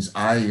board meetings,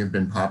 I have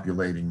been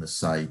populating the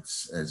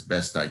sites as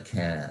best I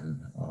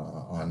can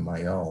on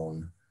my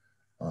own.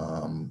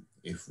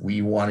 If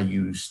we want to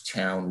use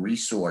town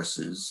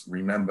resources,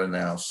 remember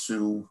now,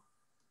 Sue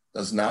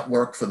does not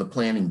work for the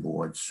planning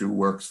board. Sue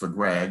works for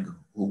Greg,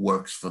 who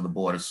works for the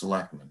Board of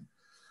Selectmen.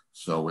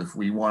 So if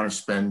we want to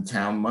spend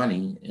town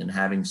money in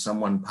having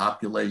someone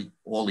populate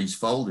all these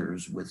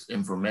folders with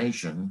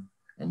information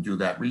and do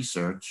that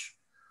research,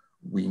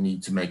 we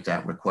need to make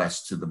that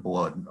request to the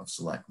Board of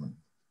Selectmen.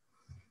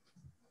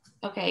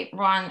 Okay,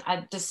 Ron,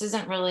 this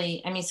isn't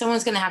really, I mean,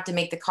 someone's going to have to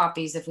make the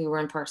copies if we were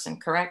in person,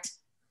 correct?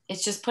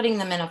 It's just putting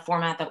them in a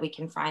format that we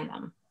can find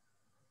them.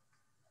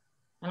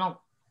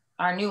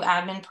 Our new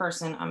admin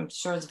person, I'm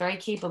sure, is very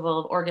capable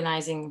of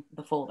organizing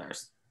the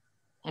folders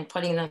and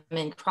putting them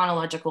in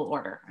chronological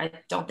order. I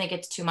don't think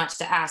it's too much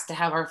to ask to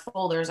have our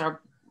folders,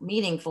 our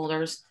meeting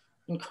folders,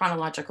 in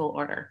chronological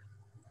order.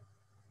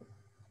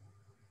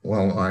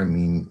 Well, I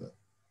mean,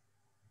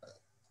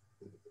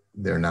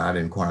 they're not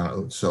in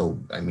chronological, so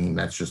I mean,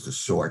 that's just a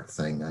sort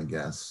thing, I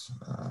guess.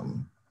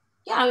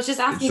 Yeah, I was just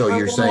asking. So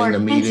you're saying the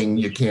meeting,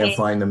 you can't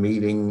find the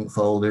meeting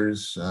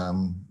folders.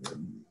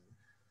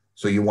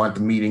 So you want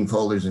the meeting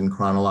folders in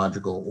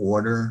chronological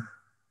order?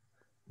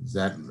 Is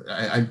that,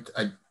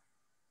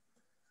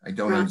 I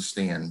don't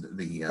understand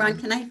the. Ron,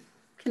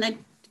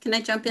 can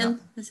I jump in? Yeah.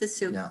 This is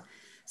Sue. Yeah.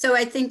 So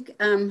I think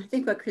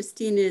what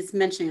Christine is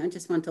mentioning, I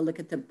just want to look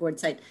at the board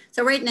site.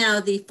 So right now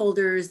the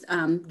folders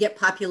get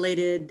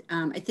populated,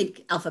 I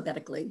think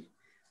alphabetically.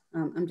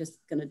 I'm just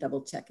going to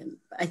double check, and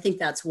I think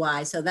that's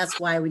why. So that's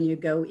why when you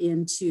go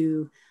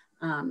into,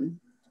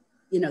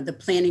 the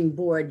planning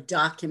board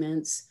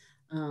documents,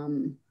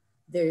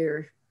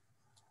 they're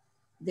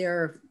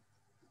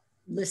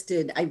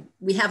listed.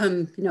 We have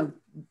them,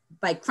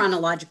 by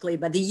chronologically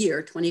by the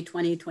year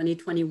 2020,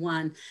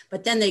 2021,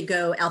 but then they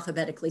go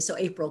alphabetically. So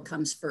April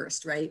comes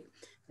first, right?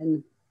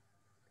 And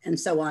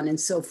so on and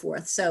so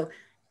forth. So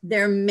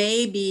there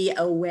may be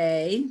a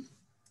way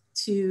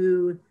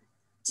to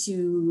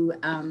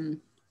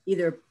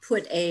either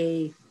put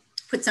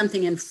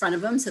something in front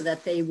of them so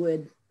that they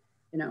would,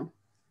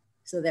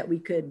 so that we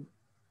could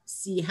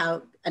see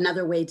how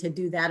another way to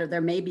do that, or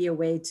there may be a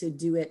way to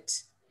do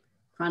it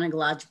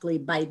chronologically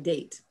by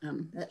date.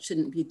 That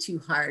shouldn't be too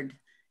hard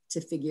to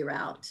figure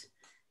out.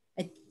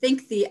 I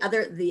think the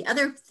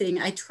other thing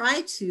I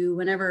try to,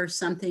 whenever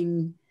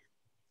something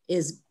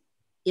is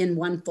in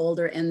one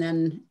folder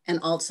and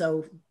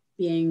also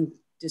being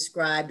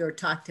described or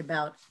talked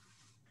about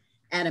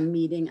at a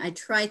meeting, I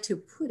try to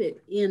put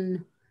it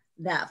in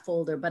that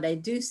folder, but I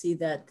do see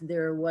that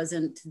there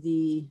wasn't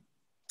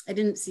I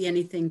didn't see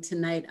anything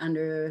tonight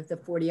under the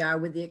 40R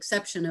with the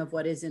exception of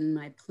what is in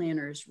my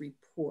planner's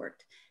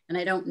report. And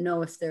I don't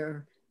know if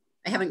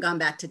I haven't gone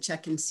back to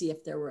check and see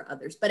if there were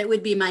others, but it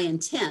would be my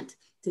intent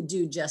to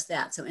do just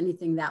that. So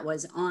anything that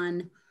was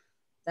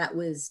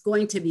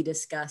going to be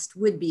discussed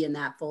would be in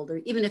that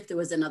folder, even if there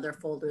was another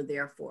folder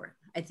there for it.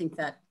 I think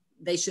that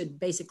they should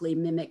basically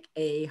mimic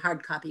a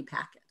hard copy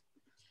packet.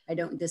 I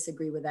don't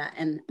disagree with that.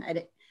 And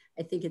I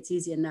think it's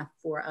easy enough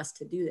for us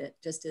to do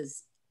that just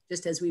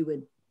as we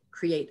would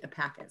create a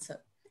packet. So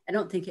I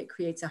don't think it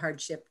creates a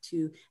hardship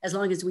to, as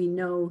long as we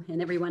know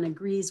and everyone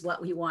agrees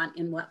what we want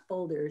in what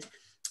folders.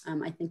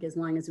 I think as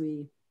long as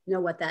we know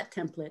what that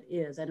template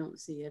is, I don't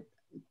see it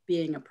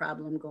being a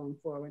problem going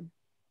forward.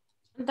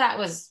 That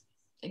was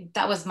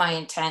my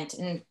intent.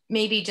 And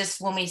maybe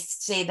just when we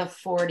say the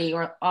 40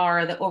 or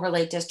the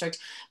overlay district,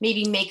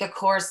 maybe make a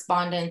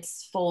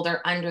correspondence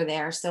folder under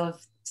there. So if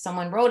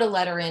someone wrote a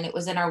letter in, it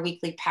was in our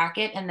weekly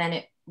packet, and then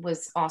it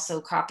was also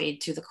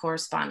copied to the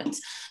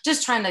correspondence.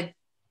 Just trying to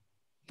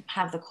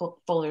have the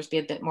folders be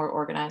a bit more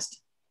organized.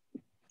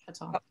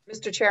 That's all.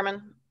 Mr.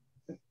 Chairman?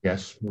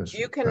 Yes. Ms.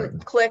 You can Creighton.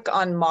 click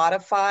on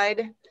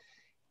modified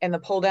in the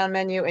pull down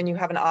menu, and you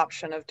have an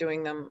option of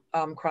doing them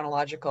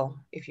chronological.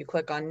 If you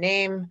click on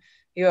name,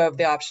 you have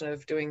the option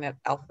of doing that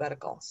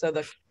alphabetical. So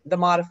the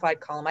modified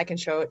column, I can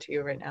show it to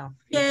you right now.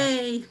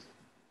 Yay.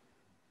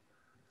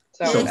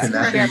 So can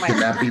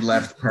that be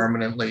left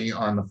permanently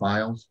on the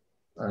files,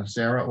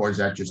 Sarah, or is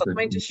that just Let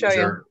me just show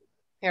you.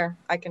 Here,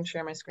 I can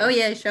share my screen. Oh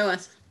yeah, show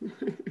us.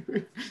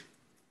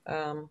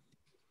 I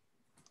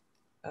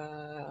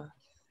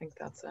think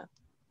that's it.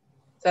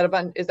 Is that a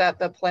button? Is that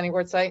the planning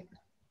board site?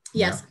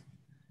 Yes.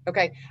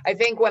 Okay, I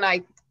think when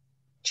I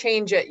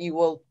change it, you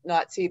will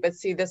not see, but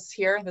see this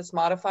here, this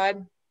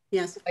modified?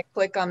 Yes. I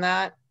click on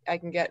that, I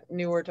can get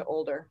newer to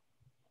older.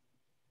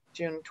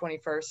 June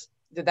 21st.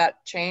 Did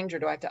that change, or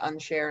do I have to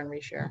unshare and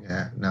reshare?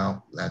 Yeah,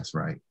 no, that's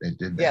right. They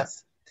did that.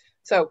 Yes.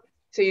 So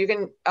you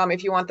can,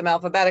 if you want them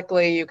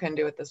alphabetically, you can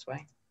do it this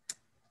way.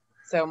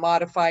 So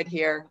modified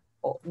here,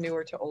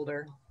 newer to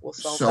older. We'll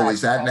solve that. So is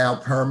that now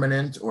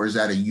permanent, or is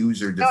that a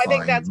user defined? No, I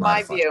think that's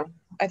modified? my view.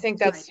 I think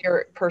that's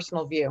your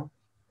personal view.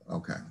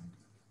 Okay.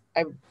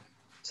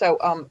 So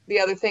the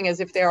other thing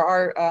is, if there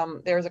are,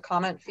 there's a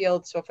comment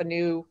field. So if a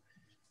new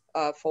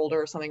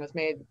folder or something was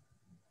made,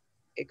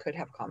 it could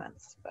have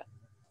comments, but.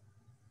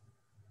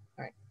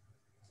 All right.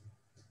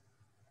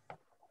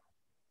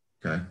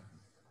 Okay.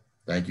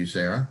 Thank you,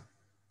 Sarah.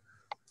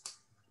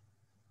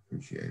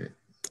 Appreciate it.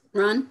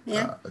 Ron,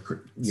 yeah.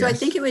 Yes. So I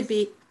think it would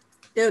be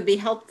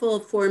helpful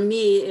for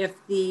me if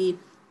a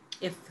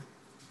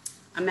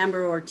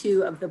member or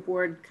two of the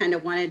board kind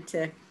of wanted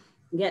to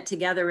get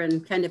together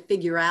and kind of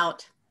figure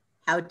out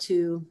how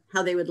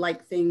they would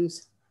like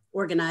things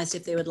organized,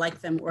 if they would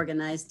like them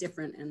organized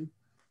different, and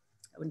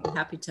I would be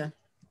happy to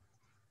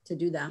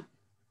do that.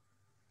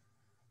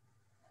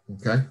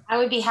 Okay. I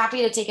would be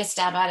happy to take a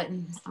stab at it,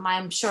 and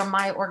I'm sure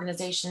my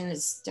organization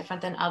is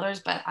different than others,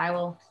 but I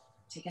will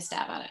take a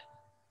stab at it.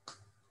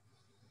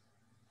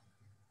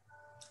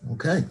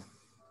 Okay.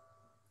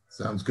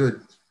 Sounds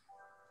good.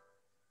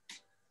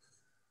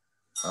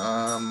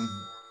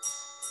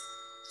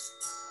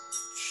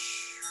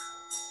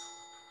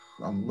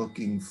 I'm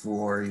looking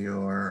for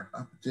your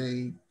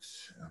update.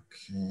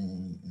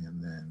 Okay,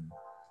 and then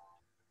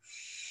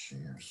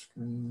share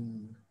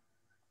screen.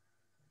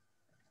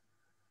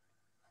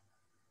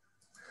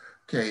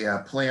 Okay,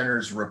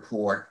 planners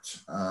report,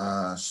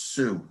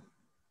 Sue.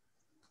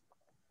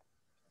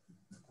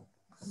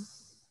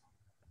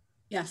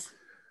 Yes.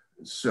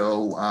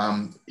 So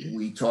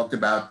we talked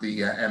about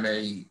the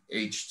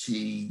MAHT,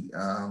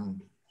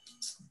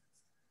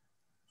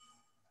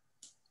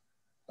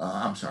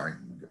 I'm sorry,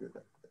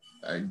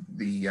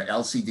 the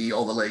LCD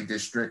overlay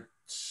district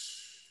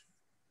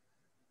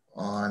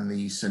on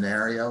the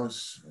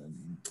scenarios.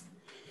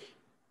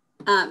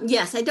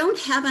 Yes, I don't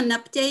have an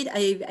update.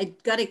 I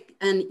got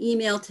an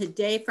email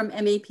today from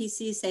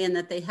MAPC saying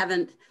that they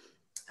haven't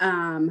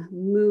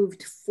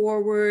moved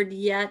forward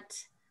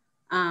yet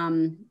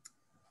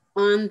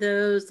on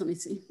those. Let me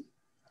see.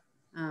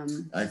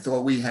 I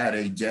thought we had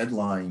a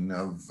deadline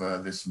of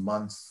this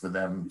month for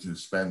them to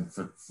spend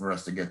for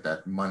us to get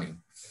that money.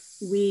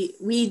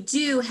 We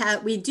do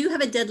have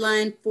a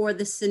deadline for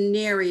the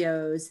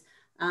scenarios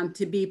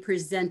to be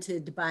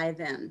presented by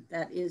then.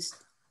 That is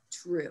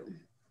true.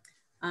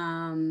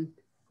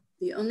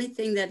 The only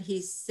thing that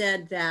he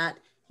said that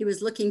he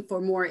was looking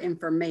for more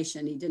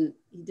information. He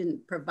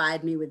didn't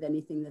provide me with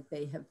anything that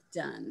they have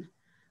done.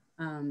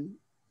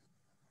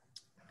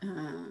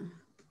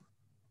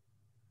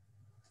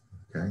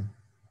 Okay.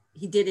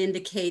 He did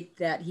indicate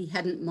that he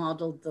hadn't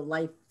modeled the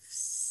Life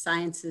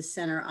Sciences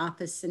Center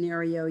office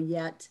scenario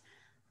yet.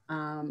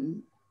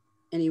 And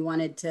he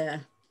wanted to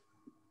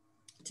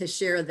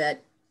share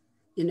that,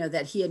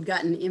 that he had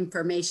gotten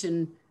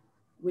information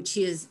which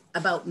is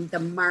about the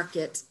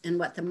market and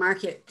what the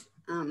market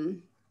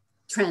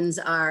trends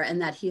are,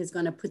 and that he is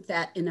going to put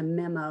that in a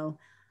memo,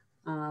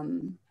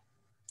 and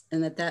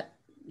that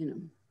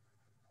in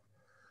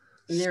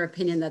their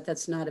opinion,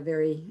 that's not a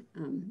very,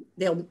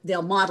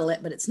 they'll model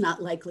it, but it's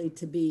not likely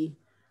to be,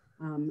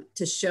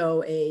 to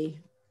show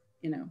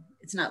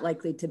it's not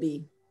likely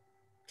to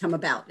come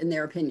about in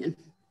their opinion.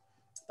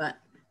 But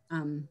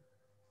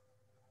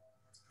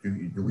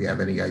do we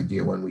have any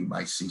idea when we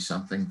might see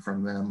something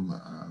from them?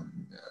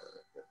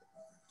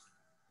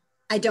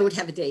 I don't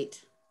have a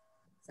date.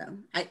 So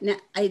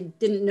I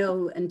didn't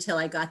know until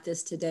I got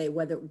this today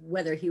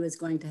whether he was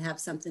going to have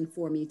something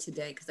for me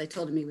today, because I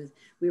told him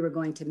we were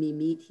going to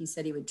meet. He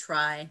said he would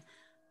try,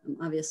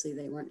 Obviously,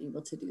 they weren't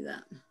able to do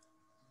that.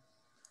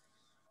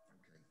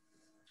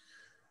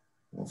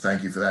 Well,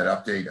 thank you for that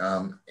update.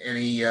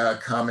 Any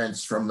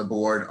comments from the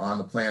board on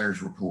the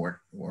planner's report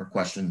or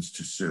questions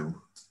to Sue?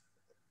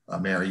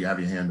 Mary, you have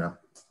your hand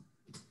up.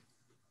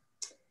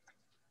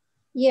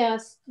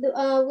 Yes,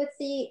 with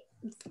the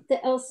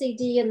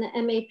LCD and the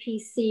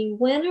MAPC,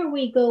 when are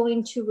we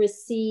going to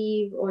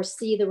receive or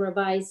see the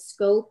revised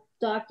scope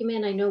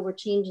document? I know we're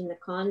changing the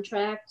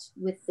contract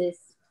with the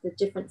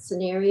different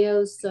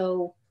scenarios,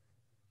 so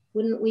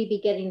wouldn't we be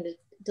getting the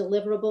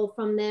deliverable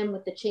from them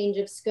with the change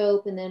of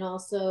scope, and then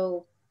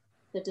also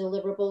the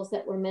deliverables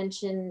that were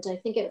mentioned, I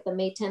think at the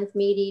May 10th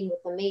meeting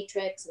with the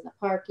matrix and the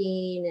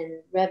parking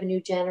and revenue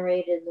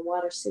generated and the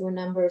water sewer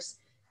numbers?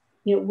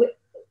 You know,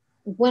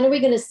 when are we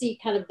going to see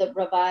kind of the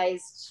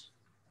revised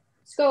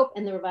scope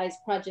and the revised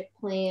project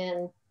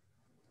plan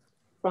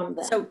from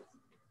them?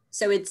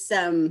 So it's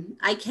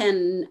I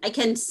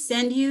can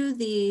send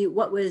you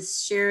what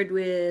was shared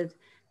with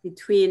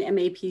between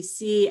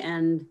MAPC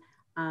and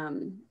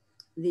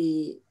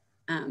the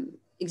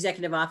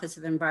Executive Office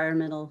of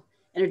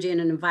Energy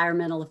and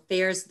Environmental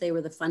Affairs. They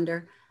were the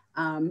funder.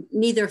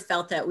 Neither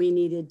felt that we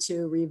needed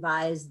to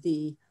revise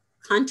the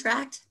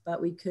contract,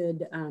 but we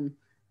could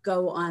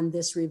go on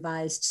this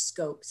revised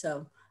scope.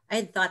 So I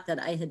had thought that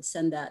I had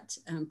sent that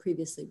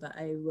previously, but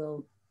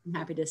I'm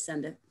happy to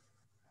send it.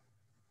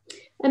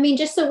 I mean,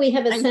 just so we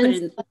have a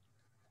sense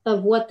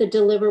of what the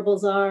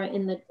deliverables are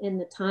in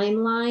the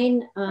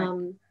timeline,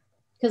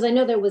 because I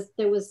know there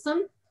was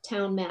some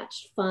town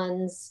matched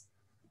funds,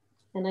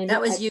 and I know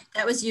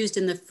that was used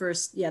in the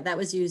first. Yeah, that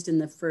was used in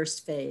the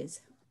first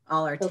phase.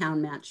 All our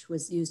town match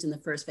was used in the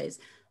first phase.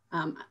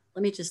 Let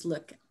me just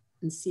look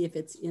and see if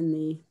it's in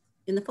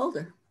the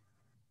folder.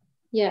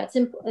 Yeah, it's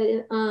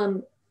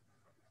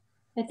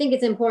I think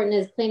it's important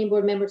as planning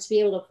board members to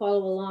be able to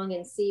follow along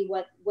and see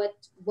what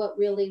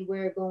really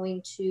we're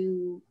going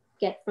to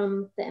get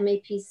from the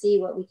MAPC,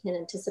 what we can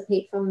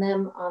anticipate from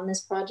them on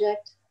this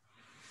project.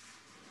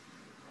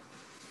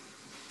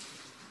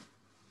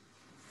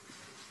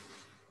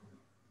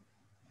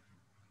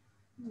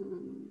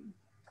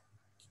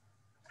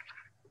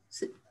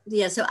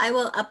 So I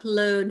will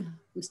upload,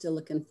 I'm still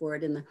looking for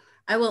it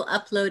I will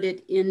upload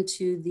it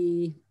into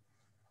the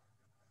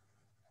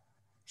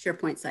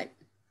SharePoint site.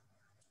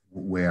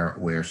 Where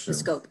the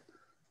scope.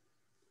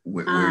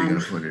 Where are you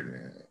going to put it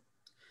in?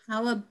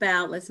 How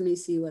about, let me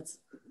see what's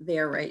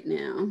there right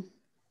now.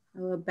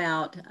 How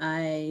about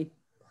I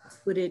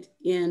put it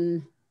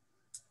in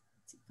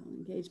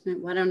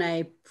engagement? Why don't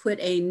I put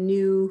a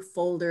new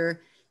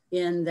folder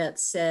in that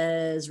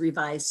says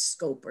revised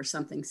scope or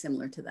something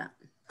similar to that?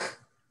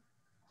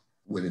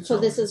 So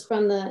this is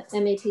from the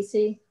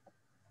MAPC?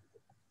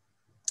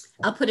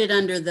 I'll put it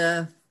under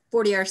the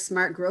 40R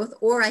Smart Growth,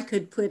 or I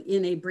could put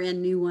in a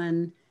brand new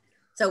one.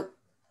 So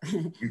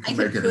you can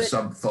make it a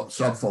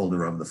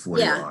subfolder of the 40R.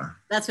 Yeah,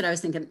 that's what I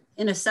was thinking.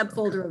 In a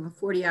subfolder of a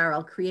 40R,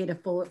 I'll create a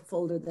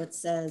folder that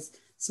says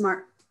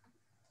Smart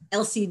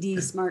LCD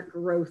Smart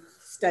Growth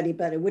Study,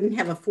 but it wouldn't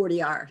have a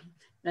 40R,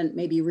 and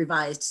maybe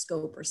revised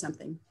scope or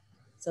something,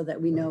 so that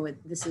we know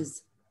this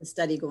is a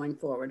study going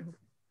forward,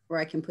 or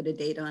I can put a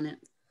date on it.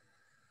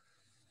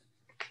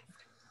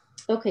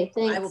 Okay,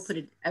 thanks. I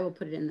will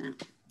put it in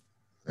that.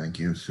 Thank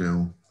you,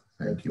 Sue.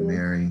 Thank you,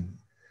 Mary.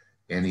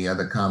 Any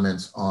other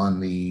comments on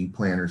the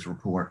planner's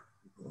report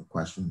or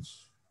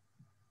questions?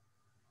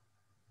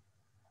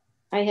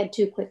 I had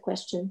two quick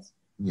questions.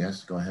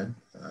 Yes, go ahead.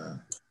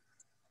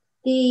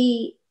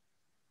 The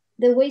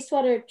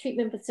wastewater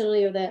treatment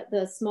facility, or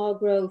the small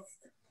growth,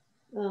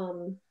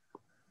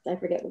 I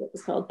forget what it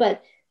was called,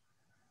 but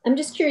I'm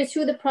just curious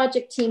who the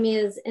project team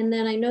is. And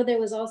then I know there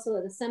was also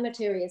the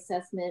cemetery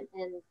assessment,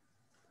 and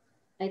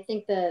I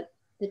think the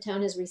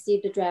town has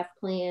received a draft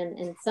plan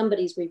and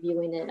somebody's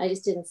reviewing it. I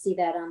just didn't see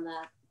that on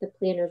the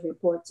planner's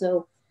report.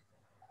 So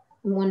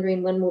I'm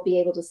wondering when we'll be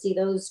able to see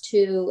those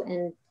two,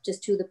 and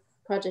just who the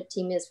project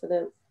team is for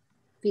the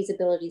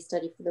feasibility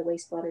study for the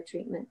wastewater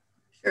treatment.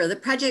 Sure. The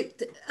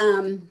project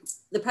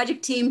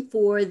team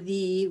for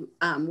the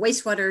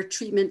wastewater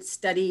treatment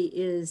study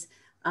is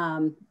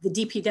the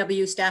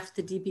DPW staff,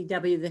 the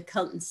DPW, the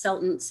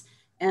consultants,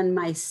 and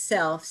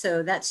myself.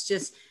 So that's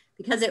just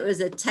because it was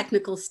a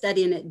technical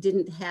study and it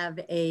didn't have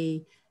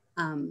an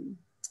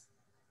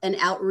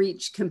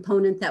outreach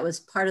component that was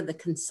part of the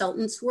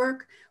consultant's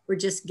work. We're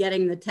just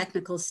getting the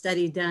technical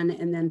study done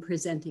and then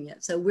presenting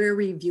it. So we're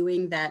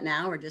reviewing that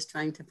now. We're just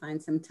trying to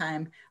find some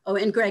time. Oh,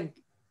 and Greg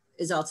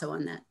is also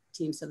on that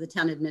team, so the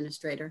town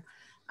administrator.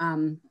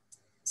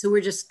 So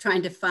we're just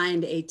trying to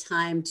find a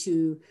time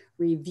to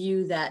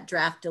review that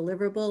draft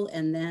deliverable,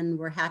 and then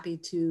we're happy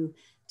to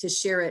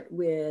share it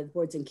with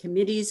boards and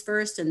committees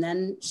first and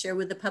then share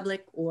with the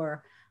public,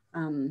 or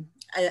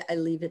I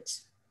leave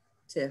it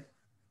to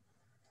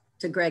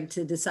Greg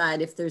to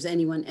decide if there's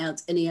anyone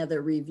else, any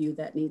other review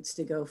that needs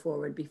to go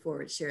forward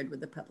before it's shared with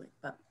the public.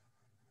 But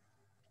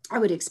I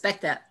would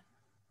expect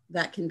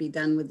that can be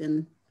done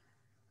within,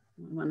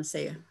 I want to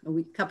say a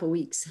week, couple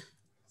weeks.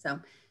 So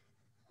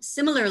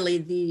similarly,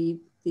 the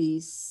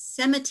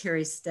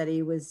cemetery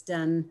study was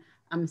done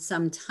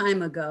some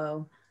time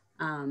ago.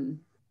 And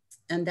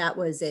that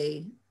was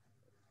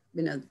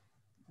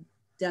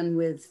done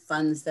with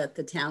funds that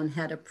the town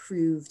had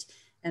approved.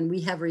 And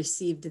we have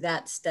received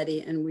that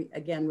study. And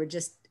we're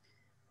just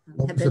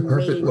have been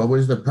waiting. What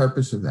was the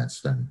purpose of that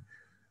study?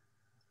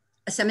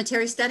 A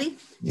cemetery study?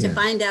 Yeah. To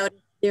find out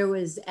if there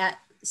was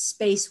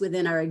space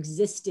within our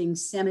existing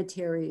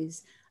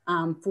cemeteries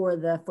for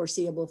the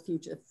foreseeable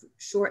future,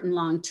 short and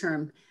long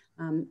term.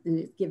 And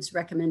it gives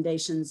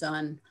recommendations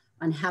on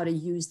how to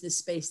use the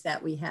space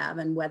that we have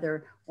and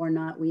whether or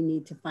not we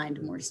need to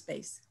find more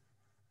space.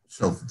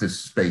 So this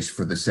space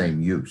for the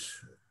same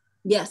use?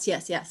 Yes,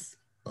 yes, yes.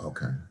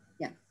 Okay.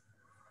 Yeah.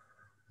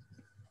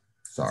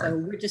 Sorry. So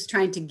we're just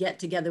trying to get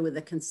together with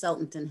a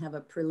consultant and have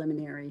a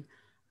preliminary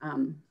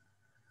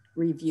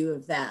review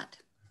of that.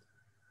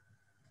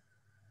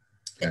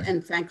 Okay.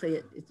 And frankly,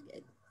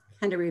 it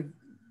kind of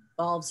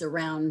revolves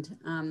around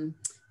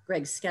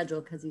Greg's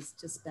schedule because he's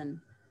just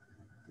been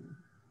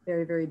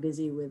very, very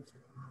busy with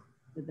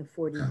the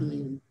 40B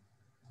and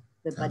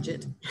the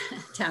budget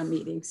town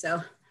meeting.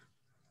 So.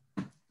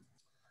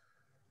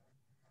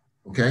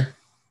 Okay,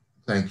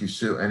 thank you,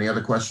 Sue. Any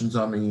other questions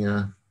on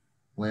the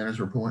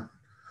planner's report?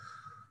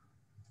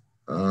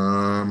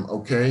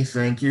 Okay,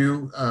 thank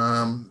you.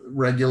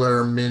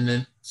 Regular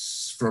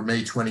minutes for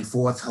May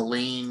 24th.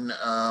 Helene,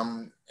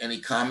 any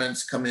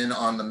comments come in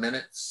on the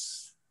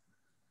minutes?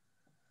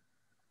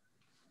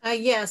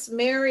 Yes,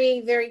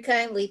 Mary very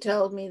kindly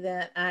told me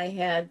that I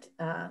had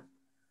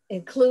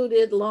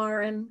included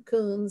Lauren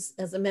Coons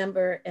as a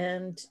member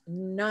and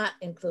not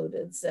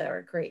included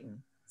Sarah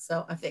Creighton.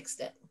 So I fixed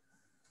it.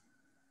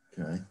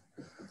 Okay,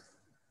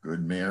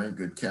 good, Mary,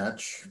 good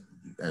catch,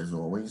 as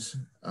always.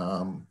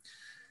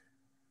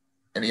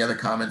 Any other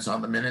comments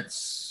on the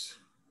minutes?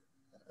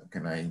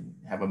 Can I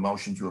have a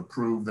motion to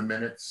approve the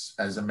minutes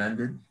as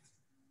amended?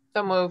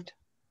 So moved.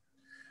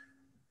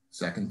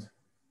 Second?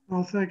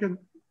 I'll second.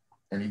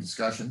 Any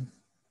discussion?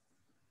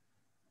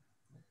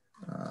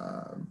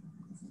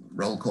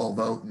 Roll call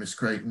vote, Ms.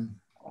 Creighton?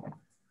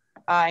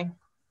 Aye.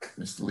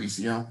 Ms.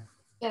 Delicio?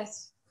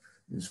 Yes.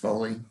 Ms.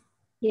 Foley?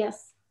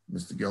 Yes.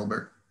 Mr.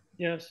 Gilbert?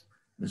 Yes.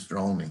 Mr.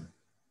 Olney?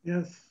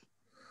 Yes.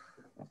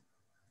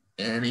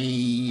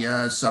 Any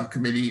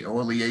subcommittee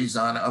or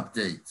liaison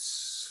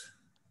updates?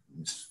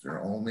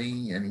 Mr.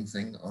 Olney,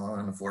 anything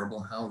on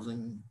affordable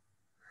housing?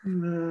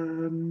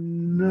 No,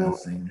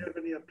 Nothing. I don't have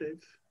any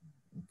updates.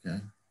 Okay.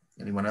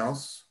 Anyone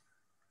else?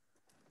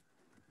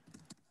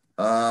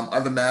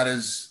 Other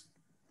matters,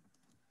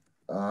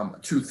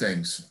 two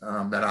things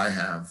that I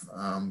have.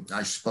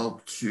 I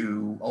spoke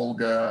to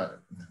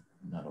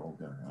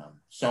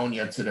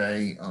Sonia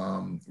today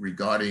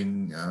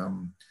regarding,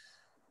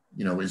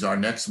 is our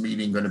next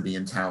meeting going to be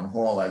in town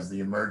hall as the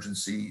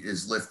emergency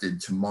is lifted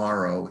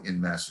tomorrow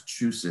in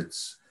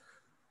Massachusetts.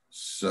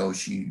 So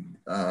she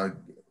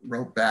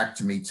wrote back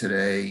to me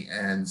today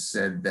and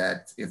said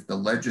that if the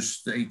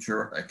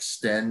legislature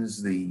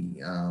extends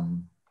the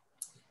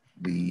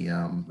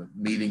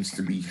meetings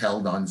to be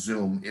held on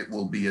Zoom, it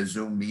will be a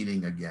Zoom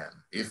meeting again.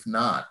 If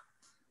not,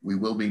 we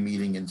will be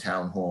meeting in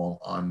town hall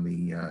on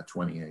the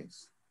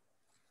 28th.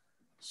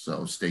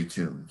 So stay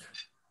tuned.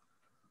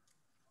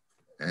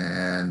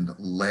 And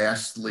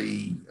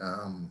lastly,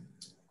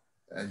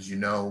 as you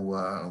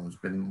know, it's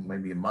been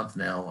maybe a month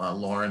now,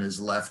 Lauren has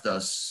left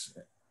us,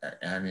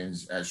 and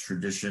as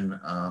tradition,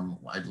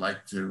 I'd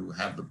like to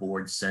have the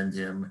board send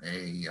him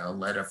a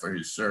letter for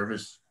his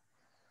service.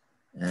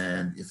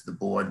 And if the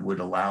board would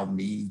allow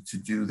me to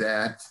do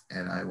that,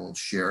 and I will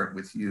share it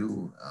with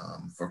you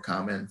for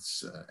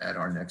comments at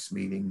our next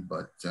meeting,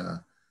 but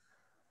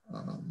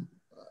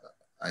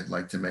I'd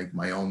like to make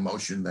my own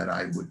motion that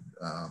I would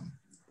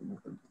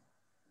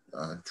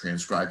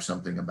transcribe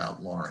something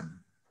about Lauren.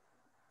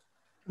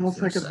 I'll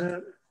second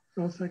that.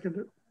 I'll second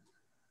it.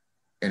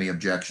 Any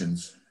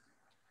objections?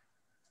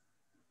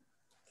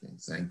 Okay,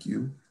 thank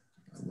you.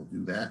 I will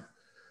do that.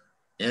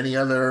 Any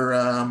other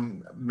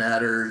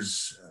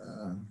matters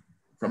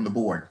from the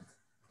board?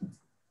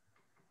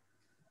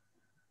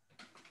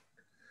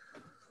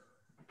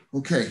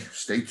 Okay,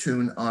 stay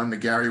tuned on the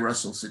Gary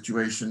Russell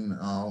situation.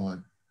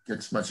 I'll get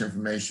as much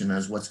information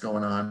as what's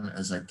going on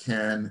as I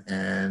can,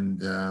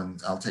 and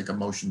I'll take a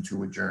motion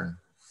to adjourn.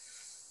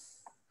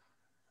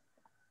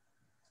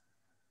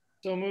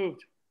 So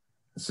moved.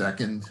 A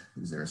second,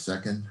 is there a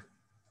second?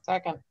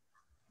 Second.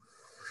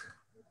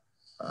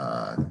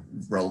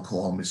 Roll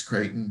call, Ms.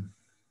 Creighton.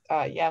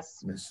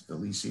 Yes. Ms.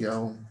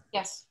 Delicio.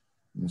 Yes.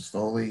 Ms.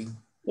 Foley.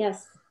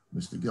 Yes.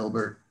 Mr.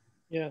 Gilbert.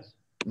 Yes.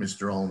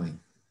 Mr. Olney.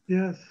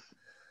 Yes.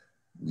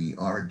 We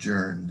are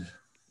adjourned.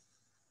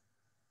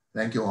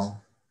 Thank you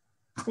all.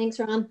 Thanks,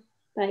 Ron.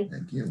 Bye.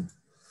 Thank you.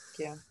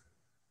 Thank you.